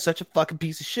guy is such a fucking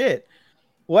piece of shit."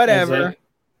 Whatever.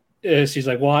 She's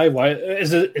like, "Why? Why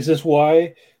is this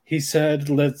why?" He said,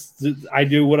 I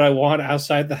do what I want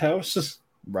outside the house.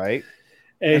 Right.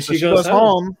 And she goes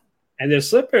home. And there's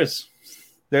slippers.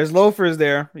 There's loafers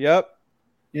there. Yep.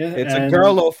 Yeah. It's a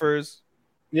girl loafers.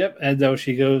 Yep. And though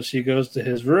she goes to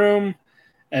his room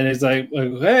and he's like,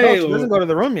 hey. No, she doesn't go to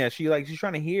the room yet. She's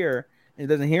trying to hear and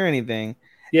doesn't hear anything.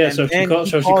 Yeah, so she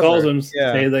calls him,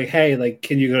 say like, "Hey, like,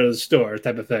 can you go to the store?"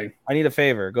 type of thing. I need a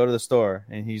favor. Go to the store,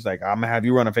 and he's like, "I'm gonna have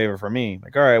you run a favor for me."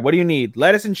 Like, all right, what do you need?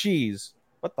 Lettuce and cheese.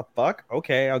 What the fuck?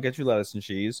 Okay, I'll get you lettuce and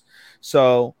cheese.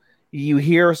 So you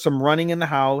hear some running in the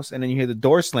house, and then you hear the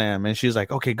door slam, and she's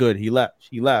like, "Okay, good. He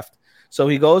left." So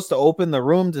he goes to open the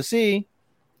room to see,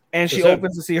 and she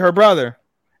opens to see her brother,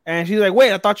 and she's like,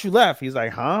 "Wait, I thought you left." He's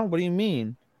like, "Huh? What do you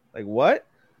mean? Like what?"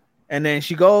 And then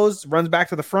she runs back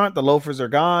to the front. The loafers are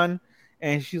gone.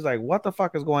 And she's like, what the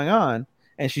fuck is going on?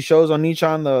 And she shows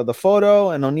Oni-chan the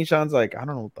photo. And Oni-chan's like, I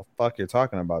don't know what the fuck you're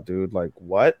talking about, dude. Like,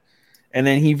 what? And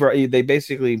then they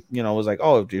basically, was like,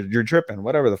 oh, you're tripping,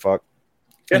 whatever the fuck.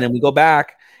 Yeah. And then we go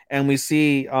back and we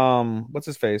see, what's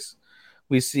his face?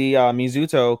 We see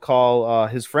Mizuto call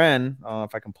his friend.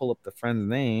 If I can pull up the friend's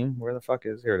name. Where the fuck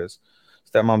is? Here it is.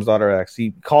 Stepmom's daughter X.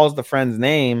 He calls the friend's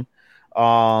name.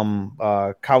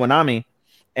 Kawanami,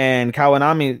 and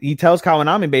he tells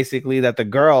Kawanami basically that the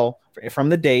girl from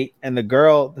the date and the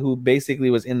girl who basically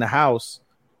was in the house,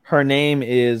 her name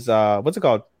is what's it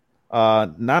called?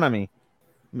 Minami.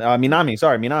 Yeah,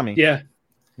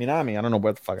 Minami. I don't know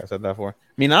what the fuck I said that for.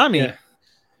 Minami. Yeah.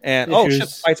 And shit, the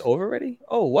fight's over already.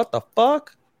 Oh, what the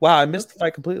fuck? Wow, I missed the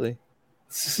fight completely.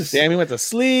 Damn, he went to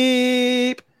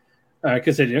sleep. All right,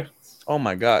 continue. Oh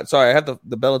my god, sorry, I had the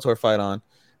Bellator fight on.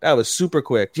 That was super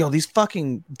quick. Yo, these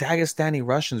fucking Dagestani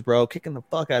Russians, bro, kicking the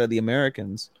fuck out of the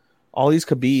Americans. All these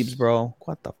Khabibs, bro.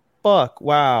 What the fuck?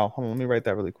 Wow. Hold on, let me write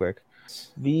that really quick.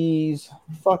 These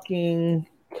fucking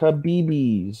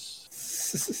Khabibis.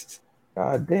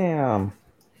 God damn.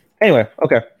 Anyway,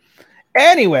 okay.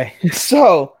 Anyway,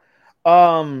 so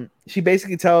she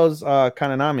basically tells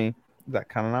Kananami. Is that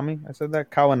Kananami? I said that?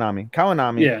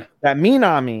 Kawanami. Yeah. That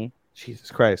Minami,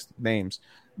 Jesus Christ, names,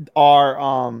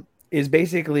 are is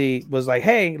basically was like,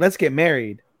 hey, let's get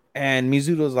married. And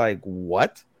Mizuto's like,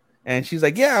 what? And she's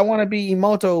like, yeah, I want to be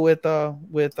Imoto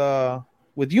with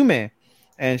Yume.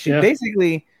 And she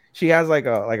basically she has like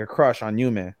a crush on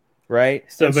Yume, right?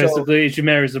 So basically, if she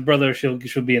marries the brother, she'll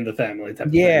be in the family.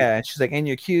 Yeah, and she's like, and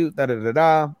you're cute, da da da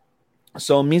da.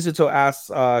 So Mizuto asks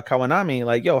Kawanami,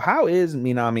 like, yo, how is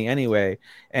Minami anyway?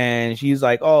 And she's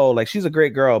like, oh, like she's a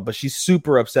great girl, but she's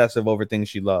super obsessive over things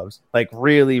she loves, like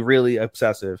really, really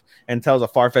obsessive, and tells a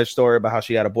far-fetched story about how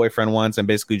she had a boyfriend once and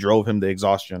basically drove him to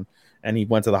exhaustion, and he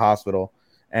went to the hospital.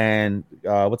 And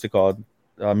what's it called?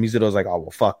 Mizuto's like, oh,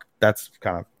 well, fuck, that's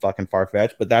kind of fucking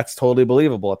far-fetched, but that's totally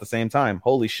believable at the same time.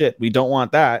 Holy shit, we don't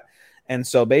want that. And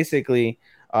so basically,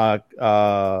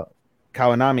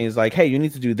 Kawanami is like, hey, you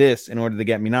need to do this in order to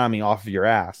get Minami off of your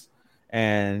ass.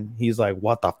 And he's like,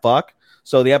 what the fuck?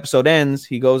 So the episode ends.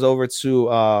 He goes over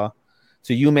to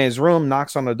Yume's room,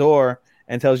 knocks on the door,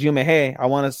 and tells Yume, hey, I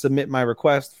want to submit my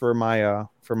request for my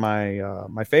favor.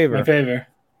 My favor.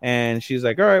 And she's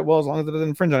like, all right, well, as long as it doesn't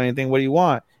infringe on anything, what do you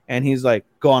want? And he's like,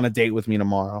 go on a date with me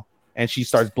tomorrow. And she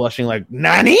starts blushing like,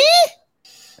 Nani?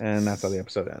 And that's how the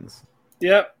episode ends.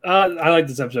 Yep. I like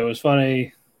this episode. It was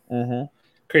funny. Mm-hmm.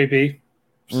 Creepy.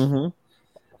 Mm-hmm.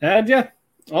 And yeah,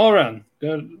 all around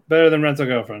good, better than Rent a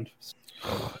Girlfriend.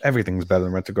 Everything's better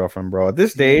than Rent a Girlfriend, bro. At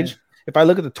this stage, if I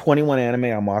look at the 21 anime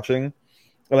I'm watching,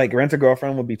 like Rent a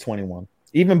Girlfriend would be 21.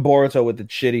 Even Boruto with the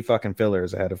shitty fucking filler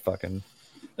is ahead of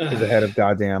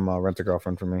goddamn Rent a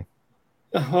Girlfriend for me.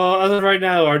 Well, as of right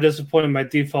now, our disappointment by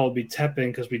default would be Teppen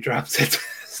because we dropped it.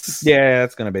 Yeah,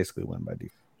 it's gonna basically win by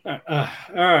default. All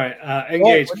right.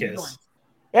 Engage Kiss.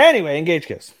 Anyway, Engage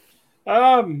Kiss.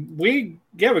 We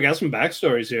got some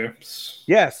backstories here.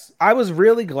 Yes, I was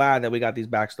really glad that we got these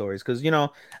backstories because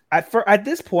at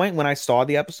this point when I saw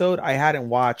the episode, I hadn't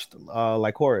watched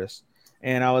Lycoris,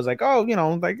 and I was like, oh,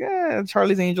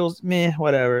 Charlie's Angels, meh,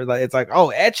 whatever. Like it's like,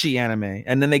 oh, ecchi anime,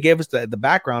 and then they gave us the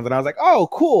backgrounds, and I was like, oh,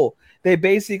 cool. They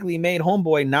basically made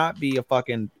Homeboy not be a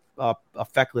fucking a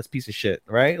feckless piece of shit,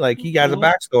 right? Like he has a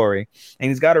backstory, and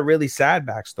he's got a really sad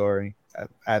backstory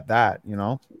at that,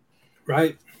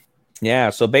 right?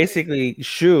 Yeah, so basically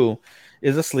Shu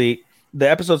is asleep. The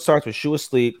episode starts with Shu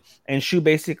asleep, and Shu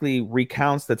basically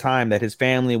recounts the time that his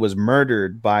family was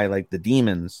murdered by like the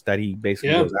demons that he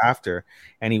basically goes after.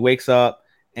 And he wakes up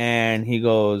and he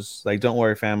goes like, don't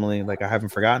worry, family, like I haven't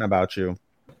forgotten about you.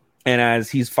 And as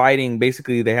he's fighting,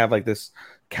 basically they have like this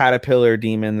caterpillar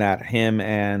demon that him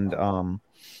and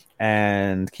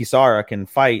Kisara can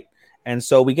fight. And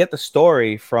so we get the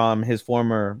story from his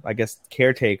former, I guess,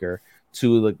 caretaker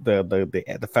to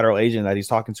the federal agent that he's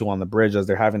talking to on the bridge as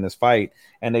they're having this fight,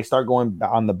 and they start going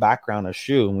on the background of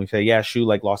Shu, and we say, yeah, Shu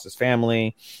like lost his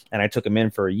family, and I took him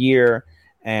in for a year,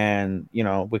 and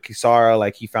with Kisara,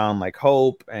 like he found like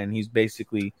hope, and he's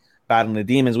basically battling the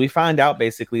demons. We find out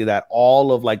basically that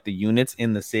all of like the units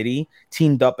in the city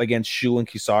teamed up against Shu and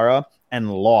Kisara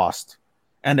and lost,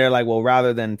 and they're like, well,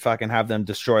 rather than fucking have them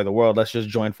destroy the world, let's just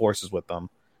join forces with them,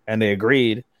 and they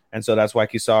agreed. And so that's why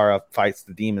Kisara fights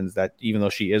the demons, that even though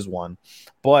she is one.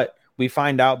 But we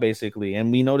find out basically,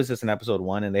 and we noticed this in episode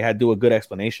 1, and they had to do a good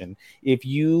explanation. If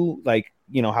you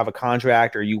have a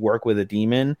contract or you work with a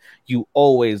demon, you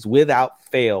always, without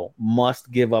fail, must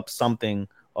give up something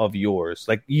of yours.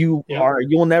 Like you'll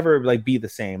never like be the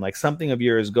same. Like something of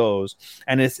yours goes.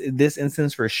 And it's this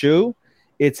instance for Shu,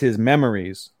 it's his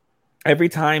memories. Every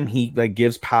time he like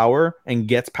gives power and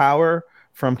gets power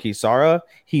from Kisara,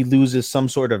 he loses some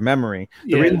sort of memory.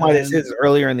 The reason why this is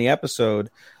earlier in the episode,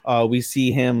 we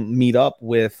see him meet up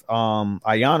with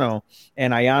Ayano,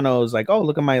 and Ayano's like, oh,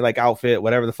 look at my like outfit,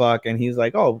 whatever the fuck, and he's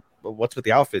like, oh, what's with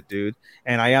the outfit, dude?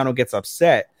 And Ayano gets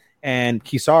upset, and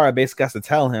Kisara basically has to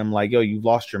tell him like, yo, you've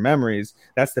lost your memories.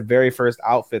 That's the very first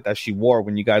outfit that she wore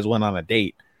when you guys went on a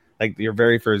date, like your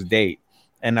very first date,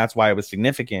 and that's why it was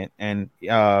significant. And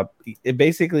it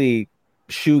basically,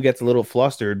 Shu gets a little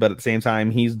flustered, but at the same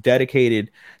time, he's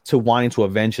dedicated to wanting to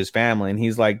avenge his family, and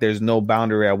he's like, "There's no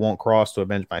boundary I won't cross to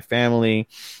avenge my family.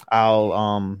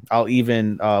 I'll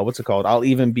even I'll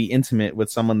even be intimate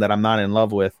with someone that I'm not in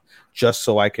love with, just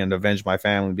so I can avenge my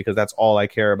family, because that's all I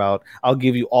care about. I'll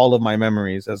give you all of my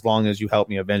memories as long as you help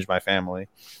me avenge my family."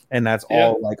 And that's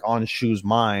all like on Shu's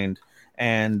mind.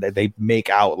 And they make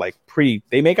out pretty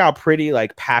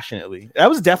like passionately. That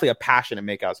was definitely a passionate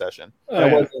makeout session.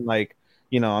 Wasn't like,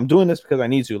 I'm doing this because I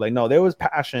need to. Like, no, there was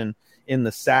passion in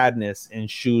the sadness in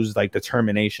Shu's like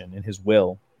determination in his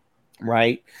will,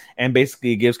 right? And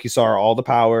basically it gives Kisara all the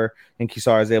power, and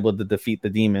Kisara is able to defeat the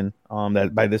demon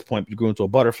that by this point grew into a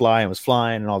butterfly and was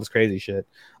flying and all this crazy shit.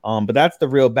 But that's the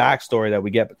real backstory that we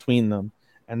get between them.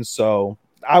 And so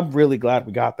I'm really glad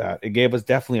we got that. It gave us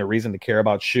definitely a reason to care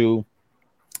about Shu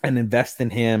and invest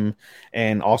in him,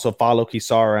 and also follow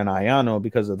Kisara and Ayano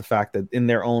because of the fact that in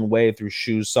their own way, through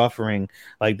Shu's suffering,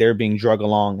 like they're being drug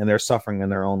along and they're suffering in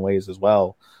their own ways as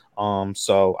well.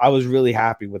 So I was really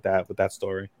happy with that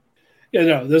story. Yeah,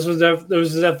 no, this was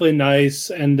definitely nice.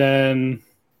 And then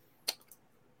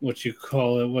what you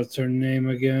call it? What's her name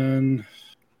again?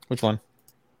 Which one?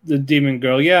 The demon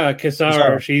girl. Yeah,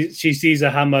 Kisara. Kisara. She sees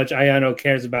how much Ayano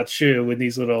cares about Shu with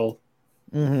these little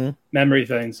memory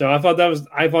things. So I thought that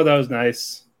was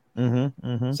nice. So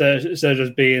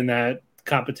just being that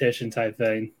competition type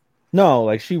thing. No,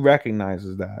 like she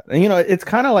recognizes that. And it's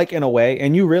kind of like in a way,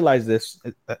 and you realize this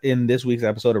in this week's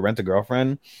episode of Rent a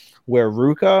Girlfriend, where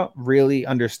Ruka really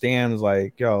understands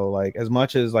like, as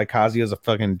much as like Kazuya's a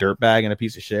fucking dirtbag and a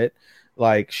piece of shit,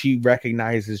 like she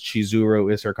recognizes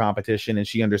Chizuru is her competition and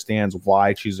she understands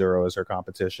why Chizuru is her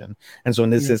competition. And so in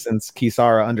this instance,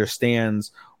 Kisara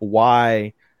understands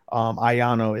why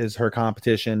Ayano is her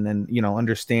competition and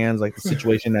understands like the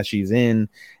situation that she's in,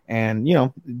 and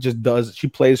she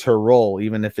plays her role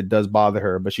even if it does bother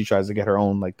her, but she tries to get her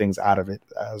own like things out of it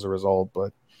as a result.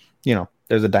 But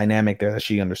there's a dynamic there that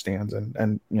she understands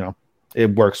and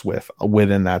it works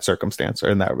within that circumstance or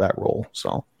in that role.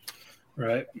 So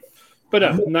right.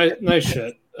 But nice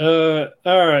shit. All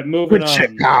right, moving on.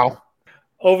 Shit, pal.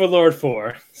 Overlord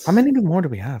 4. How many more do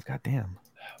we have? God damn.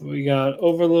 We got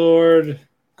Overlord.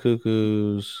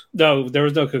 Cuckoos. No, there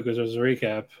was no Cuckoos. There was a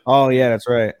recap. Oh, yeah, that's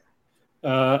right.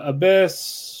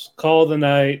 Abyss, Call of the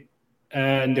Night,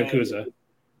 and Yakuza.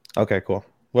 Okay, cool.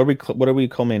 What are we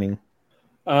culminating?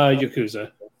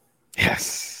 Yakuza.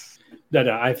 Yes. No,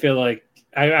 I feel like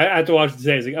I have to watch it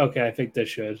today. It's like, okay, I think this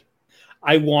should.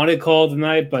 I wanted Call of the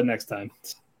Night, but next time.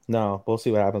 No, we'll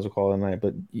see what happens with Call of the Night.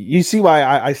 But you see why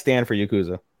I stand for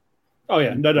Yakuza. Oh,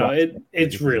 yeah. No.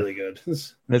 It's really good.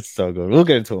 It's so good. We'll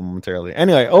get into it momentarily.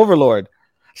 Anyway, Overlord.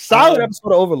 Solid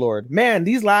episode of Overlord. Man,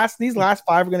 these last 5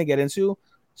 we're going to get into,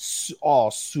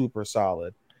 all super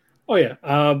solid. Oh, yeah.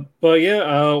 But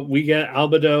yeah, we get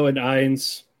Albedo and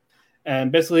Ainz.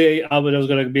 And basically, Albedo's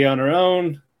going to be on her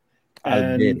own.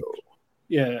 And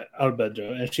yeah,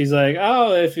 Albedo, and she's like,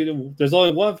 "Oh, there's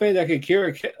only one thing that can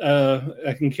cure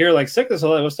like sickness.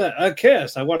 What's that? A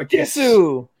kiss. I want a kiss."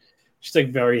 Kissu. She's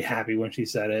like very happy when she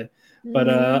said it, but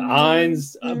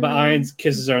Ainz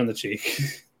kisses her on the cheek,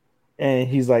 and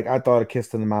he's like, "I thought a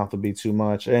kiss in the mouth would be too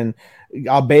much." And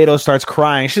Albedo starts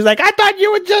crying. She's like, "I thought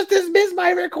you would just dismiss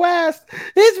my request.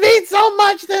 This means so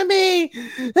much to me."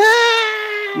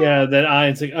 Yeah, then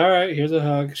Ainz like, "All right, here's a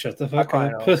hug. Shut the fuck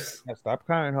up. Stop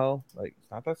crying, ho. Like,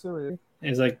 it's not that serious."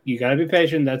 He's like, "You gotta be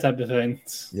patient." That type of thing.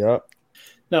 Yep.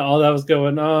 Now all that was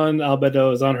going on.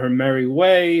 Albedo is on her merry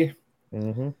way,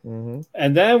 and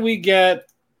then we get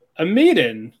a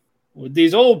meeting with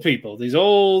these old people, these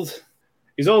old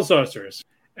sorcerers,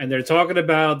 and they're talking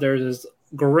about there's this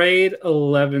grade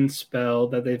 11 spell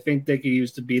that they think they can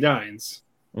use to beat Ainz.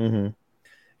 And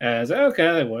I was like,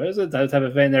 okay, what is it? That type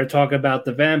of thing. They're talking about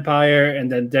the vampire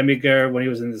and then Demigur when he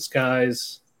was in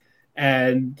disguise,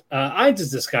 and Ainz is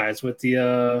disguised with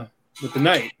the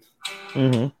knight.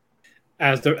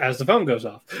 As the phone goes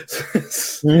off.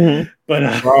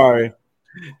 But sorry,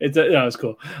 it's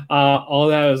cool. All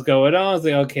that was going on. I was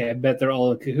like, okay, I bet they're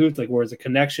all in cahoots. Like, where's the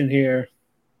connection here?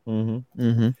 And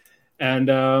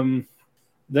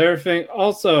their thing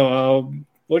also,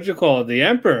 what'd you call it? The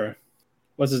Emperor.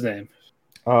 What's his name?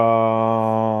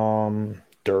 Derp.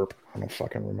 I don't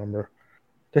fucking remember.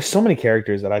 There's so many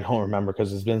characters that I don't remember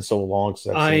because it's been so long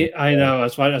since I know.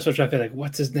 That's why I feel like,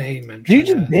 what's his name? And you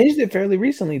just binged it fairly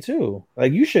recently too.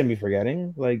 Like, you shouldn't be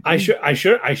forgetting. Like, I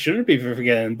shouldn't be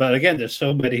forgetting. But again, there's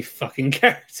so many fucking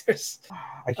characters.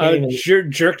 I can't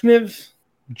Jerkniv.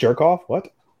 Jerk off? What?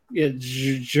 Yeah,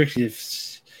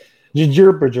 Jerkniv.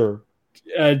 Jerperjer.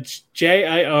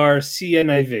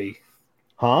 JIRCNIV.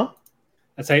 Huh?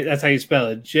 That's how you spell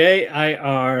it.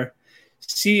 JIRCNIV.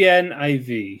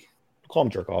 Call him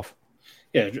jerk off.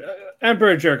 Yeah,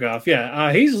 Emperor jerk off.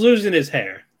 Yeah, he's losing his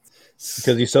hair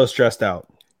because he's so stressed out.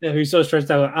 Yeah, he's so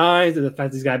stressed out with Ainz and the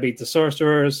fact he's got to beat the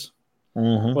sorcerers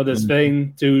for this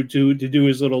thing to do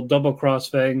his little double cross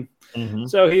thing.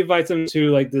 So he invites him to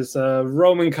like this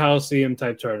Roman Coliseum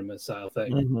type tournament style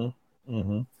thing.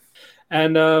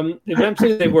 And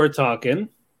eventually they were talking,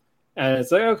 and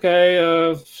it's like, okay,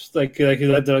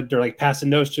 they're like passing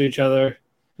notes to each other.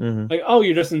 Like, oh,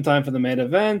 you're just in time for the main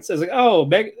event. It's like, oh,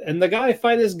 and the guy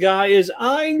fight this guy is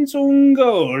Ainz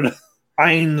Ungol.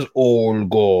 Ainz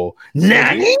Ungol.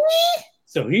 Nani?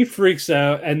 So he freaks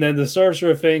out, and then the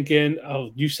sorcerer thinking,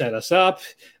 oh, you set us up.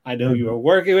 I know you were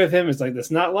working with him. It's like, that's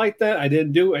not like that. I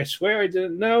didn't do it. I swear I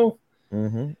didn't know.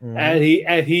 And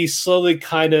he slowly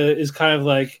kind of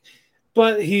like,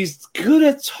 but he's good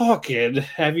at talking.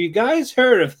 Have you guys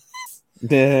heard of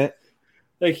this?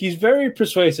 Like, he's very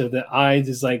persuasive that Ainz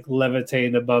is like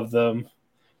levitating above them.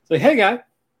 It's like, hey guy,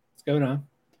 what's going on?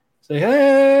 It's like,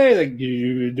 hey, like,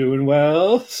 you doing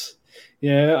well?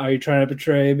 Yeah, are you trying to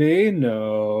betray me?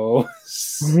 No.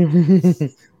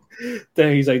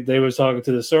 Then he's like, they were talking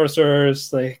to the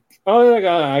sorcerers, like, oh,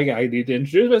 I need to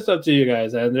introduce myself to you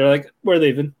guys, and they're like, we're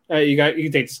leaving. You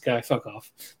can take this guy. Fuck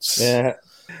off. Yeah.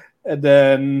 And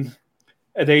then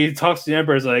he talks to the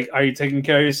emperor. Is like, are you taking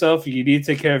care of yourself? You need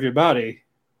to take care of your body.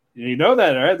 You know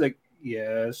that, right? Like,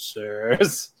 yes, sir.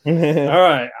 All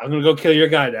right, I'm gonna go kill your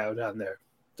guy now down there.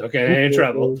 Okay, ain't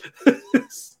trouble.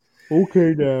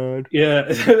 Okay, Dad. Yeah,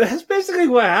 that's basically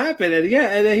what happened. And yeah,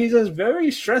 and then he's just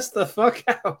very stressed the fuck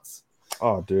out.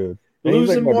 Oh, dude.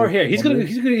 Losing more hair. He's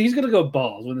gonna go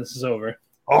bald when this is over.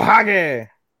 Ohage.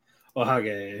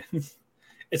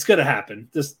 It's gonna happen.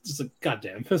 Just like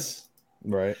goddamn.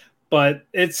 Right. But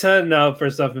it's setting up for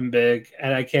something big,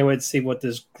 and I can't wait to see what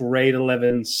this grade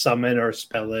 11 summon or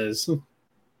spell is.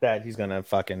 That he's gonna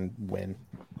fucking win.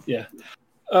 Yeah.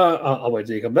 I'll wait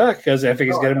till you come back because I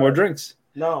think he's getting more drinks.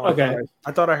 No. Okay.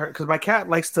 I thought I heard because my cat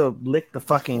likes to lick the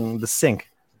sink.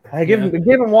 I give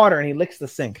him water and he licks the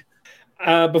sink.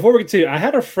 Before we continue, I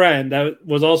had a friend that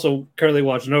was also currently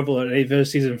watching Overlord and he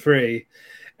finished season 3,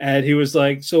 and he was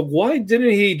like, "So why didn't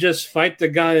he just fight the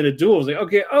guy in a duel?" I was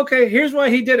like, "Okay, here's why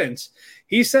he didn't."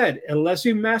 He said, "Unless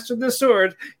you master the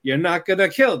sword, you're not gonna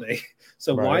kill me.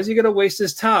 So why is he gonna waste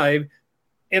his time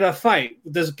in a fight?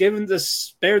 Just given the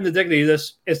sparing the dignity,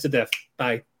 this is to death.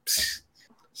 Bye."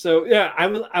 So yeah, I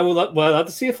would love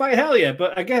to see a fight. Hell yeah!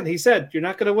 But again, he said you're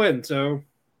not going to win. So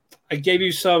I gave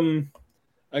you some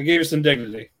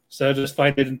dignity. So just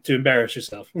fighting to embarrass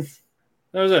yourself.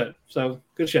 That was it. So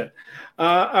good shit.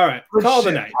 All right, call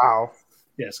the night. Wow.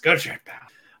 Yes, good shit,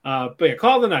 pal. But yeah,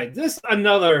 call the night. This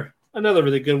another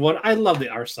really good one. I love the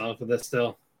art style for this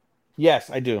still. Yes,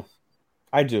 I do.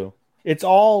 It's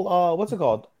all what's it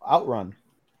called? Outrun.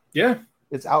 Yeah,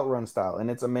 it's Outrun style, and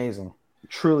it's amazing.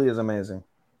 It truly is amazing.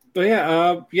 But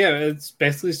it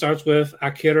basically starts with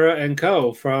Akira and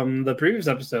Ko from the previous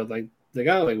episode. Like they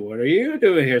got like, "What are you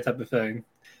doing here?" type of thing.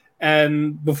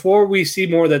 And before we see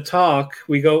more of the talk,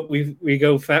 we go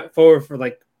forward for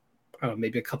like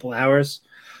maybe a couple hours.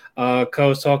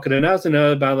 Ko's talking to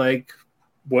Nazuna about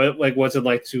what's it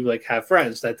like to like have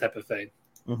friends, that type of thing.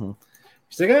 Mm-hmm.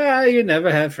 She's like, you never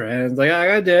had friends. Like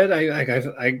I did. I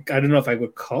don't know if I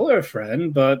would call her a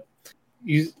friend, but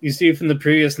you see from the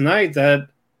previous night that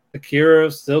Akira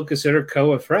still considered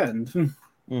Ko a friend.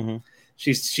 Mm-hmm.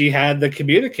 She had the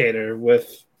communicator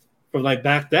from like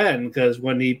back then, because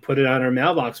when he put it on her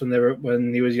mailbox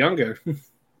when he was younger,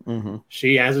 mm-hmm.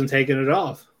 she hasn't taken it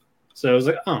off. So I was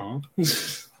like, oh.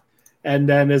 And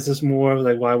then there's this more of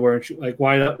like, why weren't you like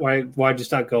why'd you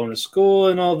stop going to school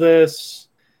and all this?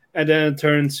 And then it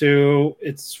turned to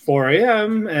it's 4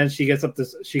 a.m. and she gets up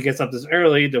this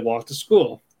early to walk to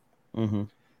school. Mm-hmm.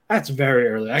 That's very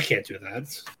early. I can't do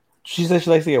that. She said she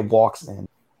likes to get walks in.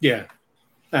 Yeah,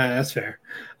 that's fair.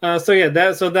 Now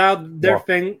their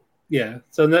thing. Yeah.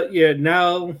 So now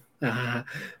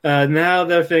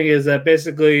their thing is that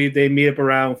basically they meet up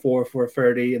around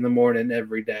 4:30 in the morning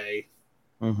every day.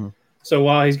 Mm-hmm. So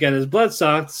while he's getting his blood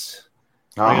sucked,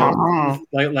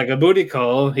 like a booty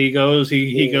call, he goes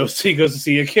to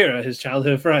see Akira, his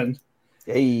childhood friend.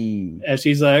 Hey. And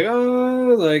she's like,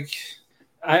 "Oh, like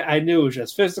I knew it was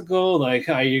just physical. Like,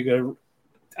 are you gonna?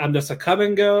 I'm just a come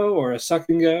and go or a suck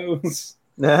and go." It's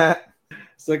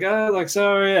like,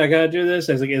 sorry, I gotta do this.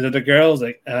 I was like, "Is it a girl?"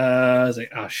 I was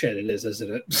like, "Oh shit, it is,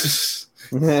 isn't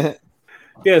it?"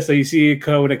 Yeah. So you see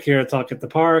Ko and Akira talk at the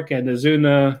park, and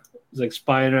Azuna is like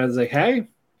spying around. It's like, "Hey,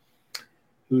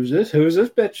 who's this? Who's this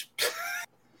bitch?"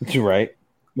 You're right.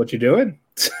 What you doing?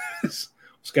 What's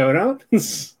going on?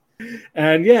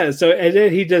 And yeah, and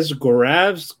then he just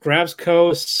grabs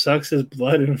Ko, sucks his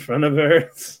blood in front of her,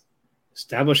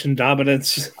 establishing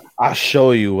dominance. I'll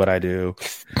show you what I do.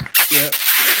 Yeah.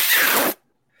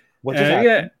 What just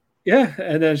happened? Yeah.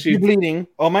 And then she's bleeding.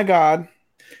 Oh my god.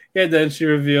 Yeah, then she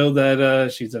revealed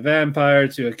that she's a vampire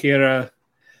to Akira.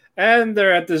 And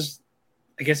they're at this,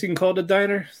 I guess you can call it a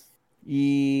diner.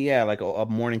 Yeah, like a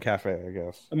morning cafe, I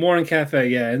guess. A morning cafe,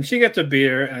 yeah. And she gets a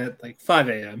beer at like 5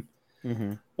 a.m.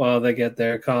 Mm-hmm. While they get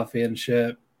their coffee and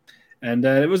shit. And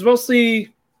it was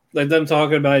mostly like them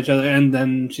talking about each other. And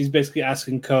then she's basically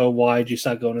asking Ko, why'd you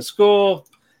stop going to school?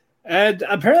 And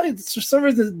apparently, for some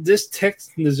reason, this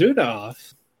ticked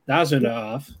Nazuna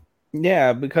off.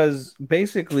 Yeah, because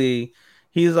basically,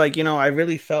 he's like, I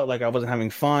really felt like I wasn't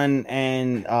having fun.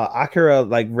 And Akira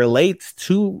like relates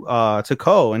to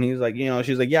Ko. And he's like,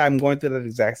 she's like, yeah, I'm going through that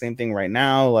exact same thing right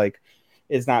now. Like,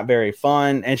 it's not very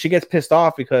fun. And she gets pissed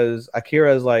off because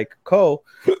Akira is like, Ko,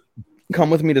 come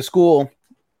with me to school.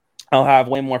 I'll have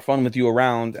way more fun with you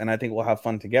around, and I think we'll have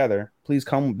fun together. Please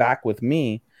come back with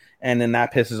me. and then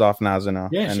that pisses off Nazuna.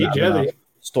 Yeah, and she Nazuna jelly.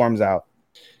 storms out.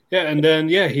 Yeah, and then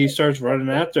he starts running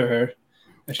after her,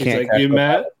 and she's Can't like, catch "You up,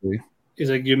 mad?" obviously. He's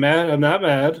like, "You mad? I'm not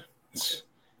mad."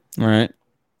 All right.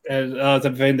 And it's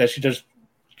a thing that she just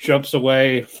jumps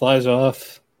away, flies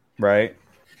off. Right.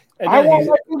 And I then won't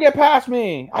let you get past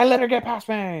me. I let her get past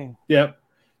me. Yep.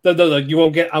 No, like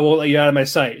I won't let you out of my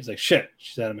sight. He's like, shit,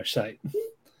 she's out of my sight.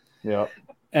 Yep.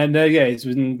 And he's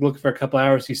been looking for a couple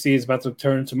hours. He sees it's about to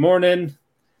turn to morning,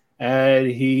 and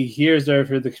he hears her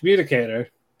through the communicator.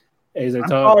 And he's like,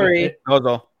 sorry.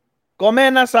 Dozo.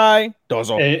 Gomen nasai.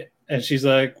 Dozo. And she's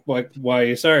like, why are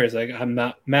you sorry? He's like, I'm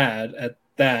not mad at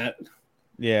that.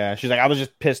 Yeah, she's like, I was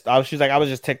just pissed. She's like, I was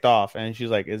just ticked off. And she's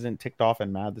like, isn't ticked off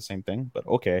and mad the same thing? But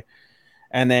okay.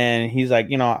 And then he's like,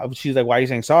 she's like, why are you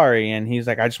saying sorry? And he's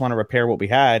like, I just want to repair what we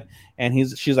had. And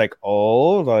she's like,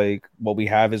 oh, like what we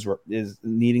have is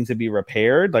needing to be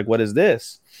repaired. Like, what is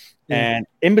this? Mm. And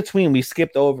in between, we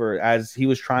skipped over as he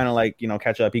was trying to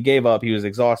catch up. He gave up. He was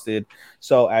exhausted.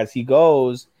 So as he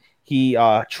goes, he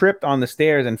tripped on the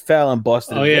stairs and fell and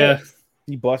busted his lip.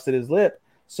 He busted his lip.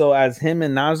 So as him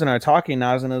and Nazuna are talking,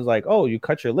 Nazuna's like, oh, you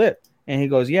cut your lip. And he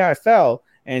goes, yeah, I fell.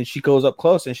 And she goes up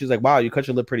close and she's like, wow, you cut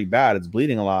your lip pretty bad. It's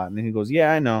bleeding a lot. And he goes,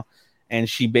 yeah, I know. And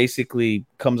she basically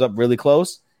comes up really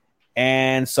close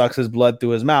and sucks his blood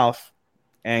through his mouth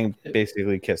and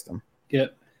basically kissed him.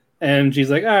 Yep. And she's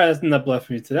like, all right, that's enough blood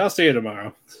for me today. I'll see you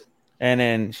tomorrow. And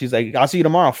then she's like, I'll see you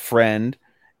tomorrow, friend.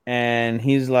 And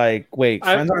he's like, wait,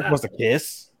 friends aren't supposed to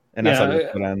kiss? And that's how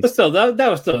it ends. But still, that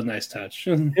was still a nice touch.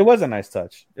 It was a nice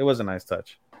touch. It was a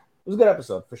good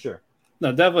episode for sure.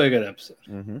 No, definitely a good episode.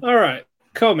 Mm-hmm. All right.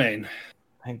 Co-main.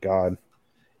 Thank God.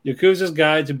 Yakuza's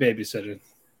Guide to Babysitting.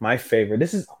 My favorite.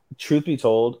 This is, truth be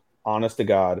told, honest to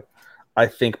God, I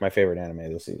think my favorite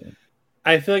anime this season.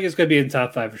 I feel like it's going to be in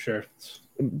top 5 for sure.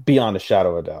 Beyond a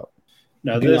shadow of a doubt.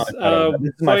 No, this is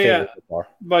my favorite so far.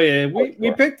 But yeah,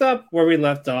 we picked up where we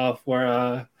left off,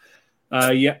 where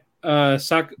Sakuragi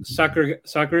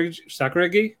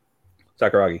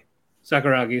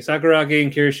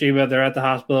and Kirishima, they're at the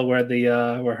hospital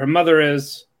where her mother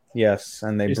is. Yes,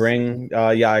 and they bring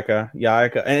Yaika,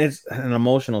 and it's an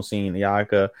emotional scene.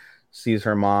 Yaika sees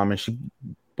her mom, and she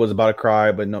was about to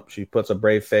cry, but nope, she puts a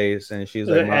brave face, and she's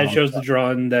like, and shows the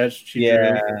drawing that she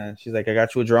drew. She's like, I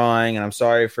got you a drawing, and I'm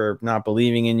sorry for not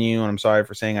believing in you, and I'm sorry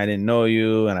for saying I didn't know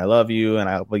you, and I love you, and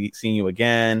I'll be seeing you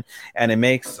again. And it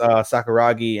makes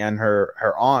Sakuragi and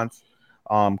her aunt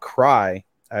cry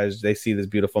as they see this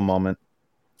beautiful moment.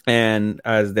 And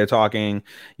as they're talking,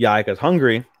 Yaika's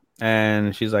hungry.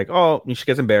 And she's like, oh, she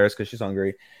gets embarrassed because she's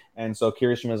hungry. And so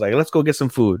Kirishima's like, let's go get some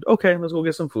food. Okay, let's go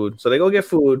get some food. So they go get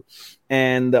food.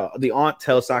 And the aunt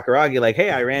tells Sakuragi, like,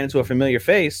 hey, I ran into a familiar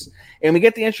face. And we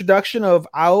get the introduction of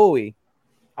Aoi.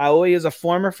 Aoi is a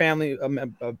former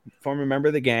former member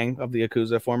of the gang of the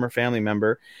Yakuza, former family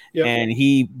member. Yep. And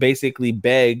he basically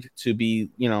begged to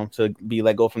be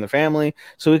let go from the family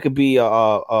so he could be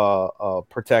a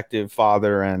protective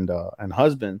father and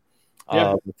husband.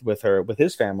 With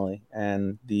his family,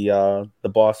 and the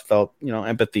boss felt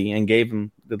empathy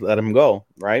and let him go,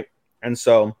 right? And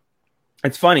so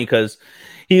it's funny because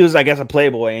he was, I guess, a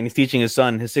playboy, and he's teaching his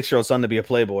 6-year-old son to be a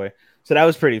playboy. So that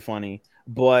was pretty funny.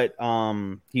 But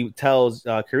he tells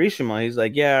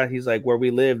Kirishima, he's like, where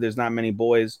we live, there's not many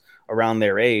boys around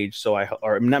their age,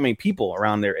 or not many people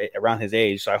around his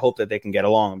age. So I hope that they can get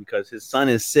along because his son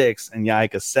is 6 and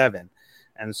Yaika's 7,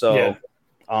 and so. Yeah.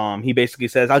 He basically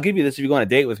says, I'll give you this if you go on a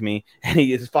date with me. And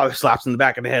his father slaps him in the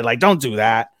back of the head, like, don't do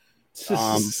that.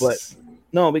 But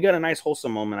no, we got a nice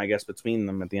wholesome moment, I guess, between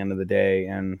them at the end of the day.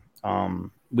 And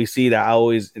we see that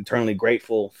Aoi's eternally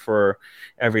grateful for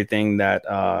everything that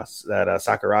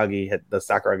Sakuragi the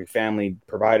Sakuragi family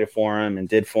provided for him and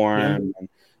did for him. And,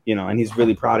 and he's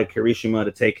really proud of Kirishima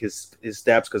to take his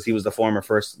steps because he was the former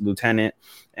first lieutenant.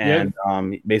 And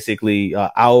basically,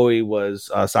 Aoi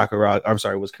was was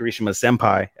Kirishima's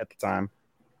senpai at the time.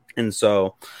 And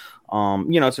so,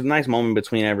 it's a nice moment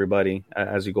between everybody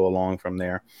as you go along from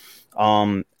there.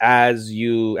 As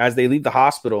they leave the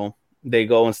hospital, they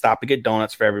go and stop to get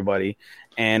donuts for everybody.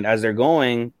 And as they're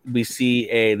going, we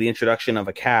see the introduction of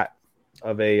a cat.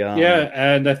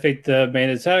 And I think the main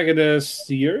antagonist,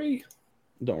 Yuri.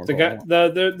 Don't recall.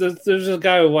 There's a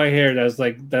guy with white hair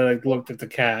that looked at the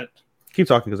cat. Keep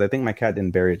talking because I think my cat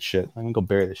didn't bury its shit. I'm gonna go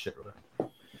bury this shit.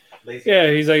 Yeah,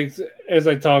 he's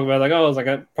talking about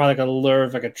probably like a lure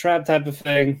of like a trap type of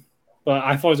thing. But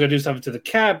I thought he was gonna do something to the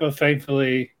cat, but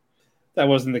thankfully that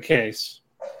wasn't the case.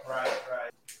 Right.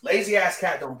 Lazy ass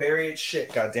cat don't bury its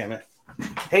shit. God damn it,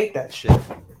 hate that shit.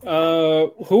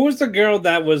 Who was the girl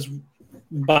that was?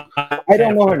 I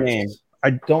don't know her name.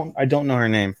 I don't know her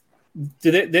name.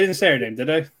 They didn't say her name, did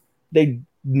they? They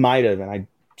might have, and I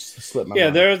slipped my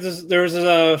mind. There was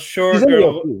this short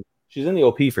girl. She's in the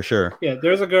OP for sure. Yeah,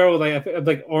 there's a girl with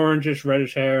like orangish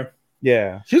reddish hair.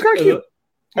 Yeah, she's kind of cute.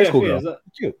 High school girl.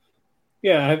 Cute.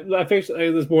 Yeah, I think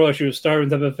it was more like she was starving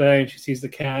type of thing. She sees the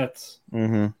cats,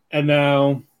 and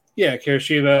now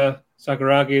Kirishima,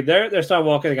 Sakuragi, they're starting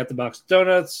walking. They got the box of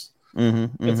donuts.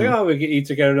 It's like, oh, we can eat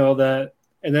together and all that.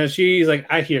 And then she's like,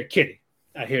 I hear Kitty,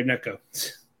 I hear Neko.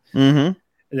 And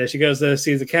then she goes to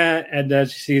see the cat, and then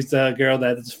she sees the girl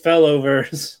that just fell over,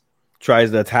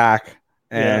 tries to attack,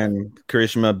 and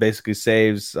Kirishima basically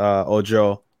saves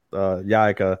Ojo,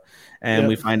 Yaika. And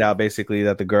we find out basically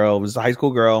that the girl was a high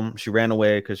school girl. She ran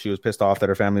away because she was pissed off that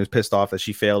her family was pissed off that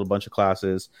she failed a bunch of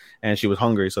classes and she was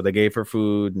hungry. So they gave her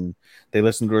food and they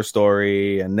listened to her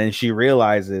story. And then she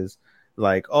realizes,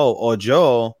 like, oh,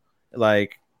 Ojo,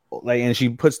 like, and she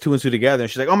puts two and two together.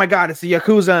 And she's like, oh my God, it's a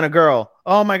Yakuza and a girl.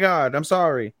 Oh my God, I'm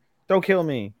sorry. Don't kill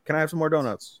me. Can I have some more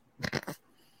donuts?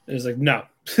 It's like, no.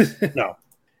 No.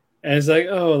 And it's like,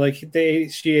 oh, like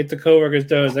she ate the coworker's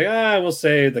donuts. Like, we'll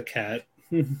save the cat.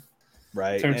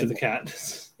 Right. Turn to the cat.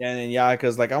 And then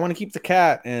Yaika's like, I want to keep the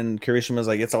cat. And Kirishima's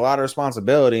like, it's a lot of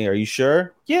responsibility. Are you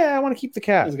sure? Yeah, I want to keep the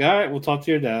cat. He's like, all right, we'll talk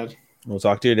to your dad.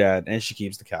 And she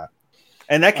keeps the cat.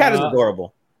 And that cat is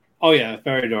adorable. Oh, yeah,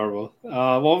 very adorable.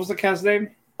 What was the cat's name?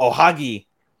 Ohagi.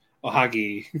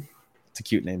 It's a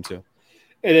cute name, too.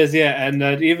 It is, yeah. And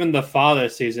even the father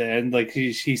sees it. And like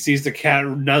he sees the cat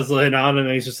nuzzling on him.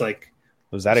 And he's just like...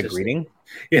 Was that a greeting?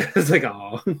 Yeah, it's like,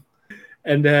 oh.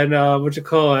 And then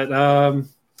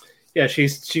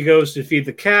she goes to feed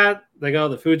the cat. Like, oh,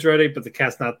 the food's ready, but the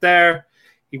cat's not there.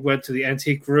 He went to the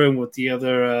antique room with the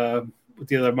other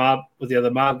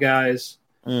mob guys.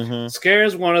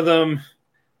 Scares one of them,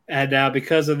 and now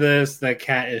because of this, that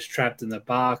cat is trapped in the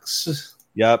box.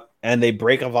 Yep, and they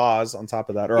break a vase on top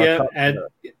of that.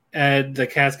 And the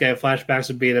cat's getting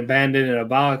flashbacks of being abandoned in a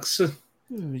box.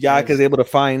 Yaika's able to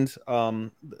find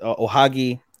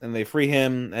Ohagi. And they free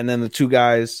him, and then the two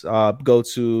guys go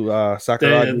to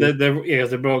Sakuragi.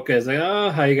 They're broke. It's like, oh,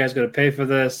 how are you guys going to pay for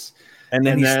this? And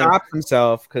then he stops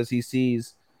himself because he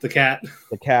sees the cat,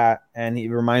 and he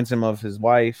reminds him of his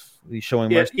wife. He's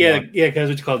showing mercy. Because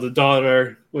what you call the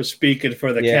daughter was speaking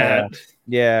for the cat.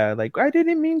 Yeah, like, I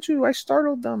didn't mean to. I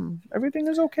startled them. Everything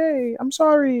is okay. I'm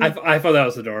sorry. I thought that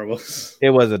was adorable. It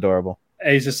was adorable.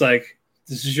 And he's just like,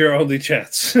 this is your only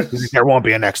chance. There won't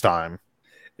be a next time.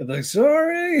 I'm like,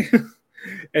 sorry. And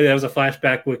there was a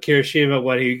flashback with Kirishima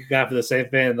when he got for the same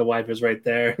thing, and the wife was right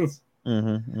there.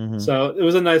 So it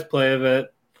was a nice play of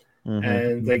it.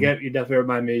 And they get, you definitely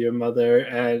remind me of your mother.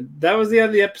 And that was the end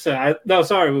of the episode.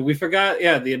 We forgot.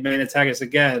 Yeah, the main antagonist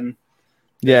again.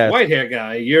 Yeah, white hair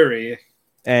guy, Yuri.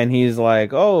 And he's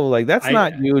like, oh, like, that's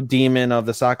not you, demon of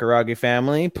the Sakuragi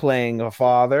family, playing a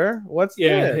father. What's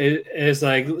this? It's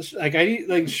like I need,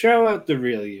 like, show out the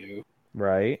real you.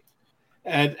 Right.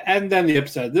 And then the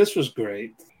episode. This was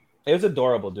great. It was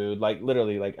adorable, dude. Like,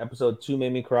 literally, like, episode 2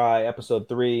 made me cry. Episode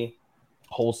 3,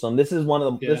 wholesome. This is one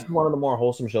of the more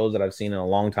wholesome shows that I've seen in a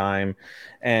long time.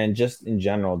 And just in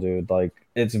general, dude, like,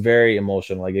 it's very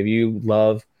emotional. Like, if you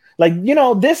love, like, you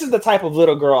know, this is the type of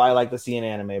little girl I like to see in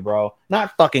anime, bro.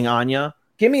 Not fucking Anya.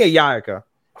 Give me a Yaika.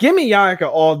 Give me Yaika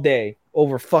all day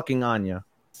over fucking Anya.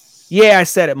 Yeah, I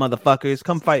said it, motherfuckers.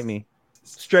 Come fight me.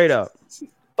 Straight up.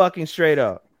 Fucking straight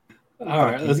up. All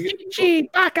right, let's get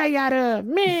Bakayada,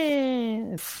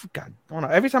 man. God,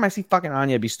 every time I see fucking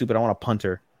Anya be stupid, I want to punt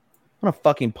her. I want to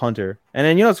fucking punt her. And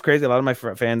then, you know, it's crazy. A lot of my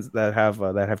fans that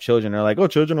have children are like, oh,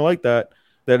 children are like that.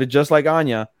 That are just like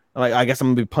Anya. I'm like, I guess I'm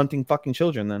gonna be punting fucking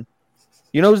children then.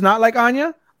 You know who's not like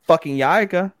Anya? Fucking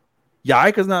Yaika.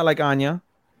 Yaika's not like Anya.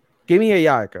 Give me a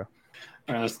Yaika.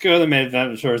 All right, let's go to the main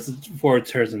event before it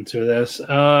turns into this.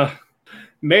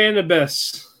 May and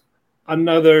Abyss.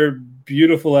 Another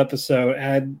beautiful episode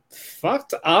and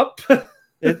fucked up. I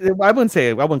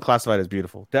wouldn't classify it as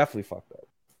beautiful. Definitely fucked up.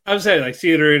 I would say, like,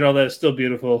 theater and all that is still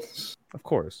beautiful. Of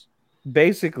course.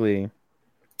 Basically,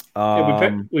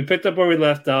 we picked up where we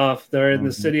left off. They're in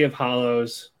the city of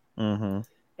Hollows. And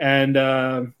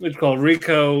it's called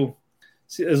Rico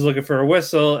is looking for a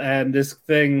whistle, and this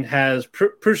thing has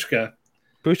Prushka.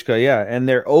 Prushka, yeah. And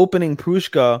they're opening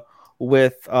Prushka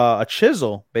with a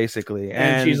chisel, basically.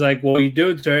 And she's like, what are you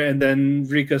doing to her? And then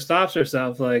Rico stops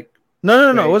herself, like,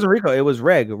 no, it wasn't Rico, it was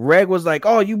Reg. Reg was like,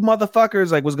 oh, you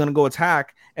motherfuckers, like, was gonna go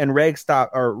attack, and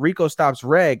Rico stops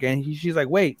Reg, and she's like,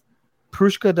 wait,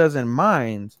 Prushka doesn't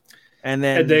mind. And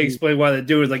then they explain why they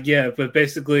do it, like, yeah, but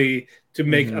basically to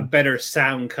make a better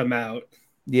sound come out.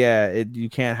 Yeah,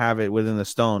 you can't have it within the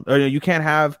stone, or you can't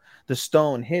have the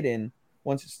stone hidden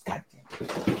once it's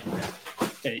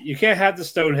You can't have the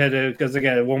stone hidden because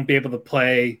again, it won't be able to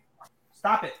play.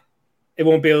 Stop it. It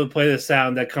won't be able to play the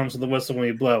sound that comes with the whistle when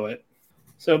you blow it.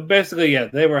 So basically, yeah,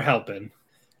 they were helping.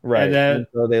 Right. And then,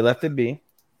 so they left it be.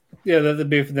 Yeah, let it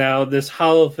be for now. This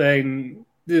hollow thing.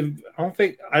 I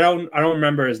don't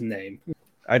remember his name.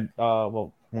 Well,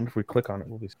 I wonder if we click on it.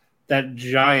 We'll be... That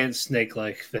giant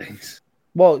snake-like thing.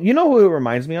 Well, you know who it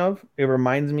reminds me of? It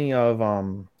reminds me of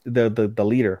the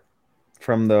leader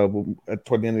from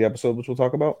toward the end of the episode, which we'll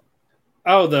talk about.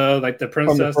 Oh, the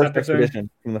princess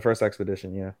from the first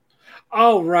expedition, yeah.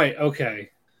 Oh, right, okay.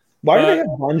 Why do they have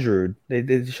Bondrewd?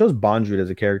 It shows Bondrewd as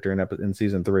a character in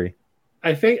season 3.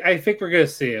 I think we're gonna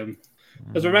see him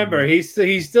because remember he's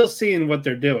still seeing what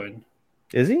they're doing.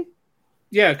 Is he?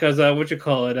 Yeah, because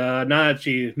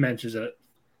Nanachi mentions it.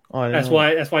 Oh, that's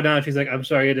why Nanachi's like, I'm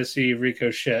sorry to see Rico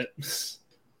shit.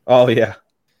 Oh yeah,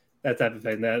 that type of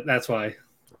thing. That's why.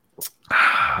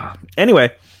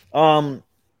 Anyway,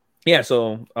 yeah.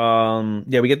 So,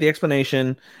 we get the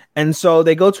explanation, and so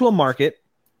they go to a market,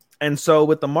 and so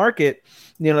with the market,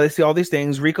 they see all these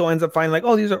things. Rico ends up finding like,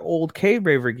 oh, these are old cave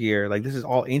raver gear. Like this is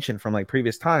all ancient from like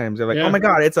previous times. They're like, oh my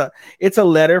god, it's a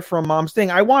letter from Mom's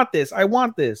thing. I want this.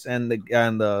 And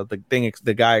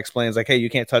the guy explains like, hey,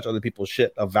 you can't touch other people's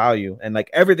shit of value, and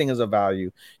like everything is of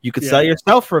value. You could sell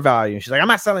yourself for value. And she's like, I'm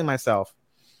not selling myself.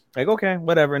 Like, okay,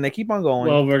 whatever. And they keep on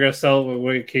going. Well, can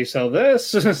you sell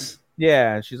this?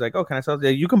 Yeah, and she's like, "Oh, can I sell?" Yeah,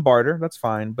 you can barter. That's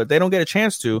fine, but they don't get a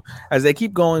chance to. As they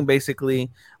keep going, basically,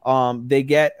 they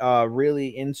get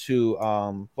really into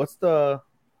what's the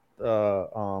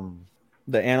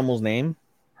animal's name?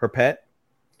 Her pet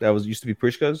that used to be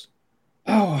Prishka's.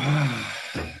 Oh,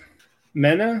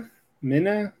 Minna.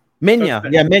 Yeah, Menya.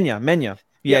 Yeah, Menya.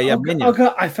 Oh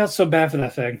god, I felt so bad for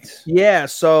that thing. Yeah,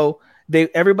 so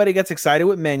everybody gets excited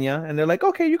with Menya, and they're like,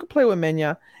 "Okay, you can play with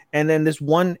Menya," and then this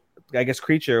one, I guess,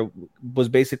 creature was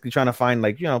basically trying to find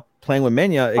playing with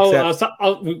Menya.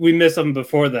 We missed something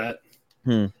before that.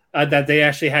 That they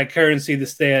actually had currency to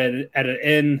stay at an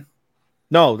inn.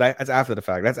 No, that's after the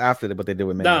fact. That's after what they did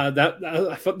with Menya. That's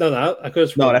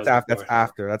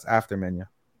after Menya.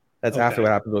 That's after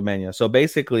what happened with Menya. So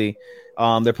basically,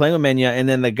 they're playing with Menya, and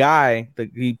then the guy,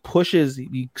 he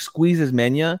squeezes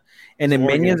Menya, and then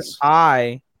Menya's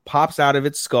eye pops out of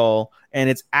its skull, and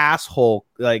its asshole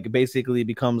basically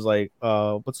becomes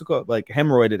what's it called,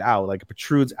 hemorrhoided out, it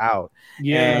protrudes out.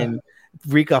 And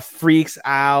Rika freaks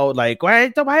out,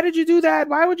 why did you do that?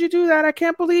 Why would you do that? I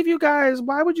can't believe you guys.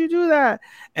 Why would you do that?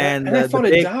 And I thought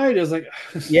it died. I was like,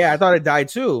 yeah, I thought it died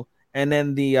too. And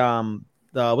then the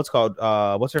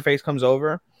what's her face comes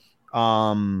over.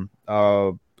 God,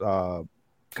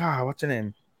 what's her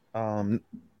name?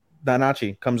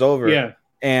 Nanachi comes over. Yeah.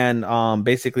 And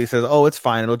basically says, oh, it's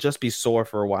fine. It'll just be sore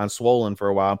for a while and swollen for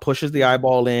a while. Pushes the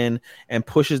eyeball in and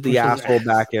pushes the asshole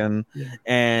back in. Yeah.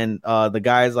 And the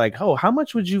guy's like, oh, how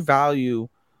much would you value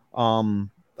how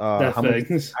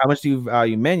much do you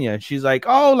value Menya? And she's like,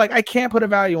 oh, I can't put a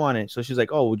value on it. So she's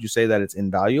like, oh, would you say that it's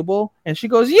invaluable? And she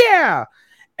goes, yeah.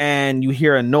 And you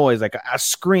hear a noise, a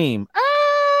scream.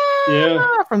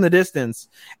 From the distance,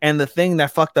 and the thing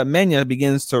that fucked up Menya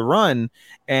begins to run,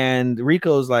 and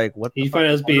Rico's like, what the fuck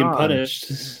is being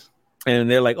punished? And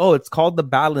they're like, oh, it's called the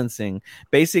balancing.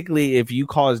 Basically, if you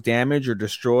cause damage or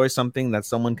destroy something that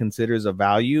someone considers a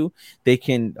value, they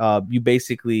can you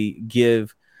basically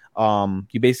give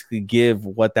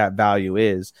what that value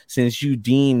is. Since you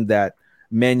deem that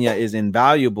Menya is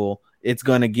invaluable, it's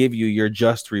going to give you your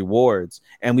just rewards.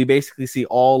 And we basically see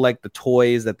all the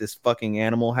toys that this fucking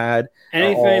animal had.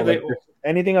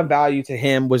 Anything of value to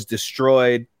him was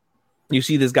destroyed. You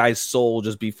see this guy's soul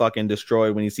just be fucking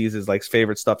destroyed when he sees his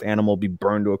favorite stuffed animal be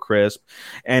burned to a crisp.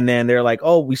 And then they're like,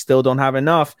 oh, we still don't have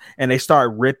enough. And they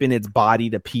start ripping its body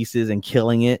to pieces and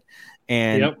killing it.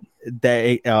 And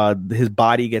his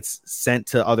body gets sent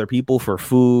to other people for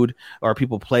food, or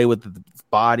people play with the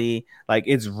body.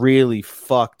 It's really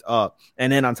fucked up.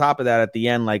 And then on top of that, at the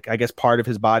end, I guess part of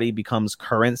his body becomes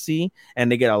currency,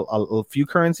 and they get a few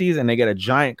currencies, and they get a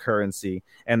giant currency.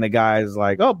 And the guy's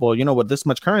like, oh, well, with this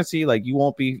much currency, you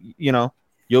won't be,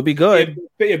 you'll be good.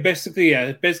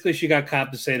 Basically she got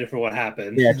compensated for what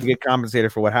happened. Yeah, she get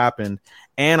compensated for what happened.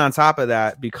 And on top of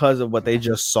that, because of what they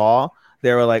just saw,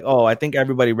 they were like, oh, I think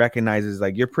everybody recognizes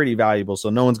you're pretty valuable,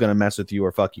 so no one's going to mess with you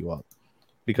or fuck you up,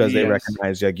 because they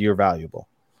recognize you're valuable.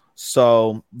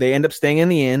 So they end up staying in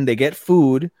the inn. They get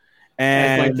food,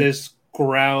 and this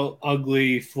growl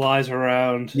ugly flies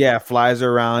around. Yeah, flies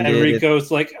around. And Rico's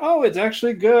like, oh, it's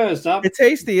actually good. Stop. It's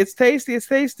tasty.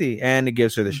 And it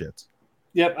gives her the shits.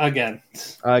 Yep, again.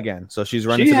 So she's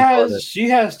running to the toilet. She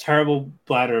has terrible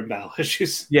bladder and bowel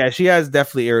issues. Yeah, she has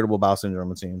definitely irritable bowel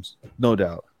syndrome, it seems. No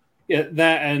doubt. Yeah,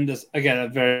 that and this, again,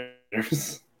 I'm very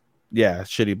nervous. Yeah,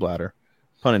 shitty bladder.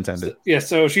 Pun intended.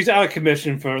 So she's out of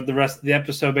commission for the rest of the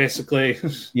episode, basically.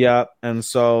 Yeah, and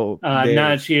so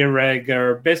Nachi and Reg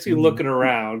are basically looking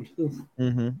around.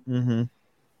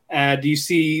 And you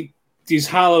see these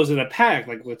hollows in a pack,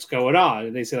 like, what's going on?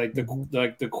 And they say, like,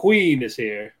 the queen is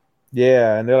here.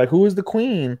 Yeah, and they're like, who is the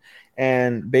queen?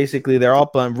 And basically, they're all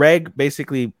Reg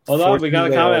basically. Hold on, we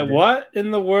got a comment. What in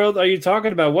the world are you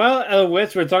talking about? Well,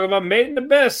 Elwitz, we're talking about Made in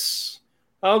Abyss.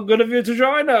 How good of you to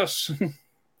join us.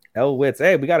 Elwitz.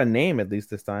 Hey, we got a name at least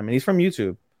this time. And he's from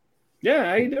YouTube. Yeah,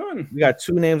 how you doing? We got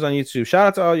 2 names on YouTube. Shout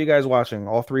out to all you guys watching,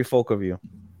 all 3 folk of you.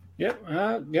 Yep.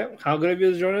 How good of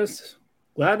you to join us.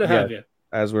 Glad to have you.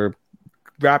 As we're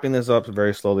wrapping this up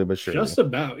very slowly but surely. Just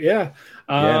about, yeah.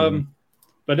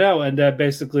 But no, and that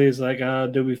basically is like,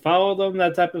 do we follow them?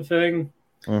 That type of thing.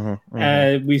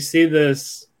 And we see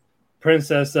this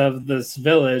princess of this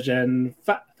village and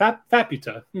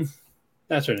Faputa.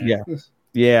 That's her name.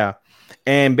 Yeah.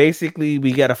 And basically,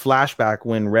 we get a flashback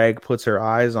when Reg puts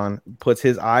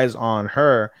his eyes on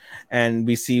her, and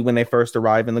we see when they first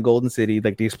arrive in the Golden City,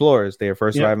 like the explorers. They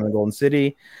first arrive in the Golden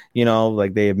City,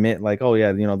 like they admit, like, oh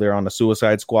yeah, they're on the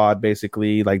Suicide Squad.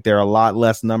 Basically, like they're a lot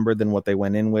less numbered than what they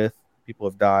went in with. People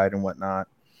have died and whatnot.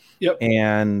 Yep.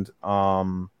 And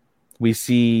we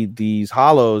see these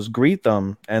hollows greet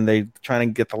them, and they trying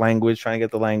to get the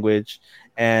language,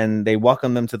 and they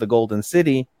welcome them to the Golden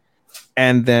City.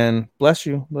 And then, bless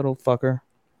you, little fucker.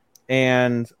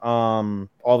 And all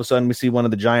of a sudden, we see one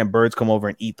of the giant birds come over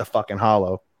and eat the fucking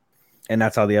hollow. And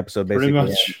that's how the episode basically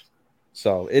pretty much ends.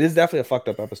 So it is definitely a fucked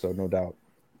up episode, no doubt.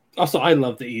 Also, I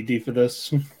love the ED for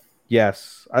this.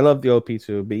 Yes, I love the OP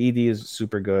too. The ED is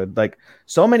super good. Like,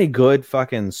 so many good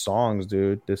fucking songs,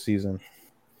 dude, this season.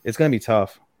 It's going to be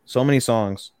tough. So many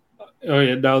songs. Oh,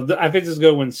 yeah. No, I think this is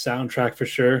going to win soundtrack for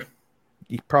sure.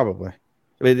 Probably.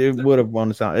 It would have won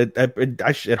the sound. I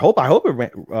hope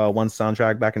it won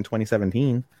soundtrack back in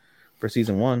 2017 for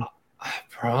season 1.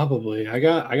 Probably. I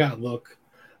got to look.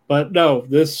 But no,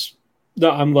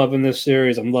 I'm loving this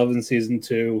series. I'm loving season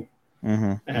 2.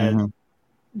 And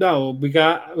no, we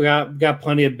got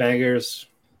plenty of bangers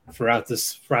throughout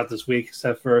this week,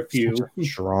 except for a few. Such a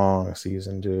strong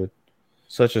season, dude.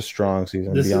 Such a strong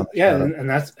season. And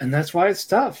that's why it's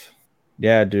tough.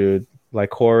 Yeah, dude.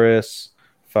 Like Chorus.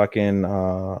 Fucking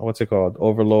what's it called?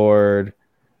 Overlord,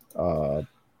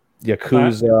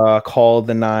 Yakuza, Call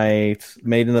the Night,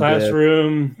 Made in the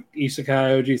Classroom,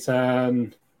 Isekai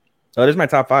Ojisan. Oh, this is my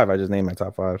top 5. I just named my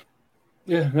top 5.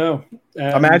 Yeah, no.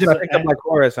 Imagine I picked up my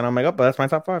Chorus and I'm like, oh, but that's my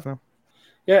top 5 now.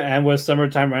 Yeah, and with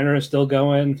Summertime Runner is still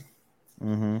going.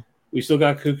 We still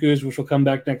got Cuckoos, which will come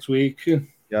back next week.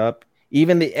 Yep.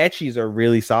 Even the ecchis are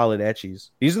really solid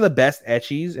ecchis. These are the best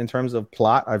ecchis in terms of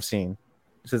plot I've seen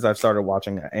since I've started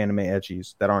watching anime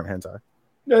ecchis that aren't hentai.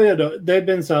 No, they've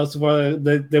been solid so far.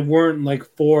 They weren't like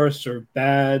forced or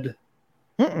bad.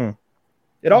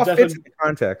 It all fits in the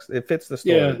context. It fits the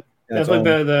story. Yeah, definitely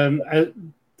better than.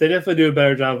 They definitely do a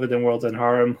better job with than Worlds and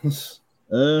Harem.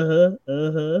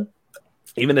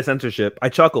 Even the censorship, I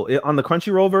chuckle on the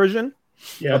Crunchyroll version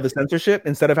of the censorship.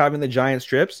 Instead of having the giant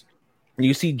strips,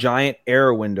 you see giant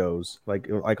error windows,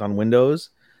 like on Windows.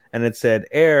 And it said,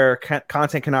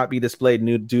 content cannot be displayed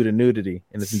due to nudity,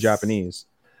 and it's in Japanese.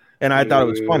 And I thought it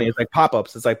was funny. It's like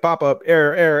pop-ups. It's like pop-up,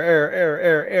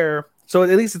 error. So at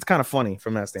least it's kind of funny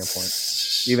from that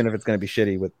standpoint, even if it's going to be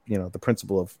shitty with, the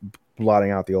principle of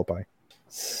blotting out the opie.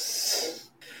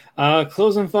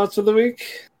 Closing thoughts of the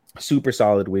week? Super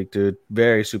solid week, dude.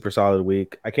 Very super solid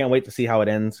week. I can't wait to see how it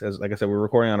ends. As like I said, we're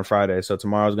recording on a Friday, so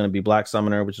tomorrow's going to be Black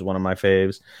Summoner, which is one of my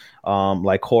faves.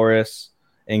 Like Chorus.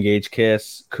 Engage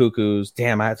Kiss, Cuckoos.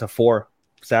 Damn, it's a 4.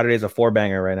 Saturday's a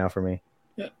 4-banger right now for me.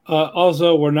 Yeah.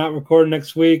 Also, we're not recording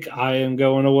next week. I am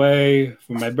going away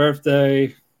for my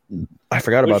birthday. I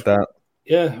forgot about that.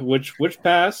 Yeah, which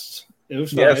passed. It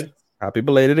was fine. Happy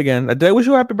belated again. Did I wish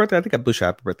you a happy birthday? I think I wish you a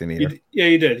happy birthday in the air. Yeah,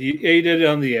 you did. You did it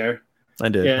on the air. I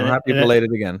did. Yeah, I'm happy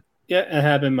belated again. Yeah, it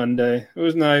happened Monday. It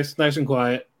was nice and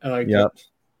quiet. I liked it.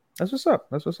 That's what's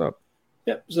up.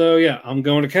 Yep. So I'm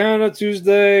going to Canada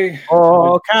Tuesday.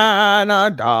 Oh,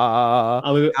 Canada!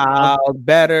 How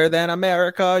better than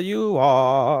America you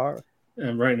are.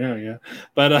 Right now, yeah.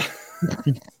 But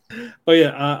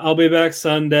I'll be back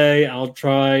Sunday. I'll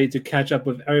try to catch up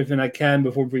with everything I can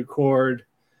before we record.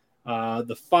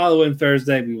 The following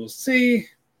Thursday, we will see.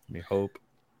 We hope.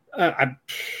 I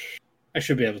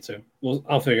should be able to.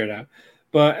 I'll figure it out.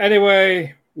 But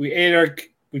anyway, we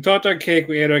talked our cake.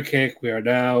 We ate our cake. We are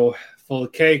now full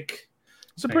of cake.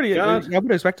 It's a pretty. I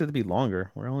would expect it to be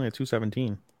longer. We're only at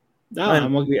 2:17. No,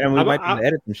 we might need to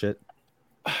edit some shit.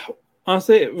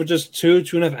 Honestly, we're just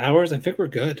 2.5 hours. I think we're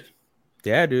good.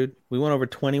 Yeah, dude. We went over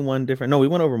 21 different. No, we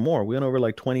went over more. We went over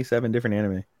like 27 different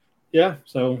anime. Yeah,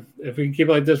 so if we can keep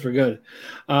it like this, we're good.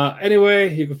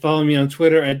 Anyway, you can follow me on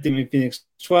Twitter at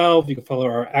DemonPhoenix12. You can follow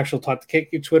our actual Talk to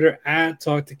Keki Twitter at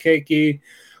Talk to Keki.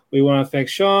 We want to thank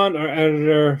Sean, our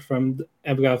editor, and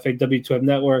we got to thank W2F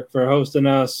Network for hosting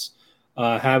us,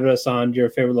 having us on your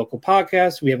favorite local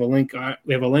podcast. We have a link.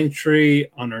 We have a link tree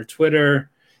on our Twitter.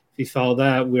 If you follow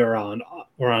that, we're on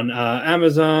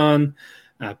Amazon,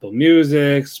 Apple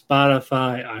Music,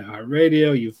 Spotify,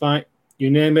 iHeartRadio. You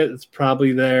name it, it's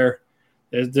probably there.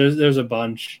 There's a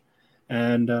bunch.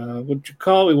 And we want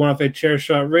to thank Chair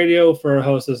Shot Radio for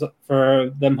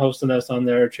them hosting us on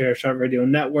their Chair Shot Radio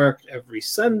network every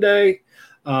Sunday.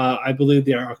 I believe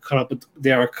they are caught up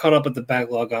at the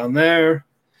backlog on there.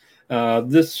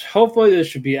 Hopefully this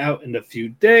should be out in a few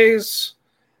days.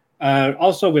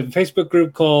 Also, we have a Facebook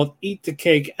group called Eat the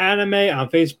Cake Anime on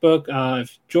Facebook.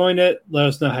 If you join it, let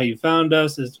us know how you found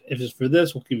us. If it's for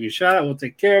this, we'll give you a shout out. We'll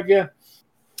take care of you.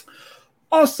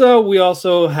 Also, we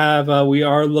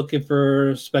are looking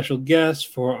for special guests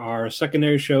for our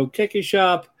secondary show, Keki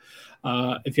Shop.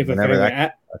 If you have a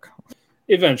favorite,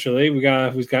 eventually we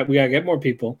gotta get more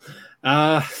people.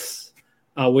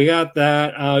 We got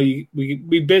that.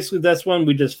 We basically, that's one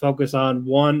we just focus on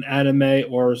one anime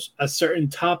or a certain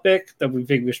topic that we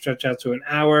think we stretch out to an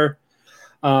hour.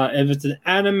 If it's an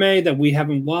anime that we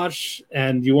haven't watched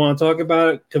and you want to talk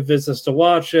about it, convince us to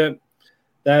watch it.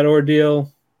 That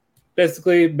ordeal.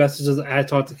 Basically, messages at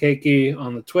Talk to Keki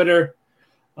on the Twitter.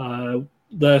 Let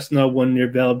us know when your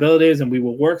availability is, and we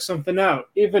will work something out.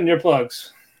 Even your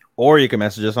plugs. Or you can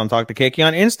message us on Talk to Keki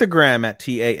on Instagram at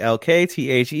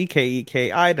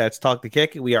TalkTheKeki. That's Talk to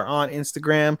Keki. We are on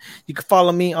Instagram. You can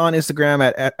follow me on Instagram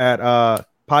at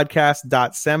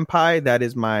podcast.senpai. That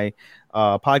is my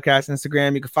podcast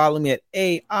Instagram. You can follow me at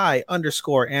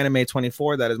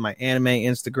AI_anime24. That is my anime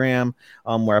Instagram,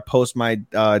 where I post my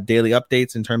daily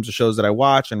updates in terms of shows that I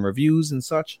watch and reviews and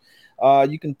such.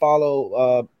 You can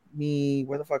follow me.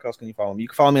 Where the fuck else can you follow me? You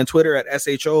can follow me on Twitter at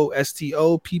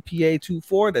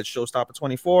SHOSTOPPA24. That's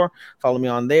Showstopper24. Follow me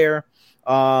on there.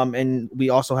 And we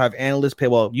also have analyst page.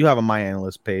 Well, you have a My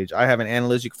Analyst page. I have an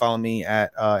analyst. You can follow me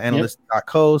at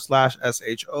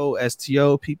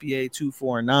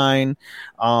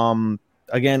analyst.co/SHOSTOPPA249.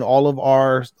 Again, all of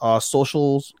our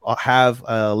socials have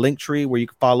a link tree where you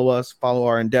can follow us, follow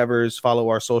our endeavors, follow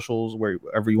our socials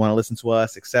wherever you want to listen to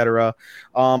us, etc.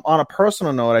 On a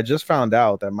personal note, I just found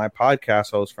out that my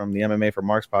podcast host from the MMA for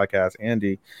Marks podcast,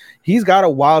 Andy, he's got a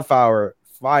wildfire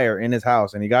in his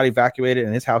house and he got evacuated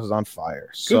and his house is on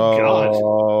fire.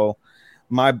 God.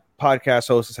 My podcast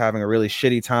host is having a really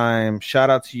shitty time. Shout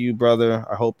out to you, brother.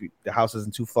 I hope the house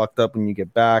isn't too fucked up when you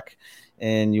get back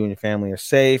and you and your family are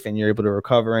safe and you're able to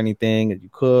recover anything that you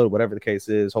could, whatever the case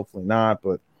is. Hopefully not,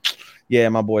 but yeah,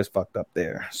 my boy's fucked up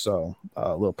there. So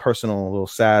a little personal, a little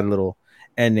sad, little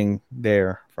ending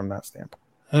there from that standpoint.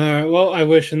 All right. Well, I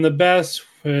wish him the best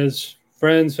for his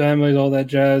friends, families, all that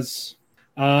jazz.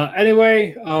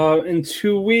 Anyway, in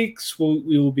 2 weeks,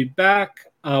 we will be back.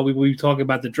 We will be talking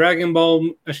about the Dragon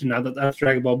Ball. Actually, not that's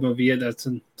Dragon Ball movie yet. That's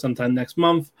sometime next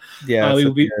month. Yeah, we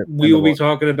will be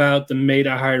talking about the maid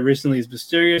I hired recently is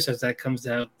Mysterious, as that comes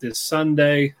out this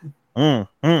Sunday.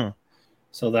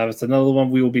 So that was another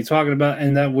one we will be talking about,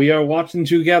 and that we are watching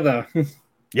together.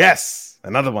 Yes,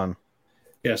 another one.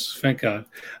 Yes, thank God.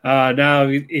 Now,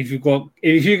 if you can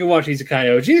watch Isekai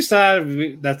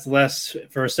Ojisan, that's less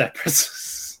for separate.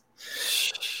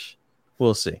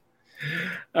 We'll see.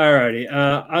 Alrighty.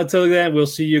 Until then, we'll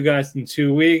see you guys in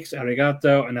 2 weeks.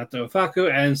 Arigato, anato faku,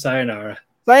 and sayonara.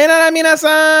 Sayonara,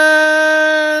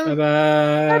 minasan!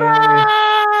 Bye-bye.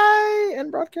 Bye-bye!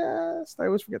 End broadcast. I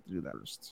always forget to do that.